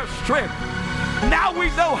renew their strength. Now we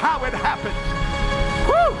know how it happened.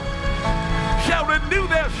 Woo! Shall renew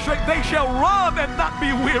their strength. They shall run and not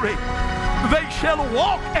be weary. They shall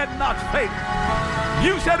walk and not faint.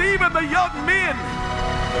 You said even the young men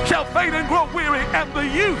shall faint and grow weary, and the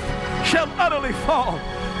youth shall utterly fall.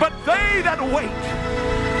 But they that wait,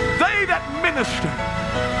 they that minister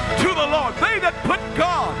to the Lord, they that put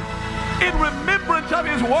God in remembrance of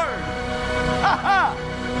his word.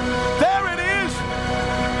 There it is.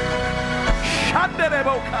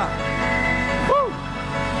 Woo.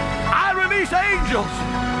 I release angels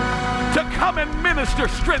to come and minister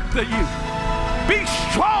strength to you. Be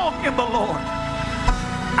strong in the Lord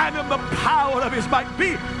and in the power of his might.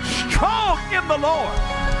 Be strong in the Lord.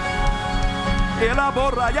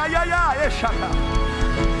 Yes,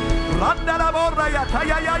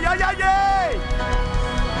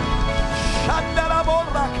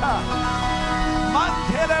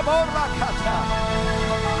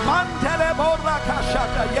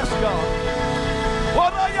 God.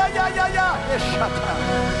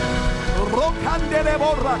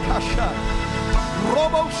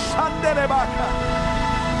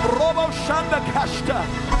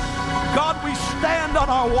 God, we stand on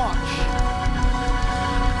our watch.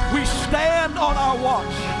 We stand on our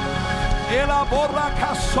watch.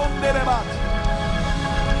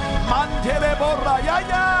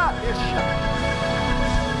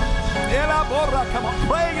 Come on,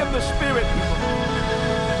 pray in the spirit, people.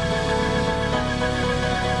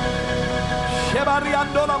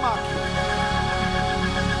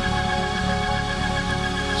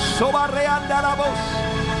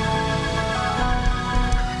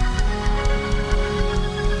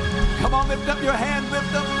 Come on, lift up your hand,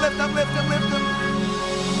 lift them, lift them, lift them, lift them.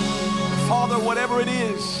 Father, whatever it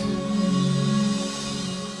is,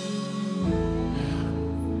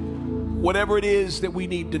 whatever it is that we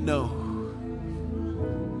need to know,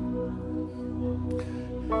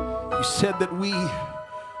 you said that we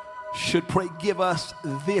should pray, give us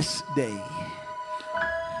this day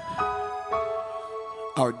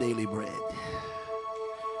our daily bread.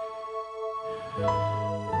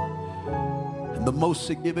 And the most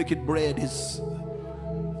significant bread is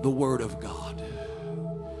the Word of God.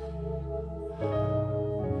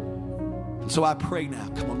 And so I pray now,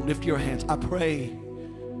 come on, lift your hands. I pray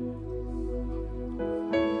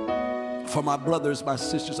for my brothers, my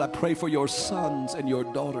sisters. I pray for your sons and your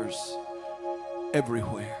daughters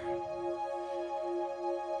everywhere,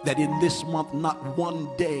 that in this month not one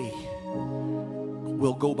day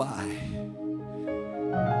will go by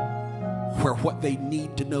where what they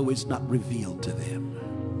need to know is not revealed to them.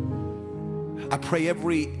 I pray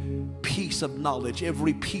every piece of knowledge,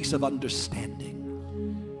 every piece of understanding,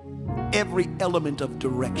 every element of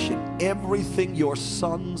direction, everything your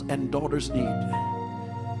sons and daughters need.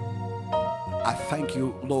 I thank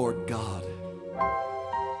you, Lord God,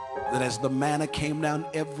 that as the manna came down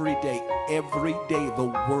every day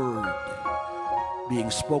the word being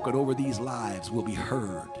spoken over these lives will be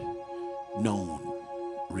heard, known,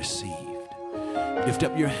 received. Lift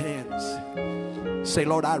up your hands. Say,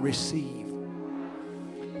 Lord, I receive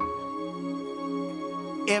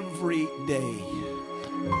every day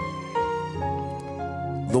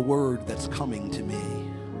the word that's coming to me.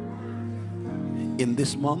 In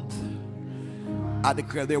this month, I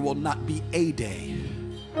declare there will not be a day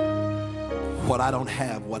what I don't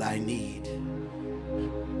have, what I need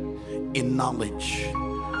in knowledge,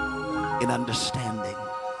 in understanding.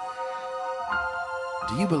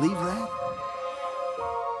 Do you believe that?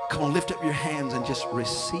 Come on, lift up your hands and just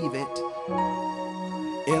receive it.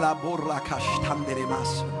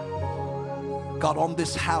 God, on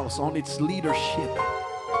this house, on its leadership,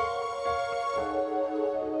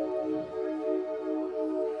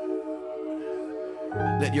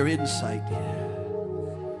 let your insight,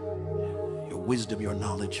 your wisdom, your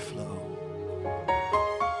knowledge flow.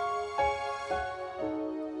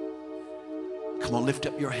 Come on, lift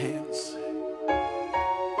up your hands.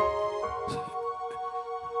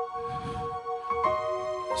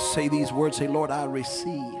 Say these words. Say, Lord, I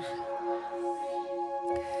receive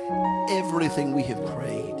everything we have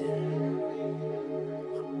prayed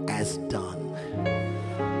as done.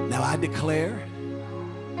 Now I declare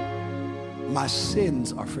my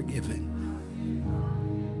sins are forgiven.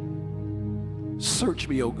 Search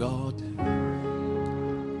me, O God.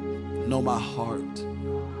 Know my heart.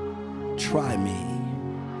 Try me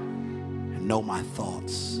and know my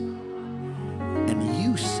thoughts. And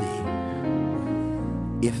you see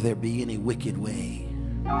if there be any wicked way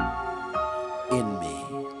in me,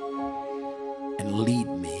 and lead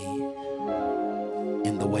me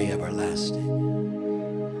in the way everlasting.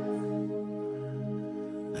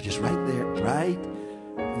 Now just right there, right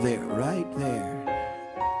there, right there.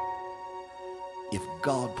 If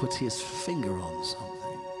God puts his finger on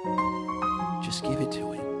something, just give it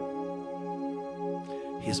to him.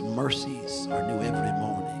 His mercies are new every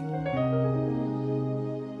morning.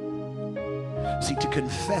 See, to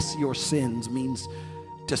confess your sins means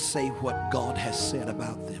to say what God has said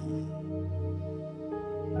about them.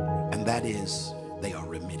 And that is, they are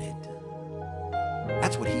remitted.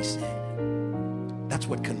 That's what he said. That's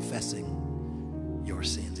what confessing your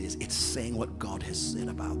sins is. It's saying what God has said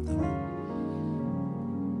about them.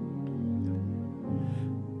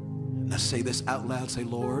 Now say this out loud. Say,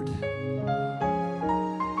 Lord,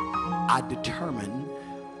 I determine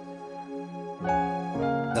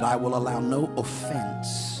that I will allow no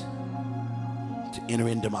offense to enter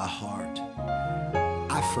into my heart.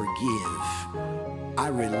 I forgive, I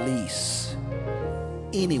release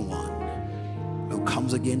anyone who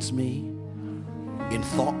comes against me in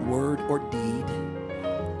thought, word, or deed.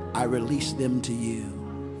 I release them to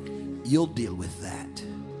you. You'll deal with that.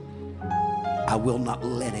 I will not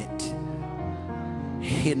let it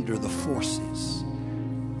hinder the forces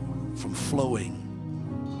from flowing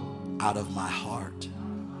out of my heart.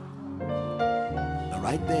 Now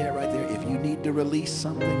right there, if you need to release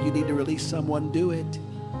something, you need to release someone, do it.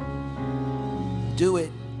 Do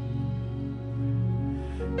it.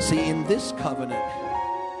 See, in this covenant,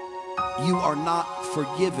 you are not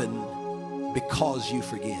forgiven because you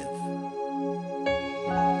forgive.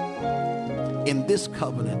 In this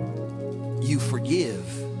covenant, you forgive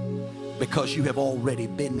because you have already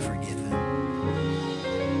been forgiven.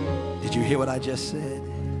 Did you hear what I just said?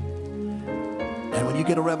 And when you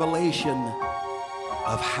get a revelation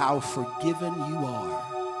of how forgiven you are,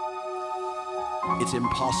 it's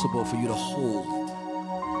impossible for you to hold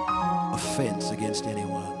offense against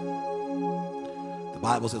anyone. The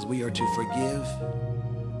Bible says we are to forgive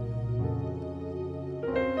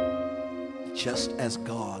just as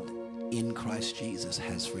God in Christ Jesus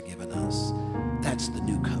has forgiven us. That's the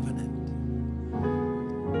new covenant.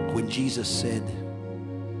 When Jesus said,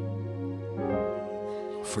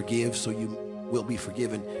 forgive so you will be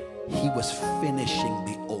forgiven, he was finishing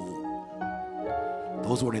the old.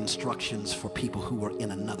 Those were instructions for people who were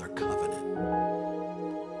in another covenant.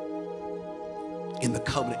 In the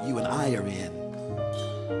covenant you and I are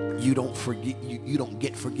in, you don't forget, you don't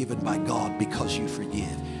get forgiven by God because you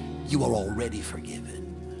forgive. You are already forgiven.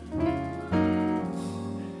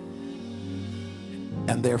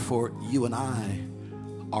 And therefore you and I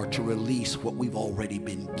are to release what we've already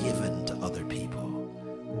been given to other people.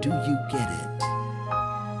 Do you get it?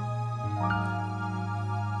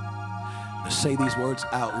 Now say these words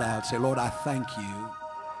out loud. Say, Lord, I thank you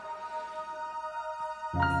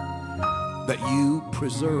that you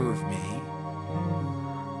preserve me,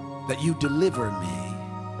 that you deliver me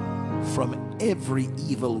from every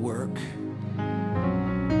evil work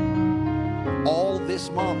all this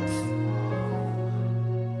month,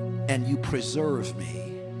 and you preserve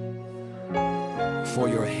me for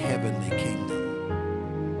your heavenly kingdom.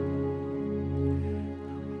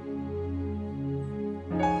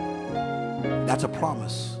 That's a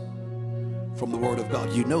promise from the Word of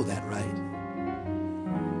God. You know that, right?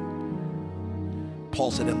 Paul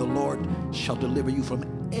said, and the Lord shall deliver you from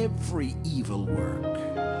every evil work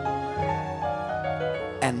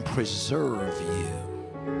and preserve you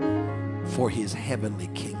for his heavenly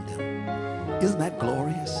kingdom. Isn't that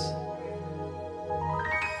glorious?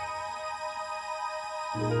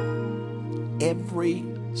 Every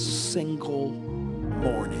single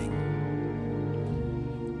morning,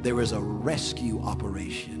 there is a rescue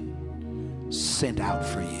operation sent out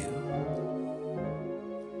for you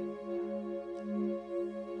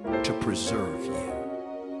to preserve you.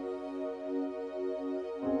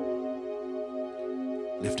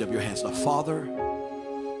 Lift up your hands. Now, Father,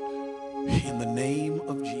 in the name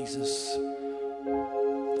of Jesus,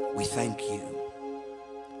 we thank you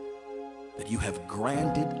that you have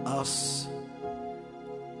granted us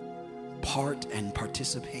part and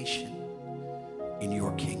participation in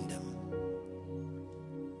your kingdom.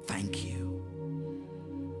 Thank you.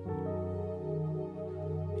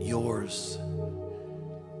 Yours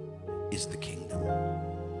is the kingdom.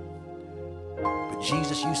 But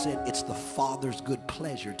Jesus, you said it's the Father's good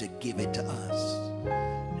pleasure to give it to us.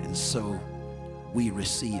 And so we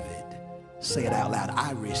receive it. Say it out loud.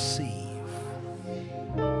 I receive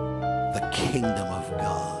the kingdom of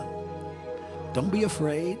God. Don't be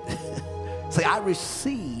afraid. Say, I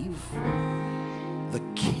receive the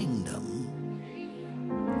kingdom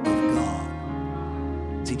of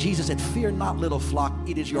God. See, Jesus said, fear not, little flock.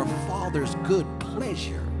 It is your Father's good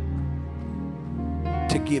pleasure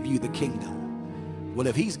to give you the kingdom. Well,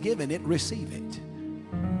 if he's given it, receive it.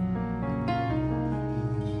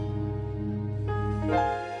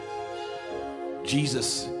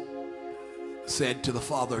 Jesus said to the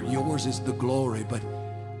Father, yours is the glory, but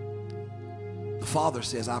the Father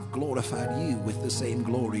says, I've glorified you with the same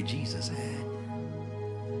glory Jesus had.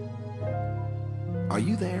 Are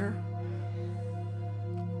you there?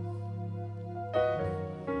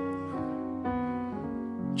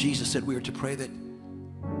 Jesus said we are to pray that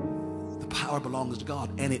the power belongs to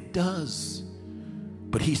God, and it does.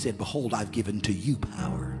 But he said, behold, I've given to you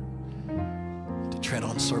power to tread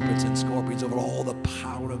on serpents and scorpions, over all the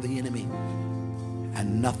power of the enemy,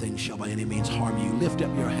 and nothing shall by any means harm you. Lift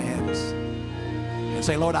up your hands and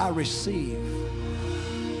say, Lord, I receive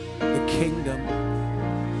the kingdom.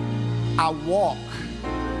 I walk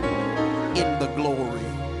in the glory,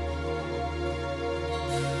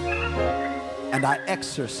 and I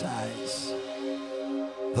exercise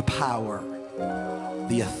the power,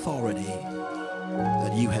 the authority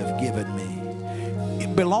that you have given me.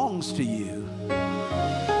 It belongs to you,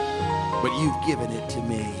 but you've given it to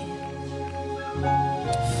me.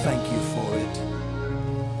 Thank you for it.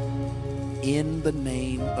 In the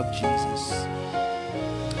name of Jesus.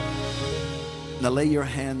 Now lay your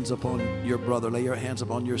hands upon your brother, lay your hands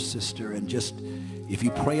upon your sister, and just, if you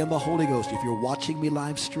pray in the Holy Ghost, if you're watching me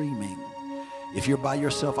live streaming, if you're by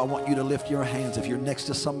yourself, I want you to lift your hands. If you're next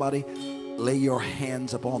to somebody, lay your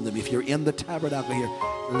hands upon them. If you're in the tabernacle here,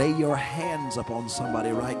 lay your hands upon somebody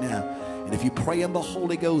right now. And if you pray in the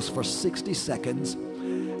Holy Ghost for 60 seconds,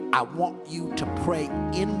 I want you to pray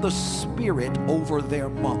in the Spirit over their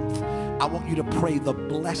month. I want you to pray the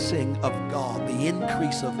blessing of God, the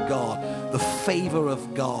increase of God, the favor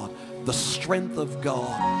of God, the strength of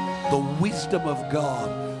God, the wisdom of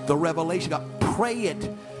God, the revelation of God. Pray it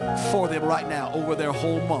for them right now over their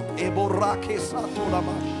whole month.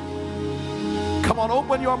 Come on,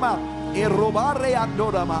 open your mouth.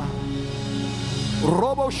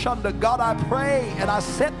 God, I pray and I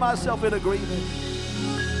set myself in agreement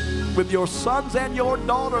with your sons and your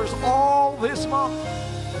daughters all this month.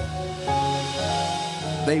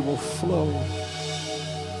 They will flow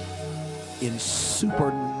in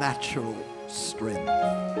supernatural strength,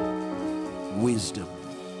 wisdom,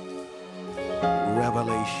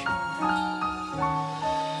 revelation,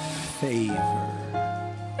 favor,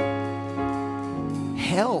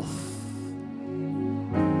 health.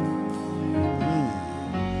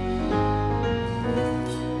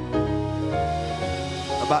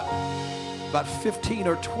 About 15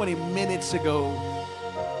 or 20 minutes ago,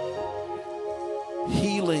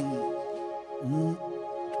 healing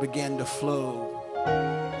began to flow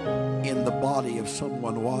in the body of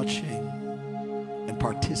someone watching and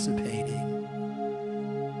participating.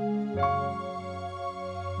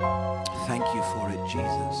 Thank you for it,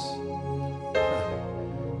 Jesus.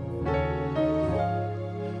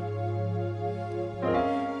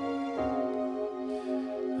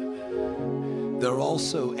 There are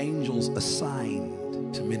also angels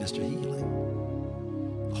assigned to minister healing.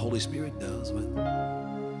 The Holy Spirit does, but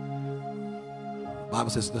the Bible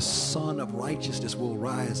says the Son of Righteousness will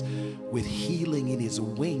rise with healing in his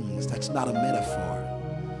wings. That's not a metaphor.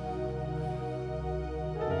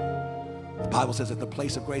 The Bible says at the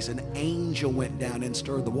place of grace, an angel went down and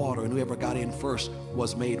stirred the water, and whoever got in first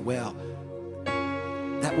was made well.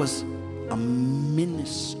 That was a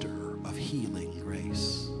minister of healing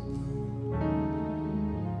grace.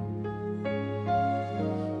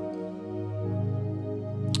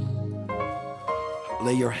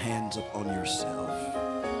 Lay your hands upon yourself.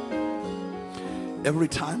 Every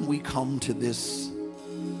time we come to this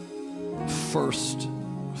first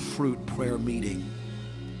fruit prayer meeting,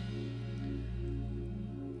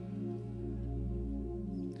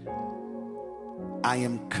 I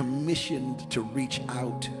am commissioned to reach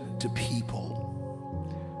out to people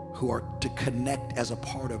who are to connect as a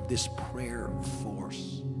part of this prayer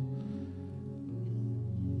force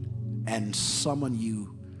and summon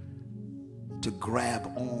you to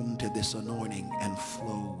grab on to this anointing and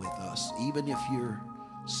flow with us, even if you're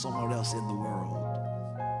somewhere else in the world.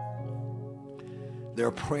 There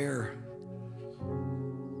are prayer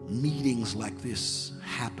meetings like this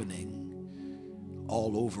happening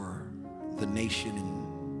all over the nation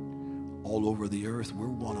and all over the earth. We're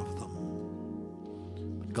one of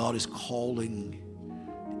them. But God is calling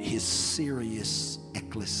his serious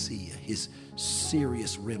ecclesia, his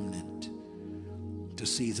serious remnant, to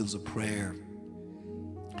seasons of prayer.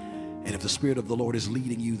 And if the Spirit of the Lord is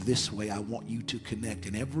leading you this way, I want you to connect.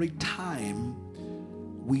 And every time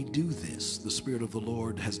we do this, the Spirit of the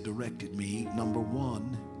Lord has directed me, number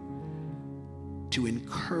one, to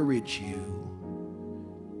encourage you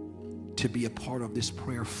to be a part of this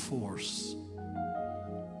prayer force.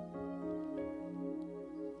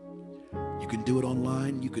 You can do it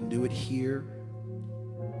online, you can do it here.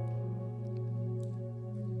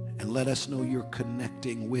 And let us know you're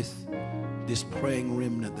connecting with this praying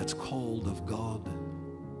remnant that's called of God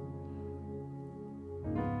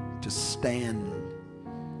to stand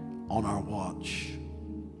on our watch.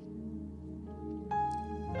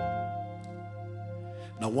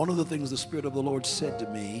 Now, one of the things the Spirit of the Lord said to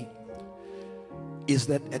me is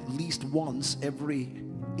that at least once every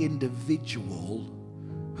individual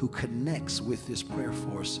who connects with this prayer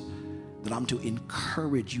force, that I'm to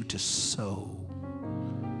encourage you to sow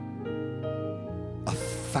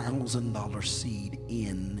 $1,000 seed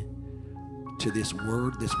in to this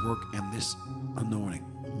word, this work, and this anointing.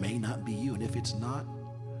 It may not be you, and if it's not,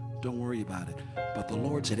 don't worry about it. But the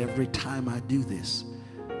Lord said every time I do this,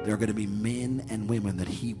 there are going to be men and women that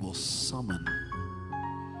he will summon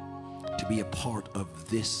to be a part of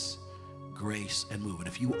this grace and movement.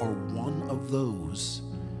 If you are one of those,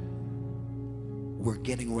 we're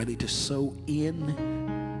getting ready to sow in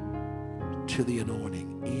to the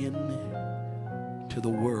anointing, in to the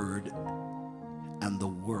word and the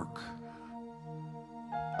work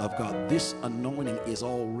of God. This anointing is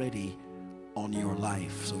already on your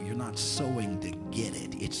life, so you're not sowing to get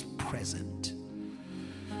it. It's present.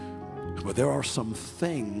 But there are some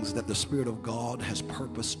things that the Spirit of God has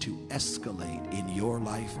purposed to escalate in your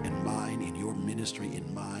life and mine, in your ministry,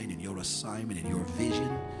 in mine, in your assignment, in your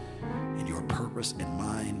vision, in your purpose and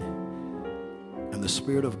mine. And the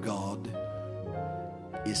Spirit of God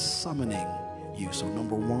is summoning you. So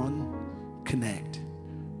number one, connect.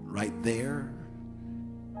 Right there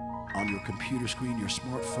on your computer screen, your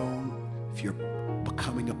smartphone. If you're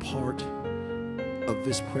becoming a part of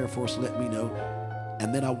this prayer force, let me know.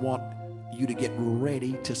 And then I want you to get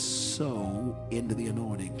ready to sow into the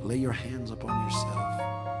anointing. Lay your hands upon yourself.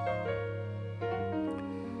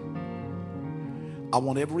 I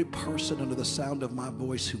want every person under the sound of my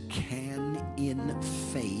voice who can in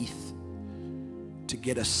faith to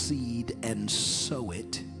get a seed and sow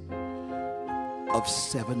it of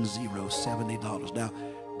 $70. Now,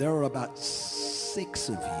 there are about 6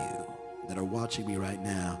 of you that are watching me right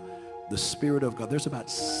now. The Spirit of God, there's about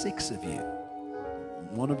 6 of you.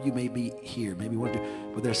 One of you may be here, maybe one of you,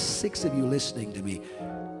 but there's 6 of you listening to me,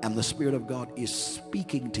 and the Spirit of God is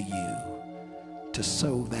speaking to you to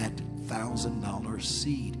sow that $1,000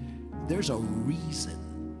 seed. There's a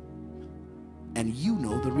reason, and you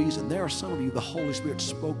know the reason. There are some of you, the Holy Spirit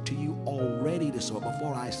spoke to you already to sow it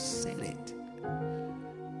before I said it,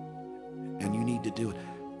 and you need to do it.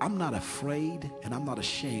 I'm not afraid, and I'm not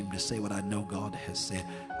ashamed to say what I know God has said.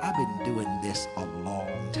 I've been doing this a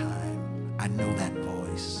long time. I know that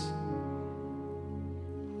voice.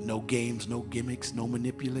 No games, no gimmicks, no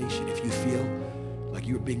manipulation. If you feel like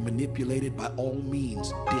you're being manipulated, by all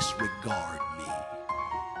means, disregard me.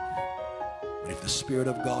 But if the Spirit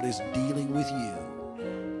of God is dealing with you,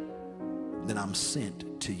 then I'm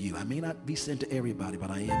sent to you. I may not be sent to everybody, but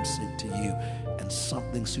I am sent to you, and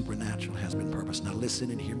something supernatural has been purposed. Now listen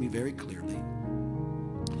and hear me very clearly.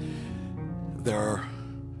 There are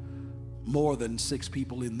more than 6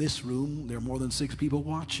 people in this room. There are more than 6 people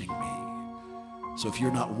watching me. So if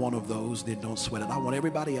you're not one of those, then don't sweat it. I want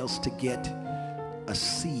everybody else to get a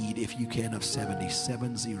seed, if you can, of 70.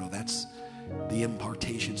 That's the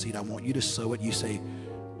impartation seed. I want you to sow it. You say,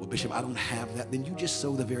 well, Bishop, I don't have that. Then you just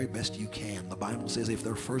sow the very best you can. The Bible says, if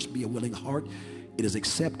there first be a willing heart, it is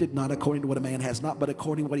accepted, not according to what a man has, not but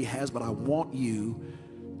according to what he has. But I want you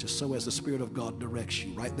to sow as the Spirit of God directs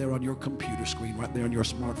you. Right there on your computer screen, right there on your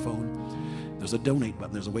smartphone, there's a donate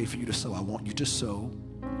button. There's a way for you to sow. I want you to sow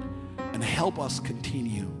and help us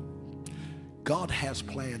continue. God has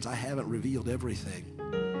plans. I haven't revealed everything,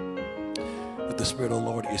 but the Spirit of the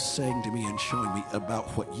Lord is saying to me and showing me about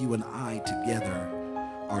what you and I together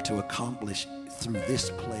are to accomplish through this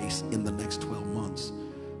place in the next 12 months.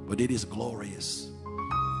 But it is glorious,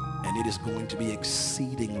 and it is going to be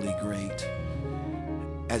exceedingly great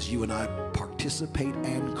as you and I participate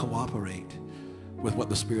and cooperate with what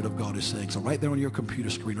the Spirit of God is saying. So right there on your computer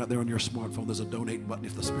screen, right there on your smartphone, there's a donate button.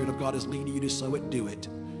 If the Spirit of God is leading you to sow it, do it.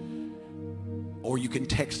 Or you can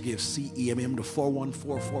text give, CEMM, to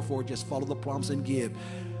 41444. Just follow the prompts and give.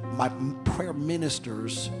 My prayer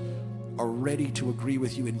ministers are ready to agree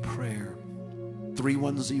with you in prayer.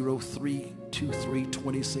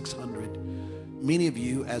 310-323-2600. Many of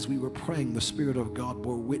you, as we were praying, the Spirit of God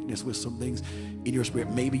bore witness with some things in your spirit.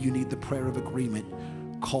 Maybe you need the prayer of agreement.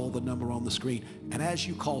 Call the number on the screen. And as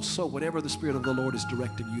you call, sow whatever the Spirit of the Lord is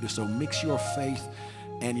directing you to sow. Mix your faith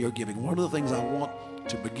and your giving. One of the things I want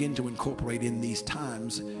to begin to incorporate in these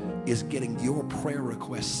times is getting your prayer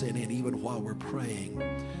requests sent in even while we're praying.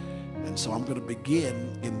 And so I'm going to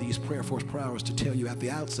begin in these Prayer Force prayer hours to tell you at the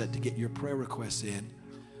outset to get your prayer requests in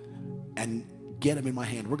and get them in my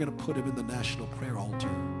hand. We're going to put them in the National Prayer Altar,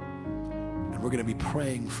 and we're going to be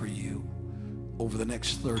praying for you over the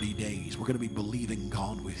next 30 days. We're going to be believing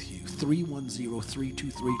God with you.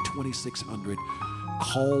 310-323-2600.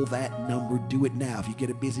 Call that number. Do it now. If you get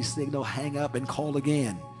a busy signal, hang up and call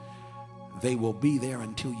again. They will be there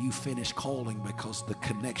until you finish calling, because the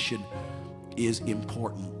connection is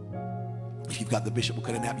important. If you've got the Bishop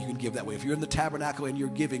McClendon app, you can give that way. If you're in the tabernacle and you're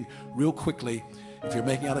giving, real quickly, if you're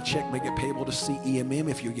making out a check, make it payable to CEMM.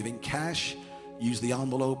 If you're giving cash, use the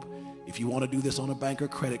envelope. If you want to do this on a bank or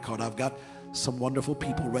credit card, I've got some wonderful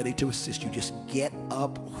people ready to assist you. Just get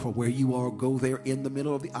up from where you are, go there in the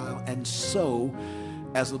middle of the aisle, and sow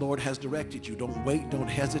as the Lord has directed you. Don't wait, don't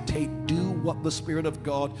hesitate. Do what the Spirit of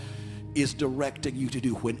God is directing you to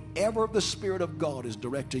do. Whenever the Spirit of God is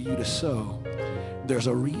directing you to sow, there's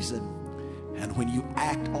a reason. And when you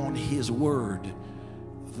act on His word,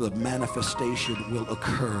 the manifestation will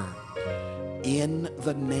occur. In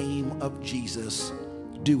the name of Jesus,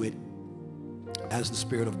 do it as the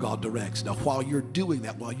Spirit of God directs. Now, while you're doing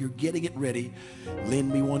that, while you're getting it ready,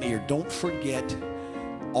 lend me one ear. Don't forget,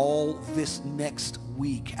 all this next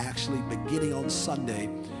week, actually beginning on Sunday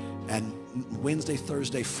and Wednesday,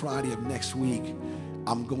 Thursday, Friday of next week,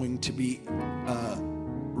 I'm going to be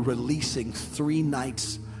releasing 3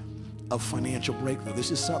 nights of financial breakthrough.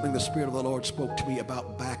 This is something the Spirit of the Lord spoke to me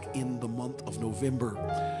about back in the month of November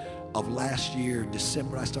of last year.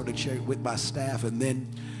 December, I started sharing with my staff, and then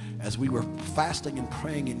as we were fasting and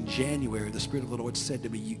praying in January, the Spirit of the Lord said to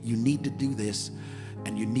me, you need to do this,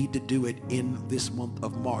 and you need to do it in this month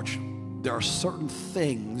of March. There are certain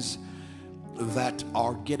things that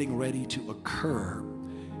are getting ready to occur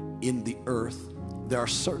in the earth. There are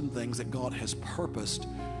certain things that God has purposed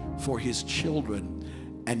for His children,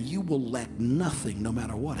 and you will lack nothing no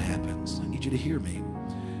matter what happens. I need you to hear me.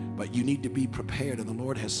 But you need to be prepared, and the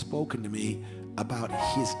Lord has spoken to me about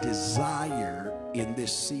His desire in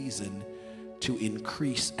this season to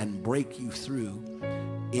increase and break you through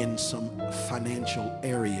in some financial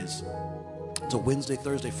areas. So Wednesday,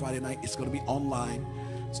 Thursday, Friday night, it's going to be online.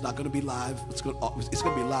 It's not going to be live. It's going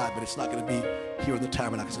to be live, but it's not going to be here in the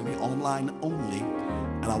tabernacle. It's going to be online only,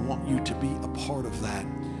 and I want you to be a part of that.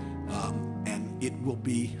 And it will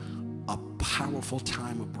be a powerful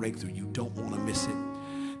time of breakthrough. You don't want to miss it.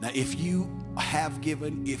 Now, if you have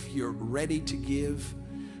given, if you're ready to give,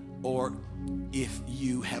 or if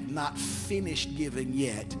you have not finished giving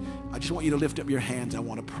yet, I just want you to lift up your hands. I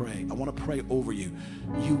want to pray. I want to pray over you.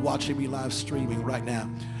 You watching me live streaming right now,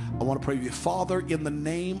 I want to pray with you. Father, in the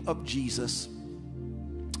name of Jesus,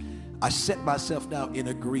 I set myself now in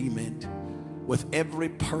agreement with every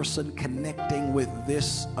person connecting with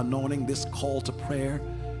this anointing, this call to prayer.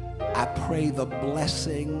 I pray the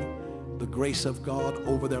blessing, the grace of God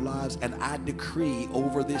over their lives, and I decree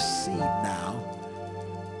over this seed now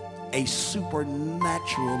a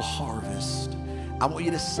supernatural harvest. I want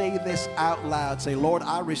you to say this out loud. Say, Lord,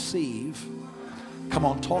 I receive. Come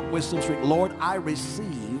on, talk Wisdom Street. Lord, I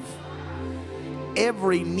receive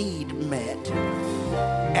every need met,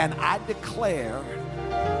 and I declare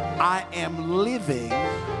I am living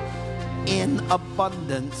in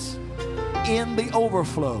abundance, in the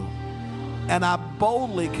overflow, and I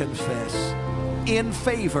boldly confess in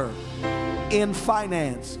favor, in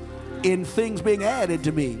finance, in things being added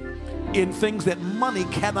to me, in things that money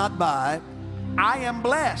cannot buy. I am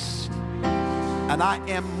blessed, and I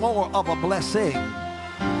am more of a blessing.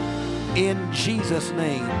 In Jesus'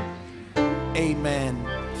 name, amen.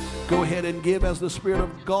 Go ahead and give as the Spirit of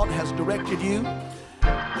God has directed you.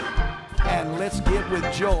 And let's give with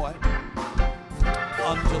joy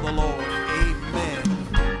unto the Lord. Amen.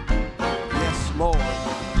 Yes, Lord. Yes.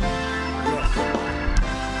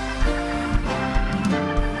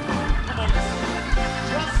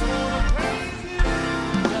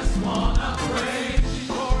 Just wanna praise you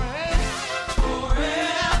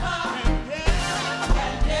forever and ever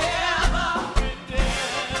and ever.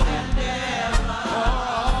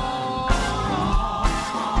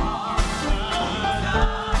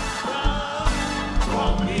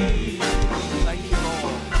 Thank you,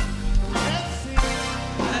 Lord.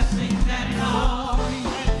 Blessings and glory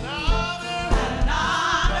and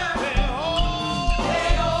honor, they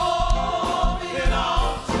all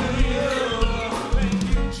belong to you.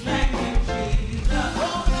 Thank you, Jesus,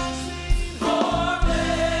 for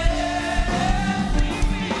blessing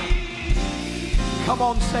me. Come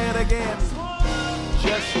on, say it again.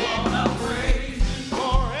 Just Wanna praise you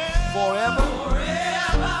forever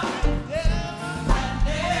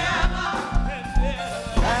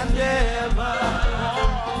and ever.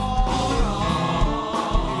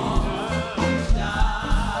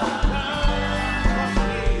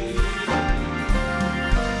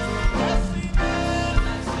 Blessings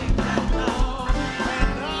and glory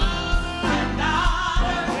and honor.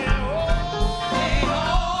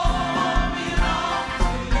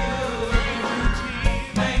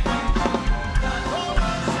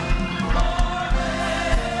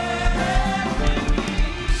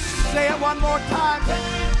 more time.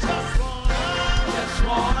 Just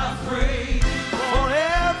wanna pray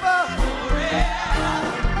Forever.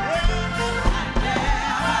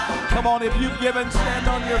 Come on, if you've given, stand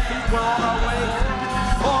on your feet. We're on our way.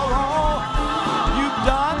 For all you've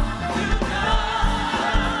done.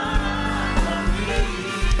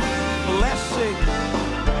 Blessing.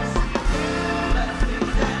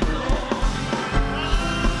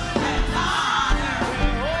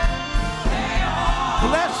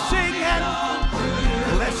 Blessing and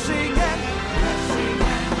blessing and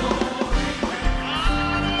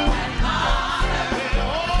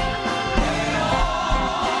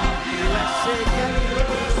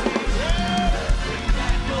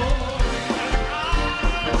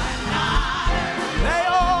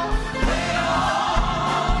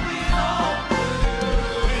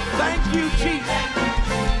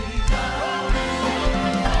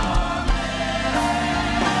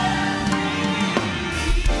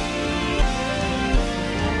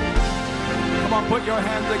put your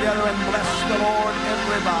hands together and bless the Lord,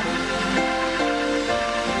 everybody.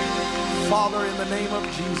 Father, in the name of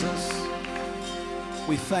Jesus,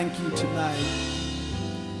 we thank you tonight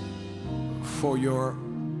for your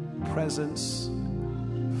presence,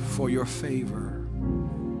 for your favor,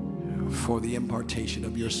 for the impartation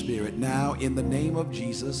of your Spirit. Now, in the name of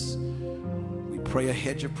Jesus, we pray a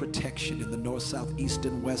hedge of protection in the north, south, east,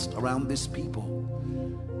 and west around this people,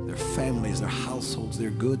 their families, their households, their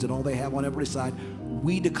goods, and all they have on every side.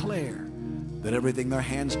 We declare that everything their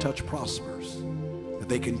hands touch prospers, that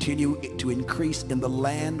they continue to increase in the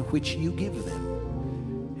land which you give them.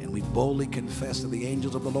 And we boldly confess that the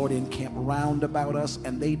angels of the Lord encamp round about us,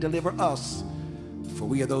 and they deliver us. For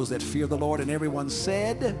we are those that fear the Lord. And everyone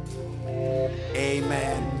said,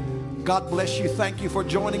 amen. God bless you. Thank you for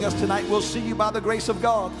joining us tonight. We'll see you by the grace of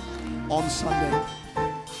God on Sunday.